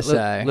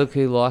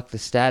liked the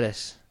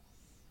status.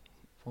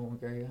 Paul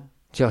McGregor.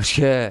 Josh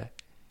Kerr.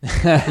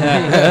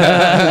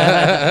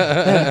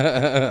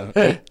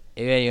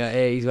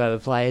 He's one of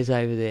the players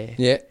over there.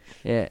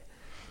 Yeah.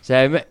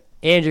 So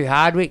Andrew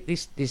Hardwick,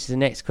 this is the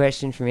next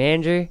question from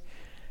Andrew.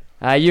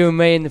 You and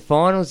me in the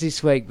finals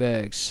this week,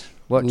 Bergs.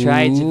 What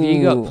trades have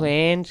you got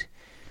planned?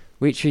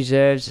 Which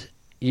reserves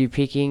you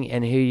picking,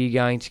 and who you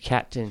going to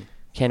captain?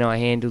 Can I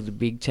handle the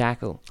big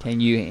tackle?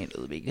 Can you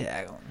handle the big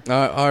tackle?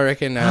 I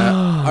reckon you're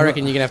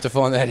gonna have to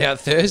find that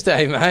out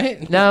Thursday,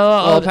 mate.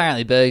 No,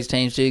 apparently Berg's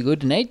team's too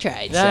good to need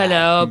trades.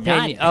 I'll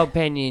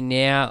pen you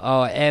now.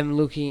 I am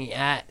looking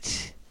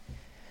at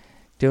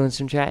doing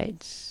some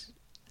trades.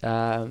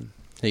 Are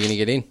you gonna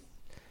get in?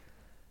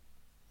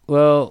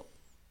 Well,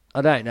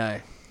 I don't know.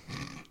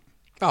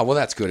 Oh, well,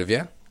 that's good of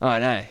you. I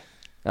know.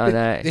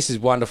 This is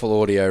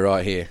wonderful audio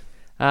right here.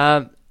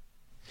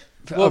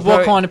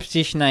 What kind of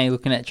position are you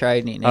looking at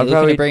trading in? Are you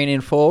looking to bring it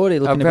in forward? Are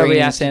you looking to bring it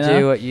in centre? I'll probably have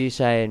to do what you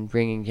say and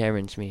bring in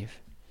Cameron Smith.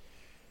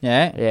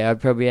 Yeah? Yeah, I'd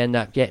probably end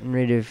up getting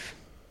rid of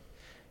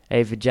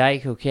either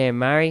Jake or Cam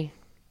Murray.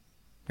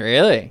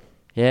 Really?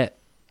 Yeah.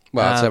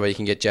 Well, so you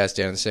can get Jazz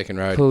down in the second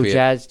row. Pull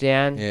Jazz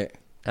down. Yeah.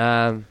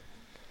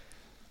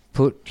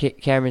 Put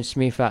Cameron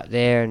Smith up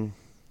there and...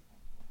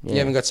 Yeah. You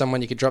haven't got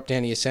someone you could drop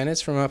down to your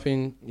centres from up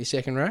in your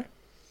second row?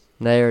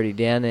 They're already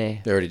down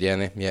there. They're already down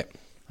there, yeah.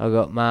 I've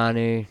got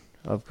Manu,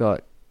 I've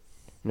got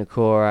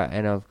Nakora,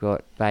 and I've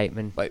got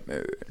Bateman.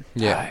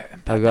 Yeah.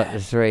 I've got the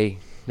three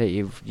that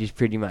you've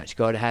pretty much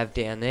got to have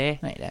down there.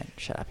 No, you don't.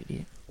 Shut up,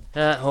 idiot.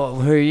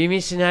 Who are you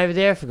missing over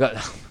there? I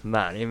forgot.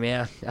 Martin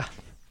Mount.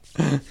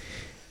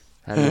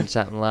 100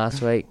 something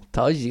last week.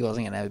 Told you he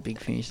wasn't going to have a big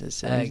finish this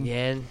season.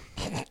 Again.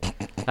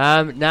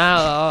 No,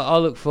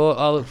 I'll look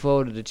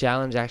forward to the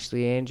challenge,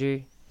 actually,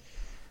 Andrew.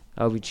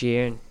 I'll be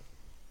cheering.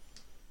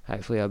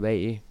 Hopefully I'll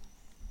beat you.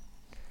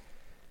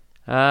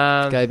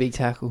 Go big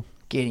tackle.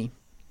 Get him.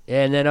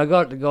 Yeah, and then I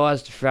got the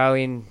guys to throw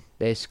in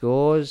their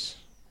scores.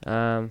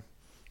 I've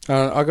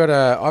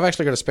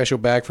actually got a special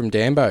bag from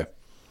Dambo.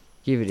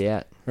 Give it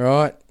out.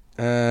 Right.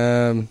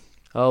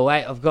 Oh,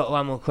 wait, I've got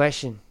one more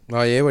question.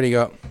 Oh, yeah, what do you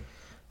got?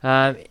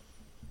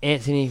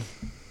 Anthony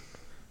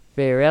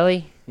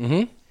Fiorelli.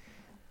 Mm-hmm.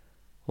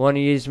 Want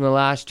to use my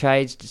last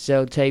trades to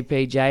sell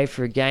TPJ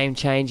for a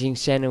game-changing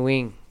centre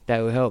wing that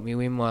will help me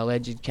win my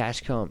alleged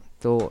cash comp.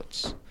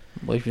 Thoughts?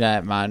 Well, if you don't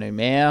have Manu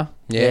Mao.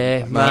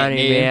 Yeah,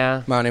 Manu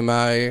Mao. Manu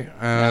Mao.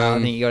 I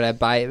think you got to have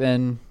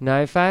Bateman.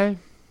 Nofo.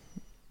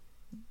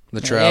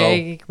 Latrell. Yeah,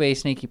 he could be a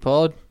sneaky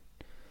pod.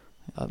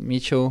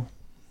 Mitchell.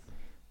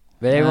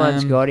 But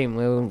everyone's got him.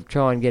 We'll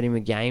try and get him a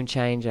game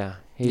changer.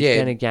 Who's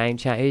going to game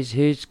change?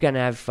 Who's going to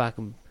have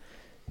fucking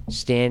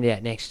stand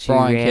out next 2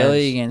 rounds? Brian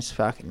Kelly against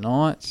fucking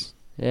Knights.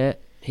 Yeah,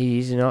 he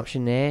is an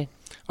option there.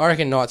 I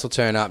reckon Knights will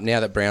turn up. Now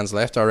that Brown's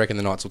left, I reckon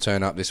the Knights will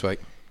turn up this week.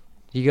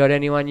 You got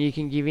anyone you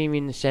can give him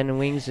in the centre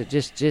wings that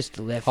just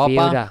the left Hopper.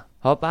 Fielder?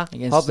 Hopper?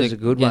 Hopper's a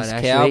good one,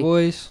 actually.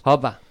 Cowboys.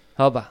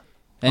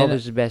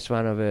 Hopper's the best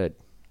one I've heard.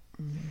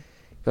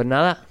 Got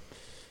another?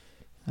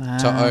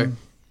 Toto.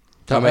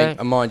 I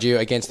mean, mind you,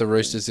 against the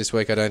Roosters this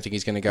week, I don't think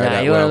he's going to go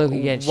that you well. Want to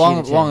look against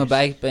Wonga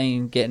Bake's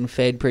been getting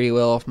fed pretty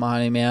well off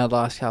Mahoney Mao the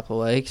last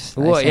couple of weeks.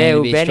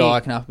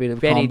 Striking up a bit of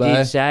Benny combo.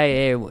 did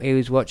say he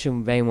was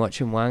watching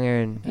Wonga,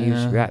 and he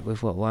was wrapped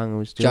with what Wonga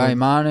was doing. Joey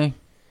Manu.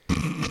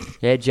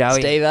 Yeah,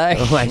 Joey. Steve A.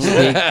 Always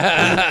big.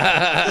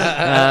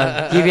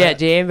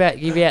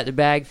 Give out the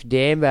bag for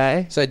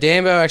Dambo. So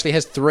Dambo actually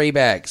has 3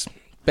 bags.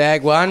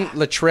 Bag 1,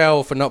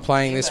 Latrell for not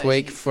playing this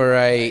week for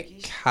a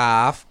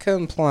calf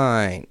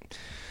complaint.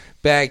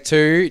 Bag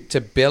 2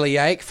 to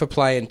Bellyache for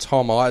playing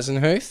Tom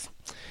Eisenhuth.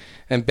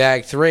 And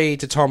bag 3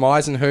 to Tom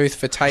Eisenhuth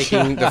for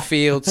taking the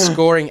field,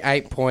 scoring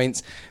 8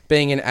 points,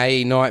 being an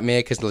AE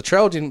nightmare because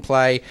Latrell didn't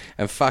play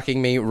and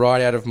fucking me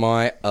right out of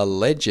my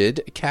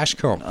alleged cash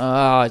comp.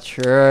 Oh,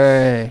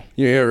 true.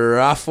 You're a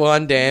rough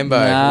one, Dambo.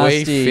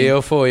 Nasty. We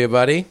feel for you,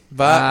 buddy.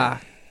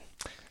 But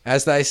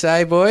as they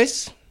say,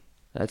 boys,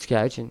 that's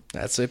coaching.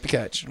 That's super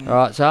coach. All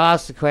right, so I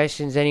asked the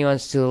questions. Anyone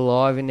still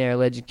alive in their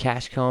alleged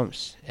cash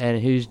comps,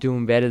 and who's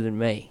doing better than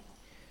me?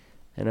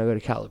 And I've got a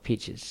couple of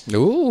pictures.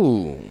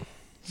 Ooh.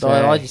 So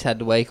I just had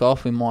the week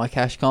off with my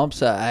cash comp,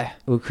 so...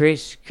 Well,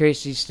 Chris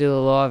is still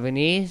alive in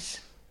his.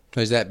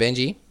 Who's that,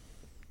 Benji?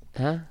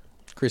 Huh?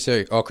 Chris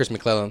who? Oh, Chris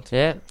McClelland.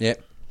 Yeah.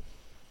 Yep.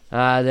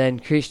 Then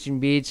Christian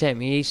Beard sent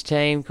me his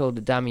team called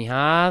the Dummy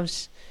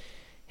Halves.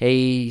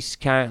 He's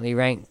currently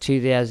ranked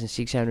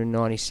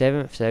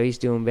 2,697th, so he's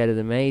doing better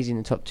than me. He's in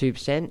the top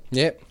 2%.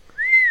 Yep.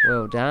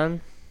 Well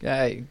done.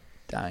 Go,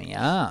 Dummy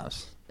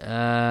Halves.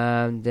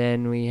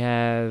 Then we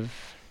have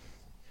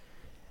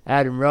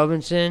Adam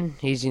Robinson.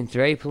 He's in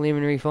 3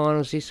 preliminary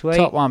finals this week.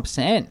 Top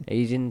 1%.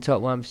 He's in the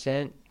top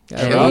 1%.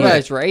 All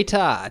those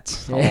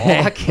retards.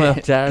 I like well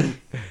done.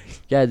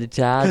 Go the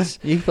tards.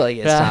 You can probably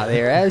get started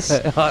there, as.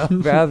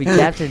 Bro, I'll be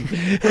captain.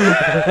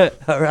 I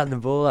run the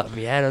ball up my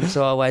hand on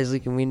sideways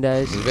licking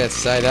windows. I was about to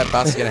say, that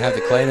bus is going to have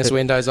the cleanest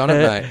windows on it,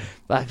 mate.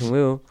 Fucking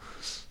will.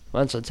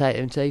 Once I take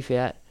them teeth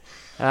out.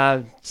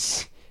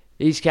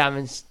 He's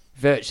coming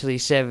virtually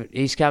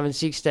He's coming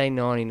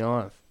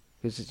 1699th.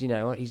 Because, you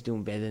know what, he's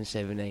doing better than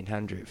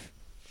 1700th.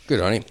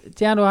 Good on him.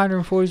 Down to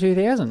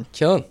 142,000.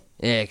 Killing.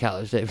 Yeah, a couple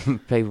of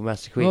people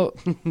must have quit.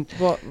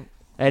 What?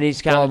 And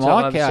he's coming by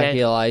top my 1%.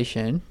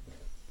 calculation,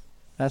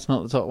 that's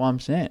not the top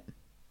 1%.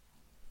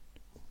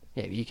 Yeah,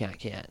 but you can't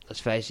count. Let's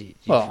face it.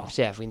 Well,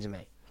 South Windsor,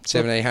 mate.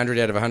 1,700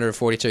 out of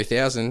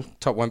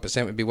 142,000. Top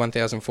 1% would be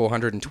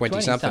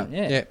 1,420 something.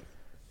 Yeah.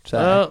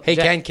 So he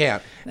can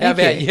count. How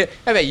about you?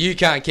 How about you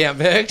can't count,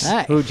 Bergs?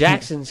 Hey. Well,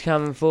 Jackson's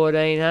coming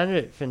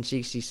 1,400th and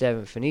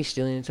 67th, and he's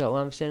still in the top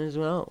 1% as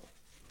well.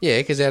 Yeah,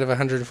 because out of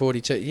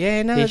 142.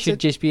 Yeah, no. He should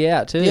just be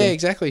out too. Yeah,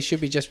 exactly. Should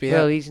be just be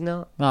Well, out. he's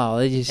not. Oh,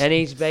 they just And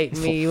he's beating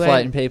me.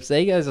 floating people's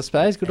egos, I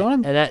suppose. Good on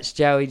him. And that's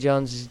Joey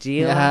Johns'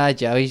 dealer. Ah,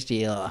 Joey's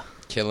dealer.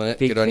 Killing it.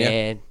 Big Good on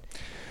you.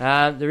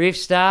 fan. The Rift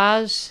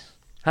Stars,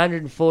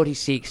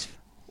 146th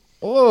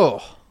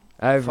Oh,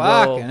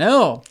 overall. fucking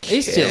hell.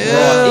 He's still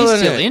right. He's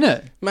still in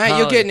it. Mate,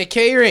 you're getting a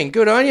key ring.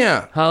 Good on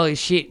you. Holy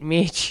shit,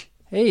 Mitch.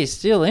 He is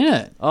still in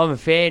it. I'm a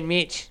fan,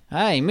 Mitch.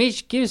 Hey,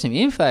 Mitch, give us some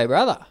info,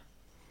 brother.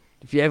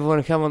 If you ever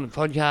want to come on the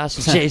podcast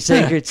and share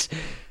secrets,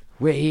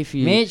 we're here for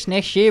you. Mitch,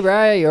 next year,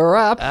 bro, you're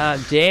up.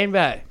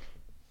 Danbo.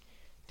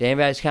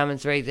 Danbo's coming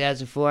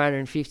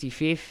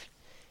 3,455th.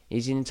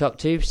 He's in the top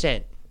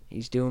 2%.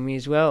 He's doing me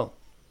as well.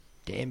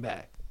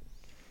 Danbo.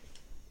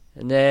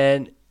 And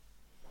then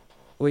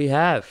we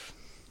have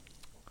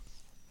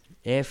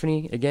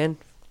Anthony again.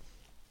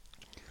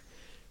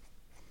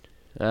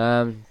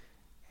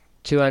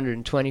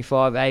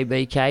 225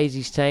 ABK is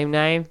his team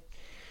name.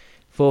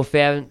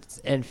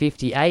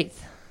 4,058th.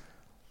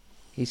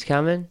 He's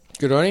coming.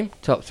 Good on him.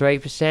 Top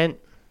 3%.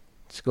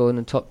 Scored in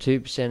the top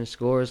 2% of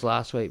scorers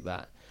last week,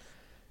 but.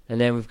 And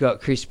then we've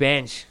got Chris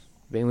Bench.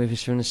 Been with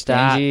us from the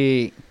start.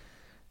 Benji.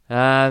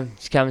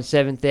 He's coming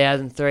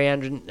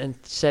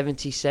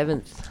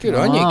 7,377th. Good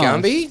on you,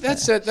 Gumby.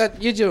 That's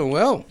that. You're doing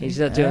well. He's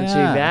not doing too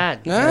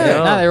bad. No.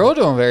 No, they're all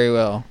doing very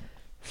well.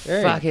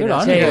 Fucking good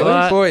I'll on tell you. you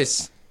what.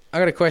 Boys, I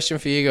got a question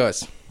for you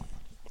guys.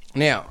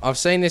 Now, I've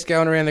seen this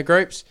going around the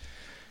groups,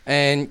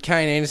 and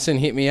Kane Anderson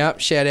hit me up.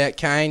 Shout out,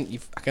 Kane, you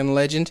fucking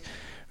legend.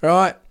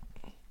 Right.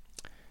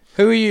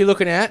 Who are you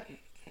looking at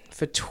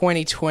for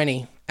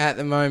 2020 at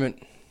the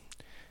moment?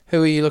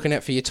 Who are you looking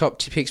at for your top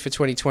picks for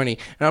 2020?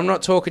 And I'm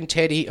not talking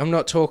Teddy, I'm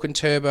not talking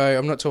Turbo,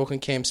 I'm not talking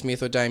Cam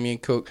Smith or Damien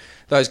Cook,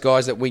 those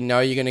guys that we know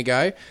you're going to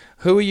go.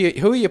 Who are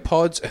your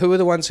pods? Who are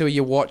the ones who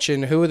you're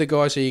watching? Who are the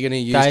guys who you're going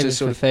to use David to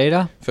sort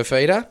Fafita.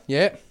 Fafita,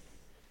 yeah.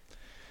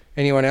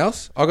 Anyone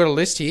else? I've got a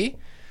list here.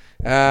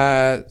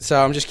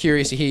 So I'm just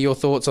curious to hear your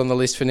thoughts on the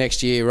list for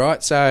next year,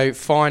 right? So,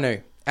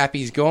 Finu.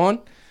 Appy's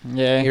gone.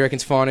 Yeah. You reckon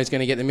Finu's going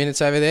to get the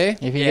minutes over there?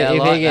 If he, Yeah, I if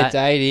like he gets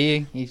that.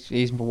 80,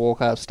 he's a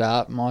walk-up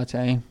start in my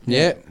team.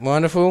 Yeah,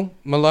 wonderful.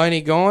 Maloney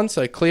gone,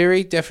 so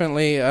Cleary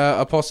definitely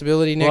a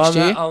possibility next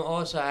year. I'm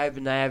also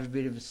hoping they have a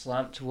bit of a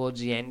slump towards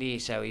the end here,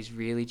 so he's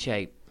really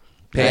cheap.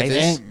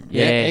 Panthers.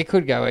 Yeah. It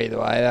could go either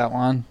way, that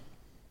one.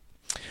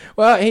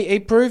 Well, he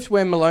proved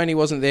when Maloney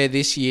wasn't there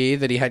this year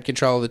that he had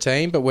control of the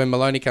team, but when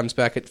Maloney comes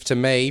back, to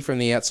me, from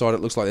the outside, it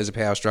looks like there's a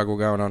power struggle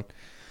going on.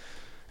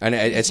 And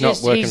it's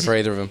not working for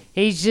either of them.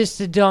 He's just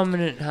the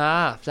dominant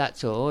half,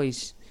 that's all.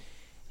 He's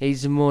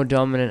the more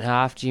dominant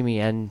half,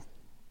 Jimmy, and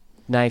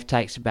Nath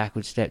takes a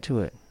backward step to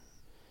it.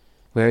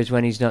 Whereas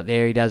when he's not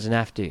there, he doesn't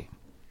have to.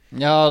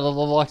 No, I'd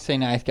like to see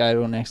Nath go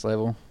to the next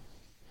level.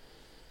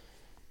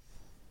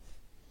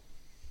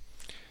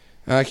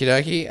 Okie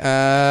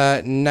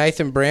dokie.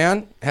 Nathan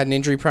Brown had an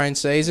injury-prone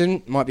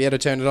season. Might be able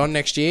to turn it on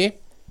next year.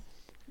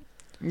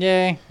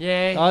 Yeah.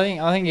 Yeah.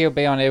 I think he'll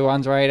be on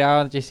everyone's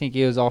radar. I just think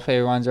he was off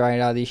everyone's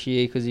radar this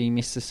year because he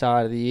missed the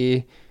start of the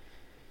year.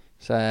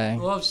 So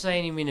Well, I've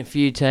seen him in a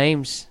few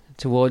teams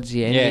towards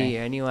the end of the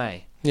year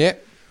anyway.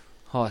 Yep.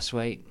 Hi,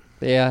 sweet.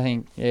 But yeah,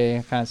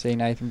 I can't see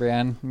Nathan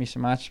Brown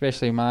missing much,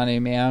 especially Manu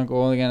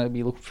Maungor. They're going to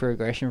be looking for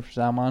aggression from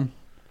someone.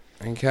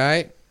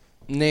 Okay.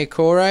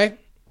 Niokore.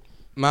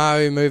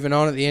 Mahu moving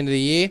on at the end of the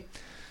year.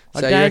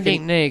 I don't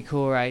think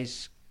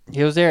Niakore's...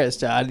 He was there at the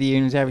start of the year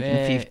and he was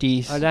averaging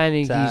 50s. I don't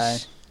think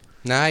he's...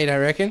 No, you don't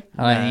reckon?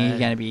 I don't think he's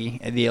going to be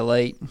at the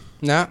elite.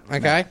 No,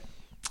 okay.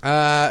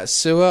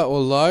 Sewer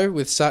or Lowe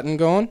with Sutton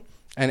gone,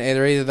 and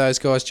are either of those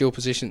guys dual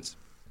positions?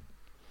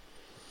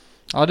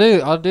 I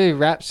do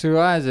rap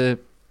Sewer as a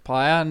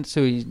player, and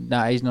so he's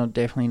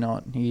definitely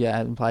not. He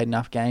hasn't played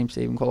enough games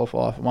to even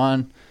qualify for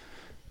one.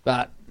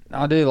 But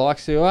I do like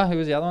Sewer. Who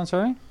was the other one,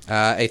 sorry?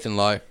 Ethan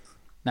Lowe.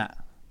 Nah.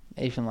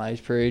 Ethan Lowe's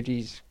proved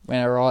he's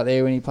went right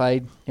there when he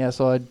played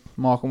outside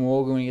Michael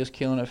Morgan when he was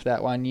killing it for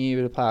that 1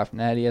 year, but apart from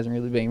that, he hasn't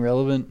really been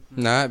relevant.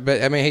 No,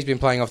 but I mean, he's been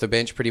playing off the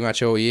bench pretty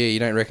much all year. You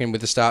don't reckon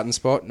with the starting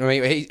spot? I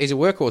mean, he's a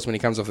workhorse when he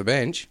comes off the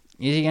bench.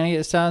 Is he going to get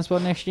the starting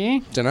spot next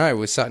year? Don't know.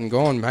 With Sutton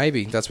gone,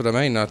 maybe. That's what I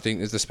mean. I think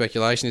there's the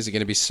speculation. Is it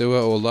going to be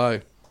Sewer or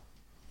Lowe?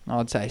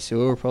 I'd say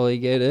Sewer will probably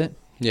get it.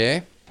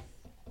 Yeah.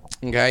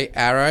 Okay,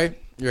 Arrow.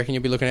 You reckon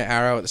you'll be looking at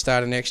Arrow at the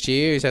start of next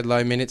year? He's had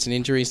low minutes and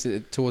injuries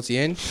towards the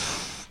end.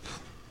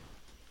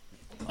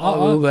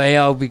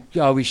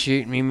 I'll be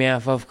shooting my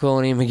mouth off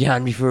calling him a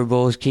gun before a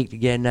ball's kicked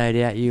again, no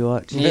doubt you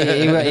watch.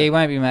 He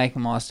won't be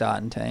making my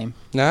starting team.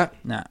 No?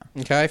 No.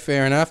 Okay,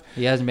 fair enough.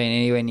 He hasn't been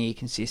anywhere near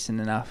consistent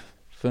enough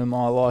for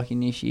my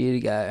liking this year to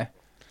go.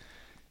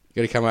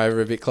 Got to come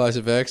over a bit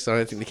closer, Verks. I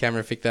don't think the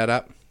camera picked that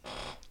up.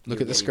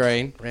 Look at the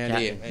screen round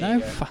here. No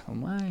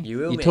fucking way.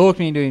 You talked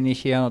me into doing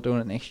this year, I'm not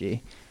doing it next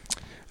year.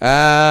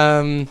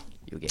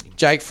 You'll get him.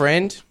 Jake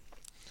Friend.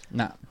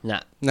 Nah.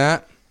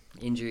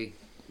 Injury.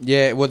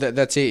 Yeah, well,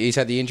 that's it. He's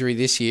had the injury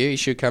this year. He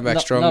should come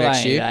back strong not next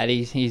only year. That,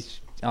 he's.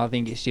 I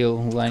think he's still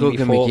only Cook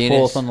be and McGuinness.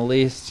 fourth on the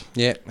list.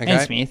 Yeah, okay.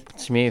 And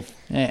Smith.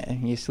 Yeah,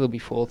 he'll still be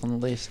fourth on the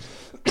list.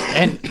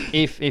 And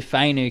if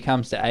Fainu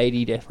comes to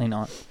 80, definitely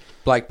not.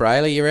 Blake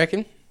Brayley, you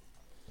reckon?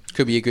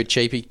 Could be a good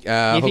cheapie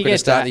hooker to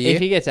start the year.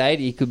 If he gets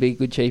 80, he could be a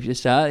good cheapie to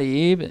start the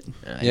year. But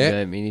yeah,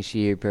 I mean, this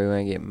year probably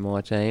won't get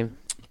my team.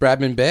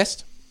 Bradman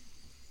Best.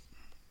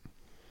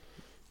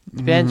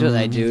 Depends what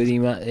they do with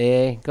him up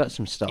there. Got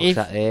some stocks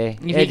up there.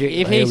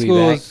 If he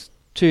scores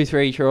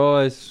 2-3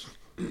 tries,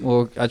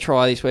 or a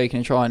try this week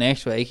and a try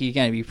next week, he's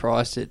going to be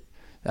priced at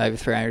over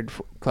 300,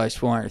 close to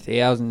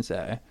 400,000.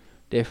 So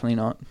definitely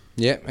not.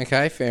 Yep.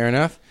 Okay. Fair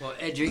enough. Well,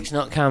 Edric's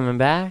not coming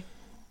back.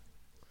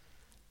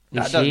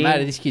 No, it doesn't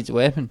matter. This kid's a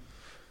weapon.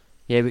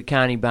 Yeah, but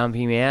can't he bump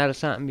him out or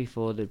something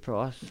before the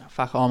price?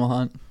 Fuck, I'm a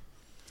hunt.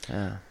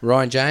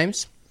 Ryan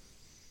James.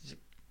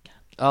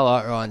 I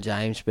like Ryan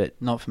James, but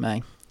not for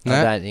me. No?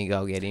 I don't think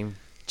I'll get him.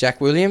 Jack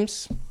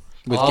Williams.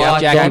 With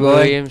Jack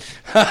Williams.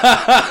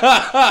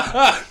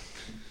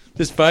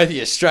 Just both of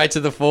you straight to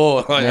the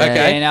fore. Like, Yeah,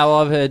 okay. now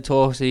I've heard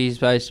talks that he's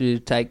supposed to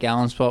take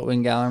Gallen's spot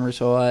when Gallen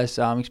retires,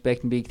 so I'm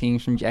expecting big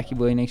things from Jackie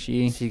Boy next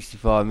year.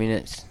 65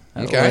 minutes.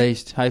 At Okay.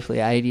 least. Hopefully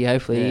 80.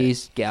 Hopefully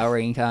he's Gal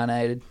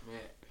reincarnated.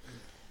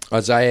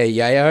 Isaiah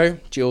Yeo,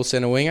 dual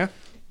centre winger.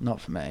 Not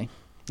for me.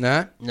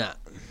 No? Nah.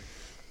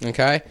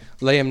 Okay.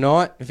 Liam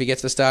Knight, if he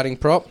gets the starting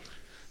prop.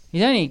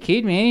 He's only a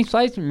kid, man. He's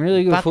played some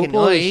really good Fucking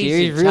football hell, this he's year. a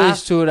He's really tough-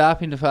 stood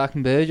up into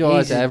fucking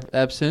Burgoyne's He's a-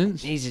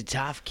 absence. He's a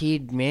tough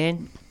kid,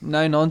 man.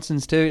 No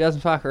nonsense too. He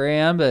doesn't fuck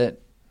around,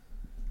 but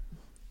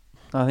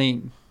I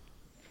think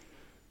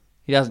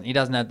he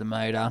doesn't have the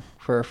motor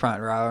for a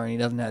front rower, and he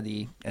doesn't have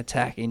the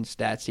attacking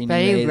stats in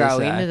But him he'll either, grow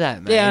so- into that, Yeah, I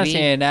maybe.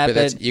 understand that, But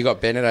that's, but you got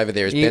Bennett over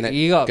there. Is You- Bennett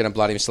you got- going to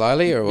blood him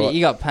slowly or what?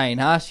 you got Payne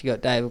Huss, you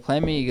got David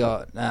Clemmy, you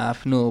got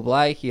Fanua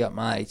Blake, you got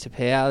Marty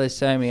Tapau. There's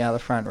so many other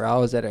front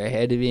rowers that are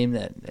ahead of him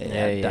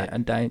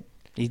that don't.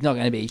 He's not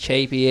going to be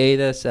cheapy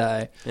either,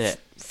 so Yeah.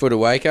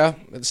 Footawaker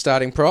at the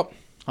starting prop.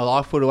 I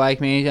like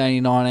Footawaker, man. He's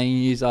only 19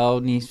 years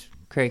old and he's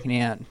creaking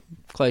out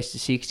close to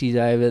 60s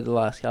over the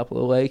last couple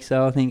of weeks.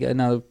 So I think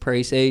another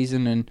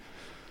pre-season and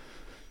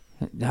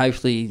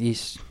hopefully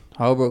this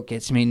Holbrook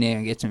gets him in there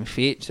and gets him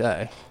fit.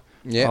 So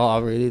Yeah. I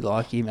really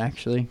like him,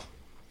 actually.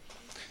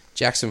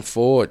 Jackson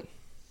Ford.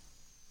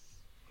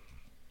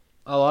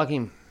 I like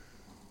him.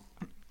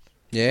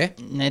 Yeah?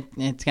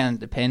 It's going to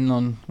depend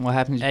on what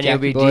happens with And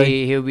Jackie Boy.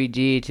 he'll be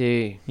dear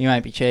too. He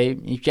won't be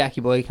cheap. If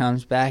Jackie Boy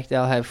comes back,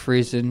 they'll have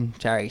Frizz and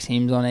Jarek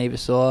Sims on either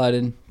side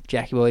and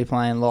Jackie Boy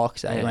playing lock,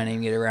 so he Yeah. won't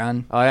even get a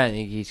run. I don't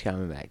think he's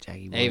coming back,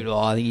 Jackie Boy. Even though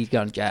I think he's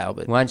going to jail,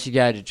 but Once you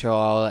go to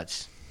trial,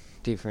 that's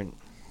different.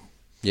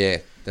 Yeah,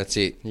 that's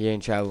it. You're in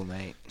trouble,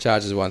 mate.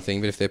 Charges are one thing,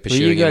 but if they're Well,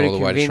 pursuing him all the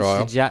way to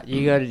trial.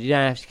 You don't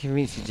have to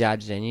convince the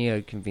judge. Then you got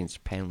to convince the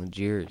panel of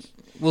jurors.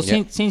 well,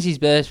 Yeah. since he's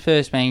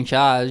first being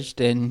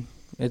charged and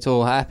it's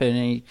all happened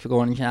and he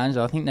forgot to change,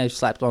 I think they've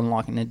slapped on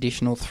like an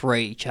additional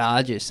 3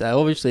 charges. So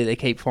obviously they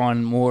keep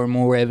finding more and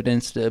more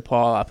evidence to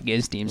pile up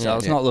against him. So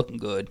it's not looking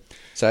good.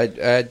 So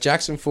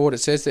Jackson Ford, it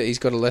says that he's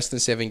got a less than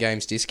 7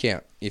 games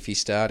discount if he's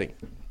starting.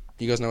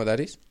 You guys know what that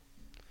is?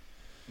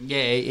 Yeah,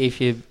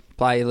 if you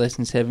play less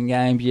than 7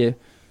 games,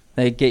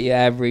 they get your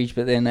average,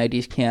 but then they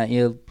discount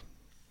your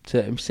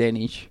certain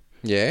percentage.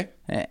 Yeah.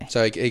 Yeah.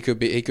 So he could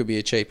be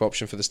a cheap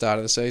option for the start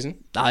of the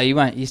season. No, you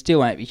won't. You still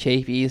won't be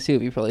cheap. You'll still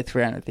be probably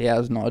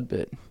 300,000 odd,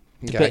 but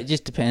Okay. it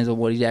just depends on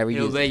what his average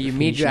It'll is. be your for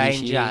finishing this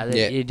mid-ranger year. that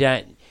Yeah. you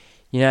don't.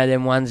 You know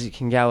them ones that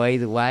can go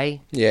either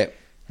way, Yeah.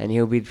 and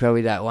he'll be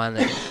probably that one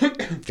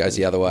that Goes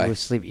the other way. will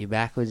slip you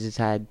backwards a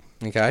tad.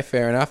 Okay,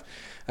 fair enough.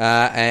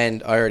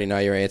 And I already know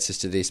your answers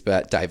to this,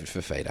 but David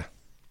Fafita.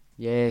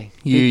 Yeah,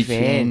 Huge big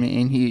fan,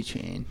 man. Huge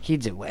fan.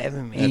 Kids are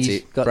webbing, man. That's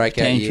He's it. got Breakout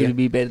potential year. to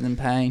be better than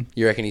Payne.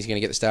 You reckon he's going to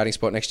get the starting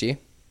spot next year?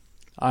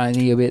 I don't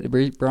think he'll be at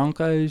the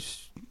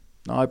Broncos.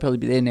 I'll probably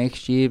be there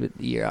next year, but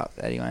the year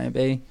after that he won't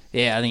be.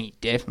 Yeah, I think he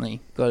definitely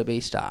got to be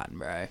starting,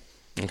 bro.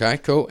 Okay,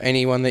 cool.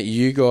 Anyone that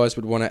you guys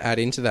would want to add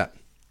into that?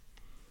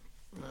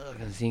 I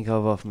can think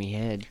of off my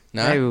head.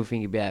 No? Maybe we'll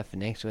think about it for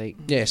next week.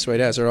 Yeah,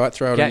 sweet as. All right,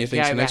 throw it on your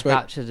things for next back week.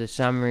 up to the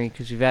summary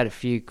because we've had a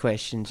few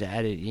questions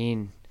added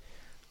in.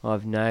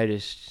 I've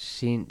noticed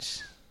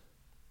since.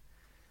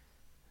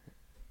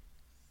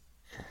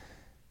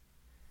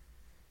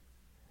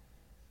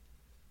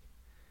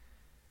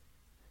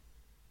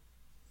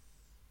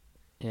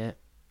 Yeah,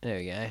 there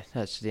we go.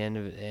 That's the end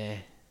of it there.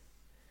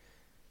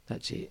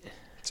 That's it.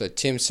 So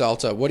Tim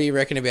Salter, what do you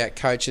reckon about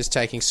coaches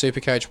taking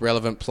Supercoach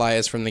relevant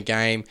players from the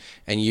game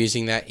and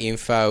using that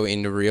info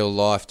into real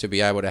life to be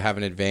able to have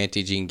an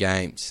advantage in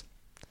games?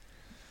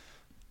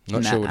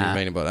 Not sure what you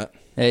mean by that.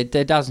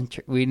 It doesn't.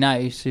 We know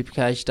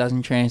Supercoach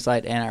doesn't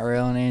translate to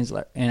NRL,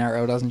 and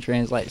NRL doesn't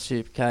translate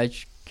to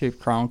Supercoach. Cooper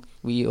Cronk,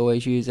 we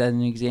always use as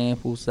an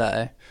example.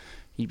 So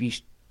you'd be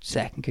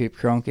sacking Cooper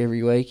Cronk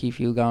every week if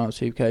you were going up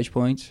Supercoach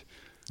points,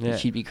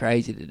 which would be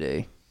crazy to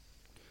do.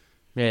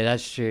 Yeah,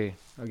 that's true.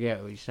 I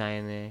get what you're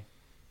saying there.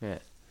 Yeah.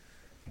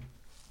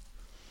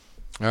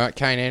 All right,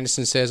 Kane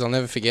Anderson says, I'll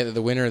never forget that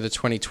the winner of the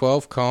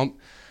 2012 comp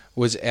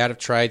was out of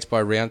trades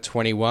by round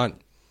 21.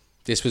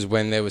 This was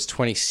when there was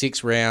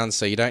 26 rounds,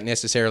 so you don't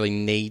necessarily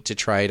need to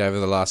trade over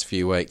the last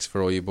few weeks for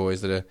all you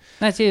boys that are...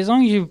 That's it. As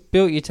long as you've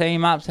built your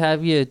team up to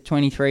have your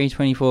 23,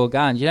 24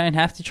 guns, you don't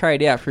have to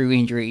trade out through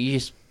injury. You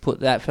just put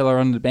that fella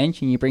on the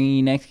bench and you bring in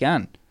your next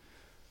gun.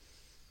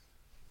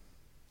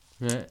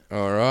 Yeah.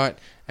 All right.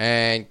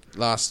 And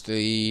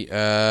lastly,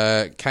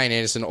 Kane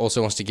Anderson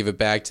also wants to give a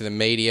bag to the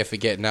media for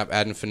getting up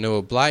Adam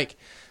Fanua Blake.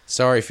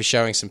 Sorry for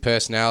showing some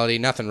personality.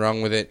 Nothing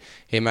wrong with it.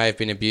 He may have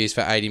been abused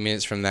for 80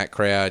 minutes from that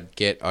crowd.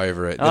 Get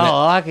over it. Oh,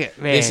 I like it,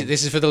 man.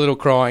 This is for the little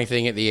crying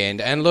thing at the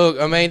end. And look,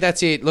 I mean,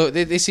 that's it. Look,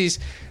 there's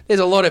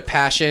a lot of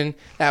passion.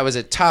 That was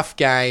a tough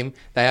game.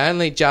 They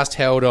only just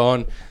held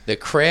on. The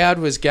crowd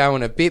was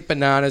going a bit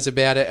bananas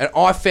about it, and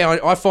I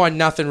find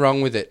nothing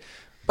wrong with it.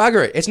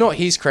 Bugger it. It's not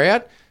his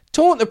crowd.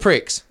 Taunt the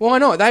pricks. Why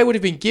not? They would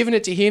have been giving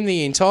it to him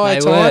the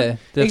entire time.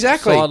 The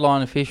exactly.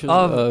 sideline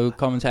officials,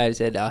 commentators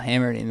said they'll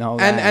hammer it in the whole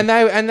game.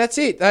 And that's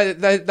it.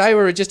 They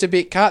were just a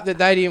bit cut that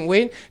they didn't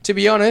win. To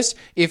be honest,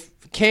 if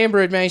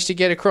Canberra had managed to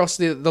get across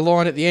the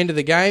line at the end of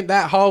the game,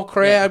 that whole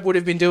crowd would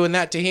have been doing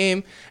that to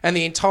him and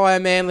the entire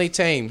Manly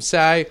team.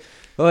 So,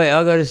 Wait,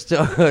 I got a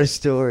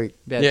story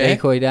About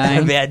Decoy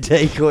Dane. about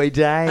Decoy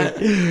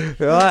Dane.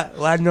 Right,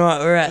 one night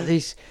we're at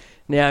this.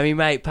 Now, my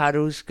mate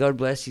Puddles, God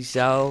bless his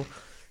soul,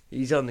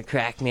 he's on the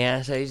crack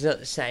now, so he's not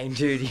the same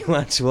dude he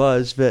once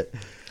was. But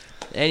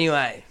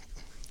anyway,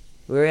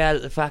 we're out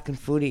at the fucking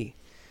footy,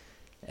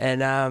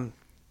 and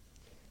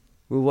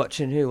we're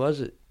watching, who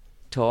was it?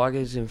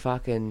 Tigers and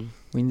fucking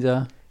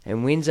Windsor.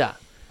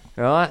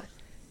 Right?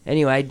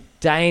 Anyway,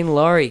 Dane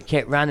Laurie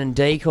kept running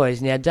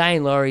decoys. Now,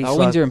 Dane Laurie's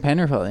Windsor and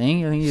Penrith, I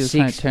think. I think he was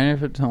playing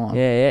Penrith at the time.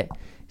 Yeah.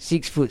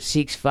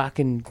 6'6"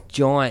 fucking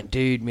giant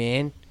dude,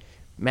 man.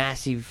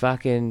 Massive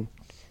fella.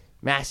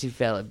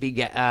 Big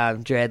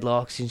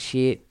dreadlocks and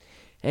shit.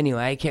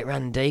 Anyway, he kept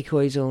running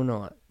decoys all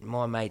night.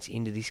 My mate's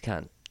into this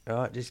cunt.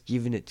 Right? Just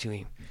giving it to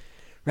him.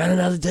 Run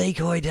another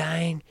decoy,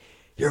 Dane.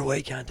 You're a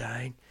weak cunt,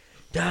 Dane.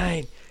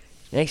 Dane.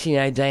 Next thing you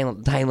know,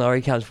 Dane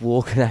Laurie comes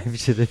walking over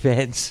to the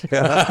fence.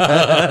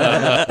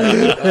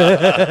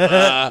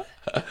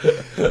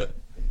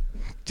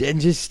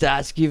 And just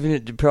starts giving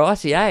it to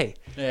Pricey, eh?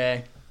 Yeah,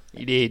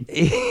 he did.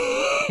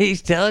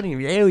 He's telling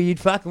him, yeah, well,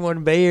 you'd fucking want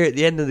to be here at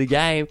the end of the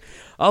game.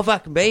 I'll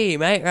fucking be here,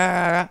 mate. Rah,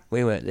 rah, rah.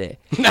 We weren't there.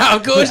 No,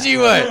 of course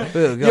you weren't.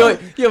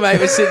 Your mate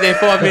was sitting there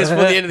 5 minutes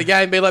before the end of the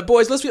game being like,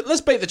 boys,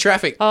 let's beat the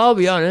traffic. I'll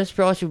be honest,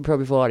 Pricey would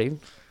probably fight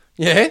him.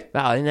 Yeah?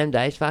 Oh, in them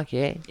days, fuck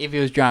yeah. If he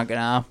was drunk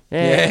enough.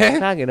 Yeah.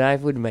 Fucking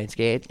oath, wouldn't have been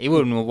scared. He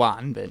wouldn't have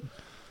won, but...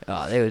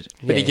 Oh, there was...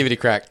 But he'd give it a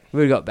crack. We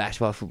would have got bashed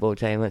by a football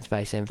team, let's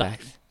face them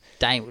facts.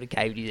 Dane would have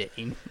caved his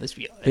in, let's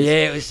be honest. But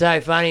yeah, it was so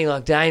funny,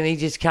 like Dane, he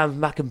just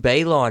come fucking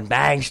beeline,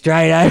 bang,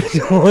 straight over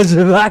towards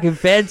the fucking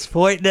fence,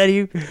 pointing at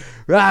him.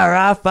 Rah,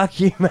 rah, fuck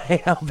you,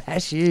 mate, I'll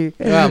bash you.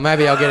 Well,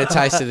 maybe I'll get a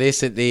taste of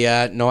this at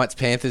the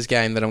Knights-Panthers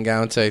game that I'm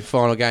going to.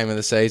 Final game of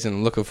the season.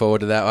 I'm looking forward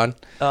to that one.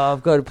 Oh,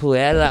 I've got to pull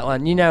out of that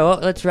one. You know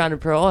what? Let's run a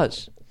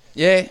prize.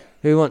 Yeah.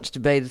 Who wants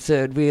to be the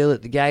third wheel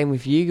at the game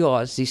with you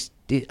guys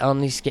on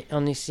this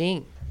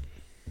thing?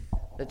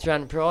 Let's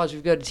run a prize.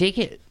 We've got a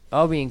ticket.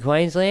 I'll be in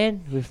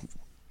Queensland with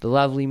the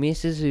lovely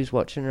missus who's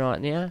watching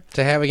right now.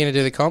 So how are we going to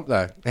do the comp,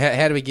 though?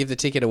 How do we give the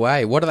ticket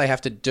away? What do they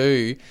have to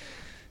do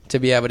to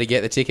be able to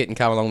get the ticket and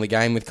come along the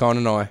game with Con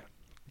and I?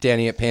 Down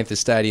here at Panthers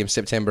Stadium,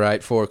 September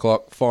 8, 4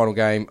 o'clock, final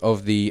game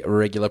of the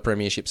regular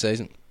premiership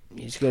season.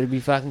 You just got to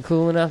be fucking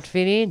cool enough to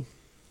fit in.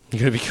 You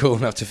got to be cool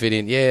enough to fit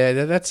in.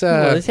 Yeah, that's...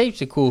 Well, there's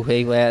heaps of cool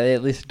people out there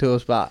that listen to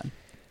us, but...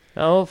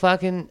 Oh,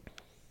 fucking...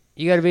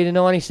 You got to be the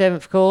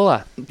 97th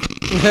caller.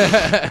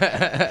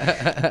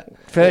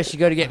 First, you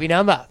got to get me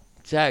number.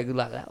 So, good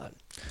luck with that one.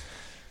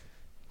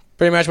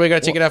 Pretty much, we got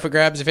a ticket up for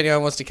grabs. If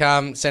anyone wants to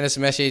come, send us a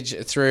message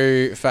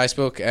through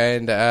Facebook,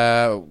 and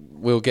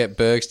we'll get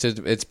Bergs to...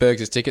 It's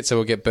Bergs' ticket, so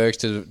we'll get Bergs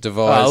to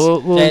devise...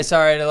 yeah,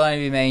 sorry, it'll only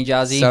be me and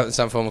Jazzy.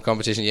 Some form of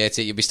competition. Yeah, it's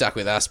it. You'll be stuck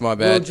with us. My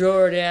bad. We'll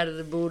draw it out of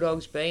the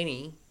Bulldogs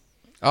beanie.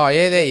 Oh,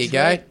 yeah, there you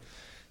go.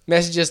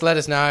 Message us, let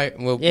us know.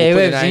 We'll put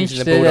the names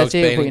in the Bulldogs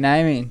beanie. Put your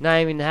name in.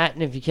 Name in the hat,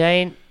 and if you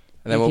can...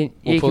 And then we'll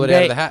pull it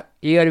out of the hat.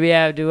 You got to be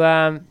able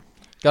to...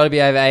 Got to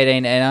be over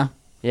 18 to enter.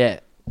 Yeah.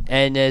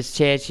 And there's a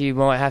chance you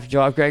might have to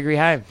drive Gregory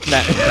home.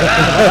 No.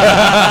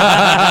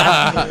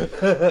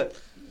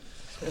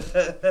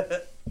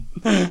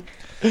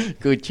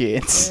 Good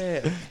chance.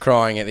 Yeah.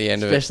 Crying at the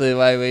end Especially the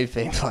way we've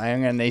been playing.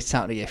 I'm going to need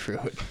something to get through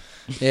it.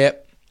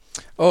 Yep.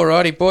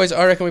 Alrighty, boys.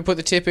 I reckon we put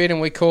the tip in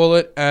and we call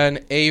it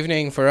an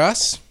evening for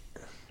us.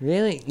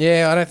 Really?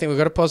 Yeah, I don't think we've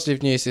got a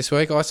positive news this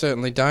week. I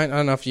certainly don't. I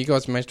don't know if you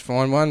guys managed to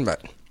find one,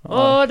 but...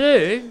 Oh, I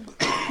do.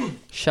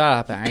 Shut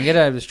up, Aaron. Get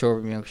over the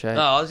strawberry milkshake.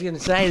 Oh, I was going to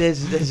say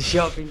there's a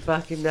shop in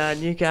fucking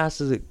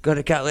Newcastle that got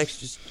a couple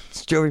extra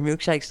strawberry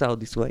milkshakes sold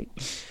this week.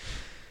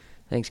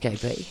 Thanks,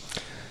 KP.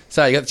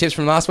 So, you got the tips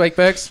from last week,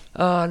 Bergs?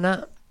 Oh,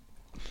 no.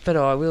 But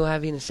I will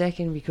have in a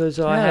second because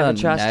I have a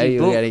trusty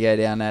book. book. You're going to go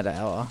down that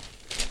hour.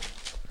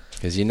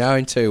 Because you know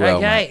him too well,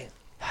 Okay.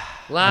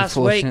 Last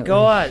week,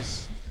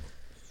 guys,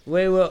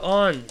 we were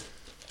on.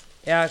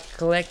 Our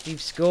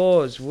collective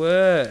scores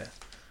were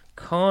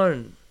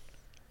Con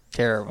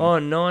terrible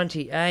on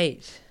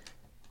 98,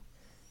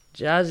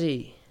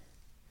 Juzzy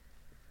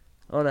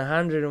on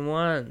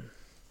 101,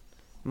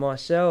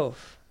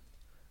 myself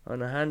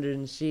on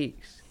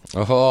 106.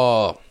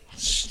 Oh,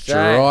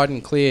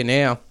 striding clear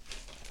now.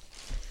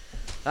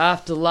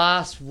 After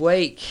last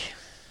week,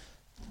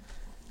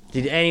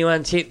 did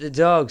anyone tip the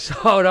Dogs?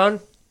 Hold on.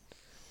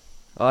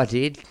 I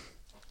did.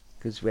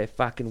 Because we're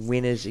fucking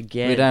winners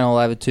again. We don't all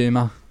have a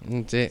tumour.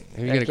 That's it.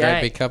 Have you got a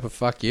great big cup of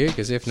fuck you?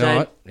 Because if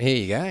not, here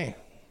you go.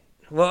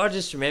 Well, I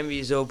just remember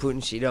you all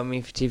putting shit on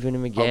me for tipping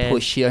them again. I'll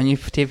put shit on you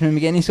for tipping them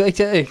again this week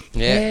too.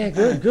 Yeah,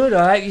 good.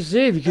 I hope you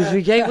do because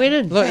we keep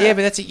winning. Look, yeah,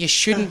 but that's it. You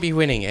shouldn't be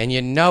winning, and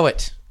you know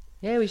it.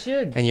 Yeah, we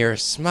should. And you're a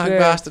smug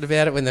bastard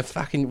about it when you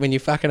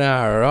fucking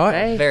are, all right?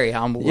 Hey. Very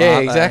humble. Yeah,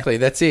 exactly.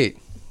 That's it.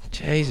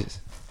 Jesus.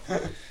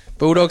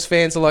 Bulldogs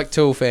fans are like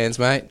Tool fans,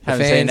 mate. The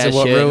Haven't fans seen that are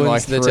what shit ruins in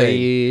like the 3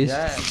 team. years.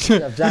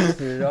 Yeah, I've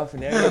dusted it off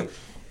and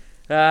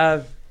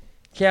everything.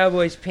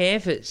 Cowboys,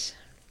 Panthers.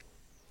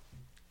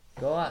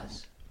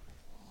 Guys.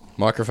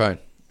 Microphone.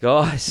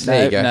 Guys.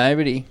 There you go.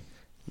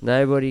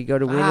 Nobody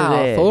got a winner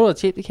there. I thought I'd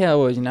tip the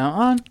Cowboys, you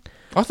know.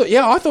 I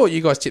thought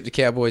you guys tipped the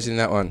Cowboys in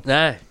that one.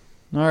 No.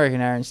 I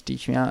reckon Aaron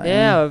stitched me out.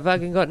 Yeah, I've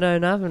fucking got no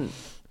nothing.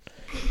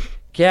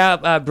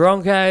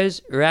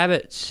 Broncos,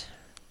 Rabbits.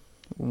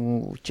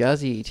 Ooh,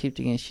 Juzzy, you tipped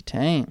against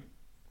your team.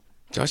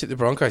 Did I tip the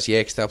Broncos? Yeah,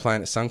 because they were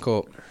playing at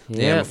Suncorp.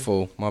 Yeah, I'm a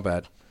fool. My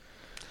bad.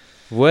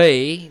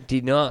 We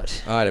did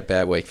not. I had a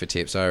bad week for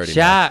tips. I already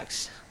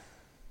Sharks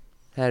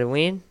had a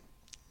win.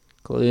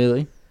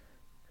 Clearly.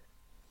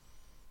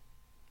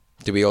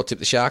 Did we all tip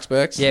the Sharks,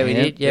 Berks? Yeah, we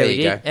did. Yeah, there we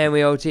you did. go. And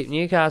we all tipped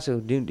Newcastle.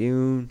 Doon,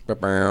 doon.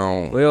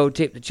 Ba-bow. We all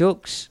tipped the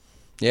Chooks.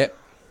 Yep.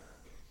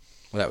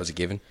 Well, that was a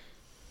given.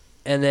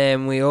 And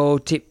then we all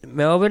tipped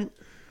Melbourne.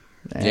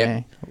 Yeah.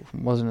 Yep.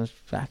 Wasn't as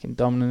fucking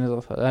dominant as I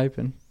thought it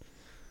opened.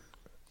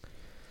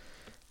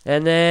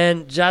 And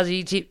then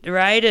Juzzy tipped the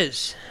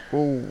Raiders.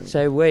 Ooh.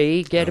 So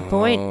we get a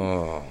point.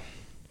 Oh.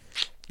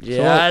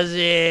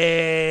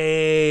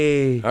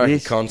 Juzzy! I reckon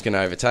Con's going to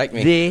overtake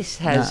me. This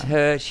has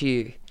hurt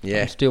you.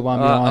 Yeah. I'm still one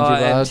behind you, I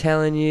am bud.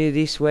 telling you,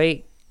 this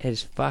week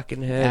has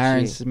fucking hurt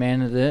Aaron's you.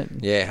 cemented it.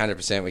 Yeah,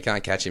 100%. We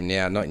can't catch him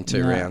now. Not in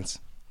two No. rounds.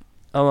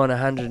 I'm on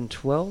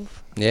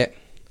 112. Yeah.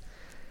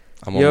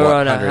 I'm You're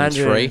what, on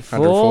 103?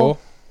 104?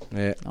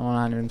 Yeah. I'm on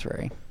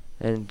 103.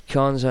 And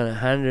Con's on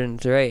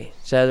 103.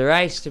 So the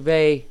race to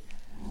be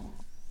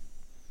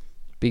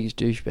Biggest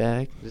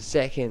douchebag. the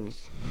second.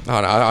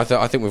 Oh, no, I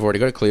think we've already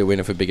got a clear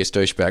winner for biggest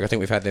douchebag. I think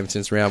we've had them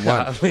since round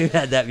one. We've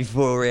had that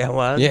before round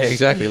one. Yeah,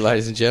 exactly,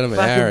 ladies and gentlemen.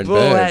 Fucking Aaron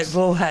Burns.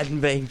 ball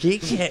hadn't been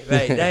kicked yet,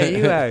 mate. No,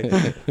 you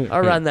won't. I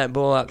run that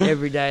ball up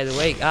every day of the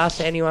week.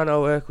 Ask anyone I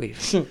work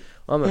with.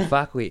 I'm a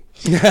fuckwit.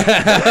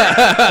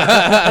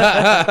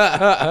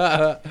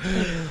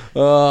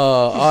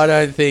 Oh, I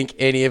don't think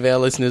any of our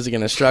listeners are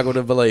going to struggle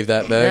to believe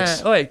that,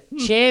 Bergs. Oi,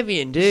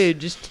 champion, dude.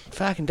 Just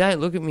fucking don't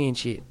look at me and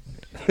shit.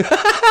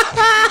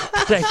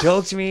 Don't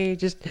talk to me.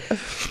 Just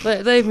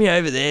leave me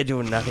over there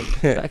doing nothing.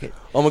 Fuck it.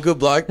 I'm a good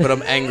bloke, but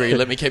I'm angry.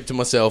 Let me keep to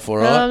myself, all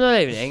No, right? I'm not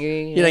even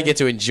angry. You don't get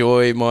to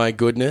enjoy my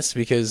goodness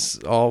because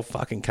I'll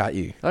fucking cut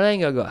you. I don't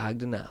think I got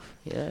hugged enough,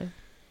 you know?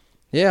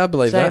 Yeah, I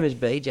believe Same that. as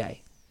BJ.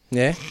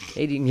 Yeah?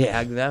 He didn't get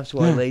hugged enough, that's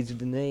why he leads with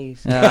the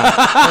knees.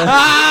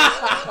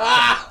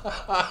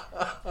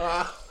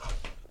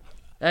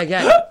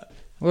 Okay.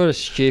 What a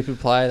stupid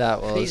play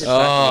that was. He's a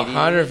Oh, fucking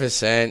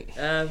idiot.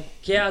 100%.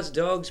 Cows,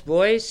 dogs,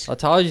 boys. I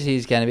told you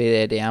he's going to be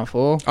their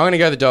downfall. I'm going to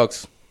go the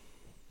dogs.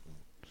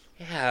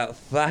 How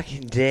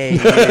fucking dare you?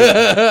 I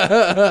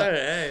don't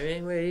know,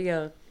 man. Where are you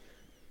going?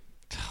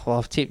 Well,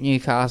 I've tipped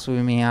Newcastle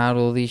with me heart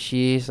all this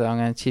year, so I'm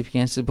going to tip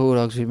against the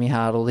Bulldogs with me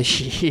heart all this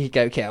year.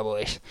 Go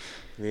Cowboys.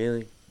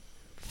 Really?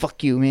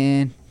 Fuck you,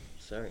 man.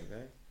 Sorry, bro.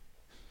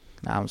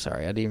 No, I'm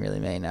sorry. I didn't really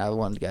mean that. I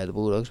wanted to go the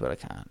Bulldogs, but I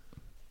can't.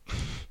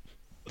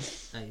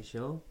 Are you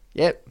sure?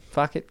 Yep.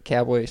 Fuck it.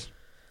 Cowboys.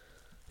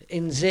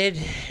 NZ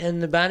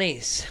and the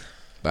Bunnies.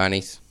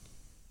 Bunnies.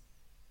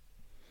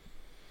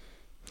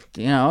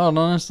 You know,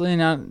 honestly,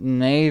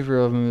 neither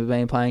of them have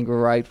been playing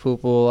great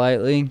football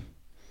lately.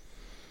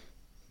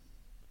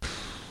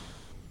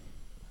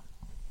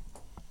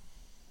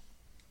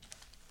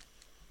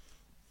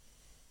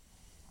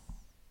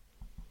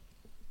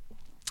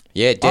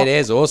 Yeah, dead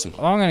air's awesome.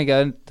 I'm going to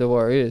go the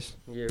Warriors.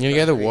 You're going to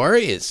go the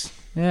Warriors?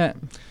 Yeah.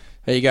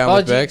 How you going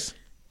with Bergs?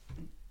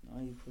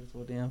 Oh, you put it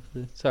all down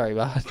for sorry,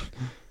 bud.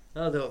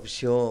 I'll do it for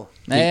sure.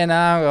 Yeah,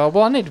 no.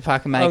 Well, I need to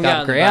fucking make I'm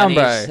up going ground, the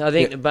bro. Bunnies. I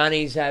think the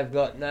Bunnies have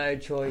got no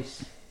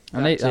choice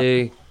I need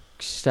to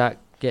start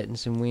getting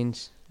some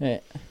wins. Yeah.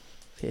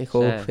 Fair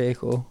call, So- fair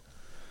call.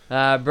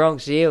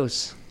 Bronx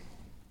Eels.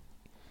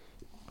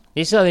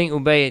 This I think will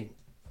be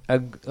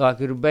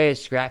it'll be a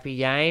scrappy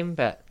game,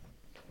 but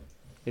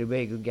it'll be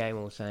a good game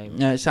all the same.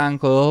 No,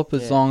 Suncorp,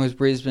 as Yeah. long as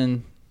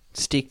Brisbane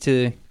stick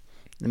to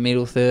the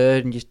middle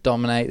third and just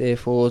dominate their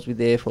forwards with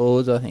their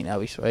forwards, I think they'll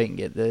be sweet and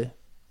get the Get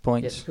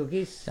points. the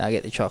cookies. They'll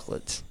get the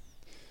chocolates.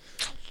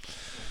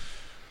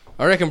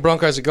 I reckon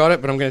Broncos have got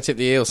it, but I'm going to tip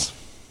the Eels.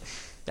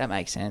 That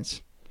makes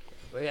sense.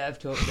 We have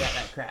talked about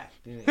that crap,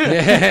 didn't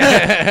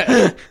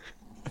we?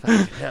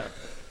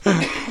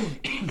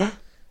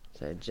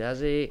 So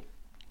Juzzy.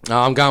 No,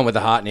 I'm going with the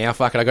heart now.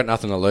 Fuck it, I got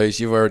nothing to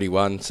lose. You've already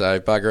won, so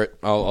bugger it.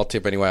 I'll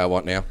tip any way I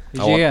want now.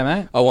 Who'd you go,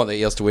 mate? I want the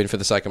Eels to win for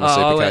the sake of my I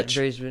super went coach.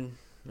 Brisbane.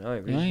 I went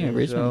Oh, Brisbane, yeah, as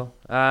Brisbane.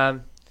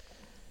 well.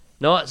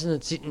 Knights and the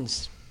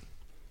Titans.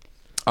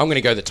 I'm going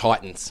to go the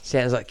Titans.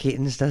 Sounds like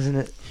kittens, doesn't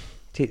it?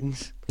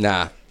 Titans.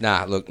 Nah.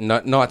 Look,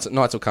 Knights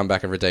will come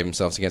back and redeem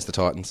themselves against the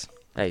Titans.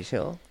 Are you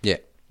sure? Yeah.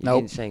 You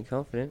Nope. didn't seem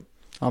confident.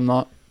 I'm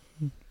not.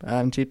 I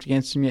haven't tipped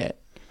against them yet.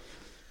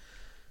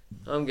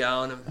 I'm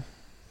going them.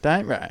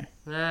 Don't, bro.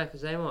 Nah,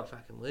 because they might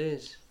fucking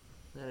lose.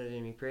 That'll do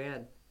me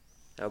proud.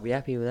 I'll be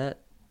happy with that.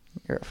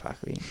 You're a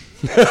fuckwit.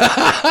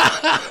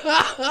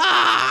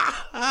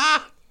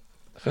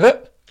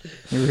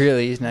 There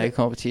really is no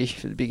competition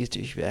for the biggest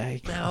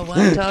douchebag. No, I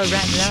won't. I'll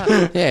wrap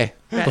it up. Yeah.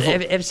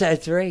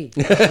 Episode 3.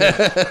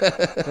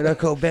 When I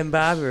call Ben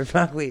Barber a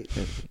fuckwit.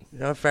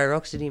 And I throw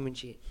rocks at him and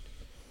shit.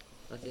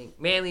 I think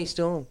Manly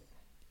Storm.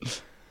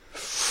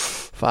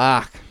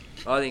 Fuck.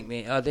 I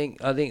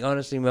think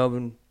honestly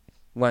Melbourne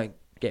won't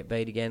get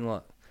beat again.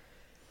 Like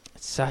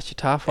It's such a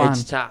tough one.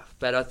 It's tough,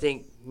 but I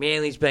think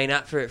Manly's been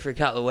up for it for a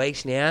couple of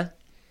weeks now.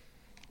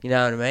 You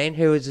know what I mean?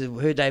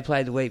 Who'd they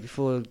play the week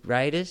before?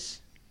 Raiders?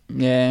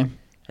 Yeah.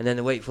 And then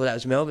the week before that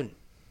was Melbourne.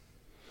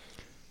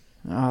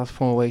 Oh,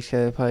 4 weeks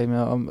ago they played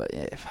Melbourne, but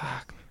yeah,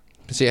 fuck.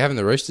 So haven't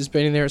the Roosters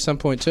been in there at some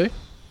point too?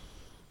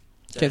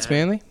 Against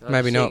Manly?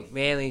 Maybe not.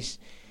 Manly's...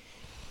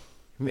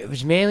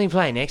 Was Manly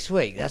play next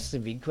week? That's the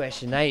big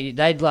question.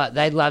 They'd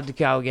love to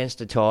go against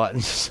the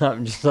Titans or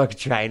something, just like a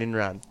training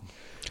run.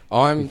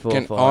 I'm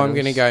going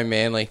to go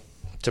Manly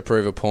to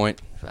prove a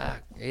point.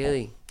 Fuck,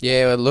 really?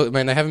 Yeah, well, look,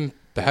 man, they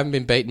haven't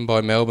been beaten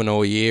by Melbourne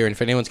all year, and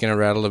if anyone's going to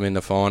rattle them in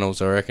the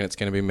finals, I reckon it's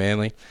going to be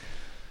Manly.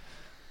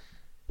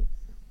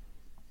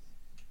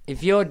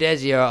 If you're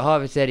Desi, or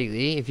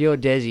hypothetically, if you're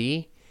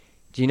Desi,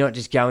 do you not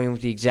just go in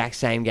with the exact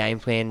same game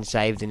plan and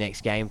save the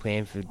next game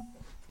plan for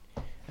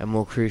a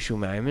more crucial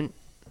moment?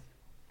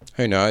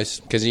 Who knows?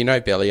 Because you know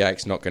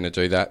Bellyache's not going to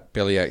do that.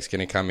 Bellyache's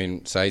going to come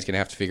in, so he's going to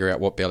have to figure out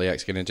what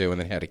Bellyache's going to do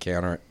and then how to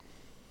counter it.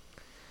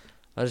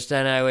 I just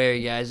don't know where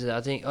he goes.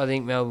 I think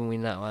Melbourne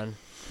win that one,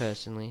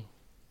 personally.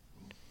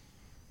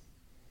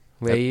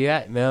 Where you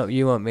at?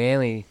 You want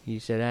Manly,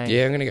 you said, eh?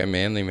 Yeah, I'm going to go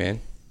Manly,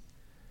 man.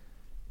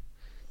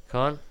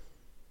 Con?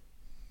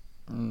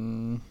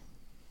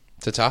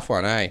 It's a tough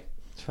one, eh?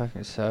 It's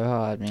fucking so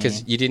hard, man.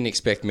 Because you didn't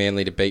expect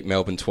Manly to beat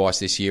Melbourne twice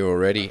this year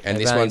already, and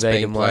this one's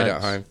being played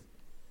at home.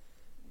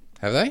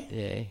 Have they?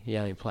 Yeah, you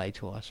only play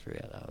twice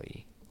throughout the whole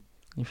year.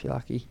 If you're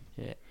lucky.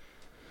 Yeah.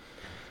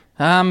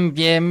 The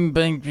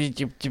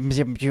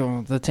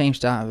team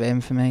starting with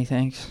M for me,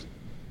 thanks.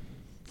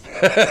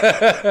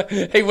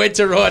 He went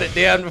to write it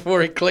down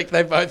before he clicked.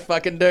 They both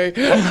fucking do.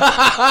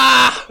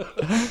 I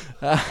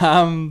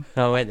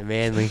went to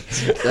Manly.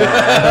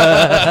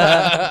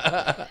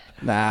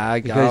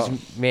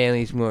 Because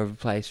Manly's more of a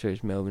place for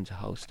Melbourne's a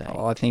whole state.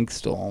 Oh, I think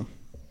Storm.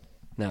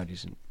 No, it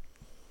isn't.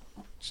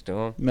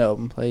 Storm?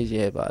 Melbourne, please,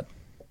 yeah, bud.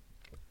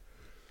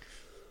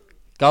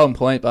 Golden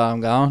Point, but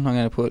I'm going. I'm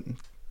going to put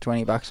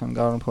 $20 on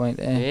Golden Point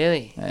there.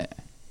 Really? Yeah.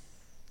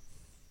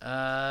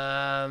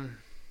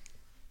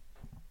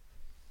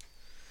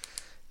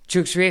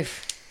 Chooks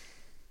Riff.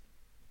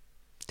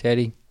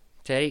 Teddy.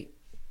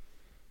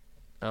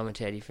 I'm a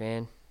Teddy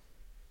fan.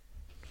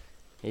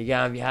 Are you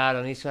going to be hard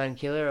on this one,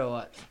 Killer, or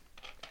what?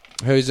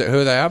 Who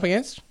are they up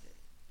against?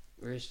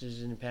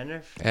 Roosters and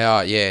Penrith.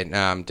 Oh, yeah. No,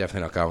 I'm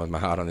definitely not going with my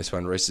heart on this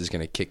one. Roosters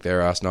going to kick their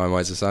ass 9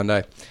 ways a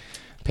Sunday.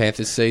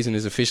 Panthers season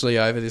is officially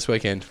over this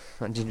weekend.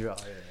 I did right.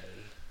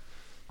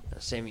 I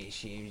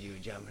semi-assumed you were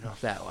jumping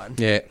off that one.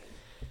 Yeah.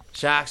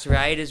 Sharks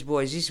Raiders,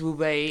 boys. This will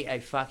be a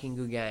fucking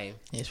good game.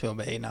 This will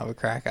be another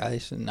crack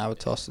ace, another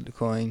toss of the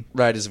coin.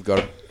 Raiders have got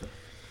it.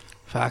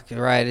 Fuck,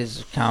 the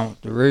Raiders come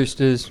with the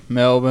Roosters,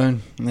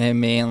 Melbourne, they're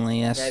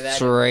Manly. That's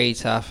 3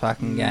 tough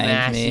fucking games,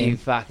 massive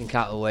fucking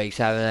couple of weeks,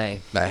 haven't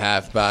they? They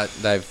have, but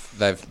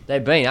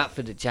they've been up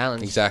for the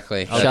challenge.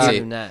 Exactly. I'll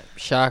give them that.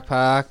 Shark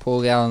Park,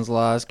 Paul Gallen's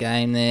last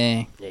game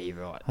there. Yeah, you're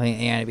right. I think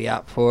they're going to be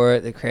up for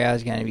it. The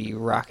crowd's going to be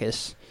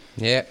ruckus.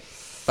 Yeah,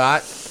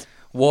 but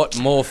what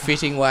more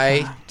fitting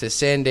way to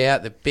send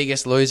out the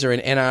biggest loser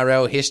in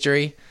NRL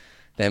history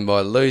than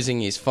by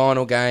losing his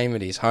final game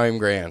at his home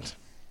ground?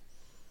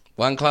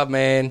 One club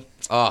man.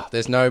 Oh,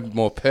 there's no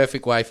more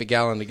perfect way for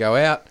Gallen to go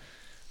out.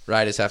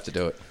 Raiders have to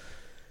do it.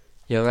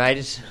 You're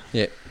Raiders?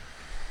 Yeah.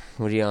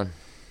 What are you on?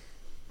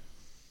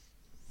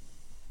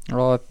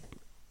 Right.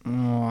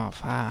 Oh,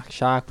 fuck.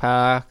 Shark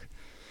Park.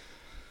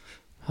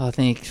 I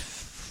think...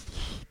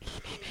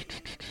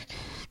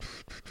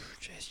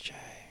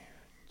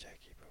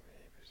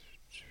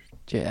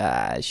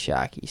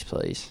 Sharkies,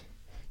 please.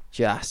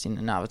 Just in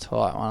another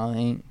tight one, I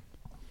think.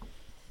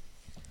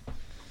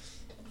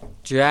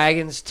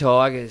 Dragons,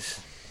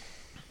 Tigers.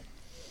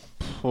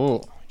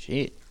 Oh,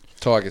 shit.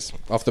 Tigers.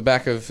 Off the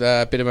back of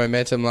a bit of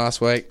momentum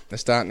last week, they're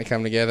starting to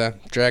come together.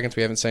 Dragons,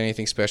 we haven't seen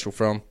anything special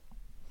from.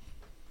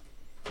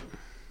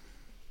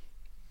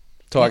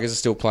 Tigers are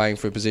still playing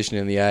for a position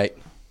in the 8.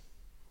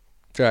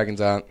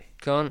 Dragons aren't.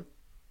 Go on.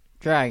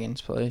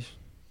 Dragons, please.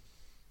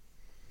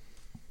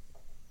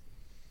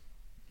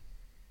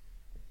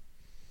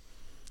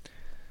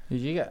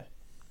 Who'd you go?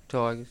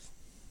 Tigers.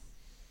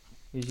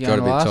 Who's Got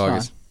to be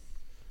Tigers.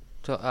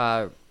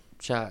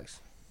 Sharks.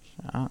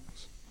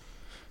 Sharks.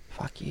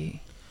 Fuck you.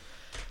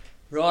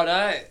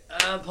 Righto.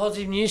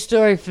 Positive news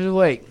story for the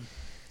week.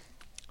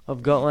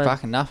 I've got one.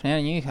 Fucking enough now,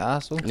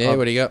 Newcastle. Yeah,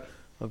 what do you got?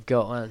 I've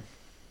got one.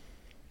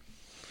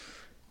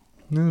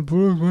 The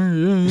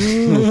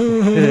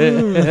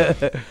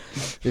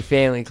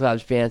family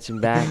club's bouncing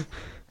back.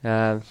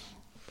 No,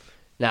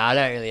 I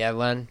don't really have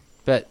one,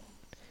 but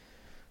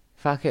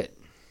fuck it.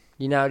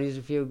 You know it is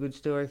a feel-good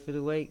story for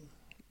the week?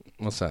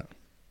 What's that?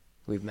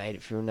 We've made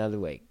it through another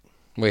week.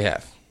 We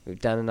have. We've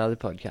done another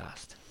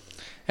podcast.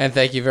 And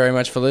thank you very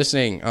much for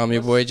listening. I'm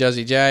your boy,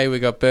 Juzzy J. We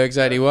got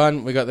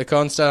Bergs81. We got the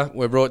Consta.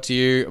 We're brought to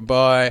you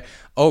by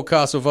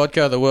Oldcastle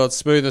Vodka, the world's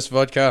smoothest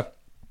vodka.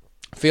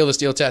 Feel the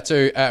Steel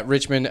Tattoo at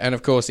Richmond, and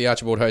of course the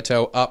Archibald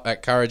Hotel up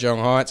at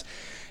Currajong Heights.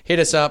 hit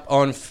us up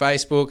on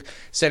Facebook.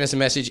 Send us a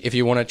message if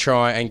you want to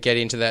try and get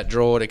into that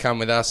draw to come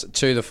with us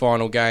to the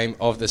final game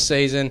of the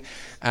season.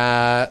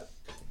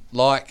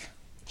 Like,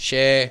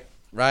 share,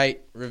 rate,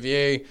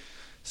 review,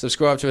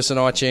 subscribe to us on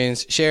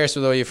iTunes, share us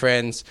with all your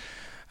friends.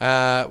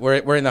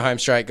 We're in the home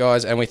straight,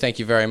 guys, and we thank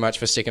you very much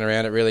for sticking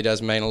around. It really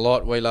does mean a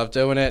lot. We love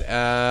doing it.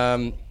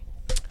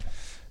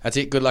 That's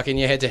it. Good luck in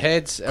your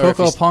head-to-heads.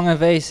 Coco Ponga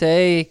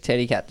VC,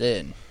 Teddy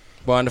Captain.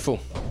 Wonderful.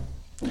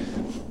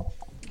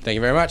 Thank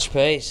you very much.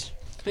 Peace.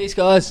 Peace,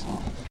 guys.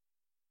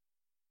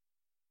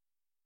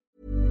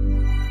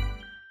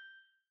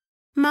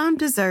 Mom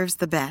deserves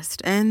the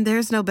best, and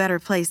there's no better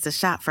place to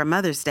shop for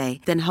Mother's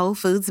Day than Whole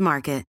Foods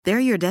Market. They're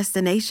your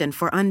destination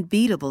for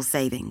unbeatable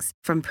savings,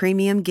 from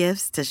premium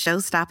gifts to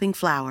show-stopping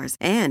flowers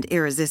and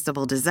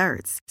irresistible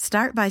desserts.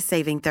 Start by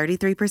saving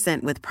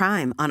 33% with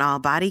Prime on all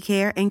body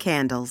care and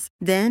candles.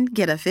 Then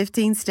get a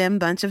 15-stem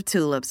bunch of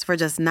tulips for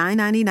just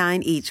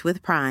 $9.99 each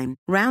with Prime.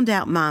 Round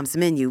out Mom's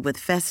menu with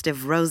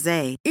festive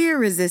rosé,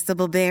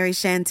 irresistible berry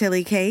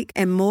chantilly cake,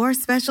 and more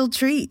special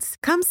treats.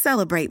 Come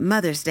celebrate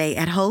Mother's Day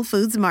at Whole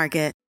Foods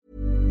Market.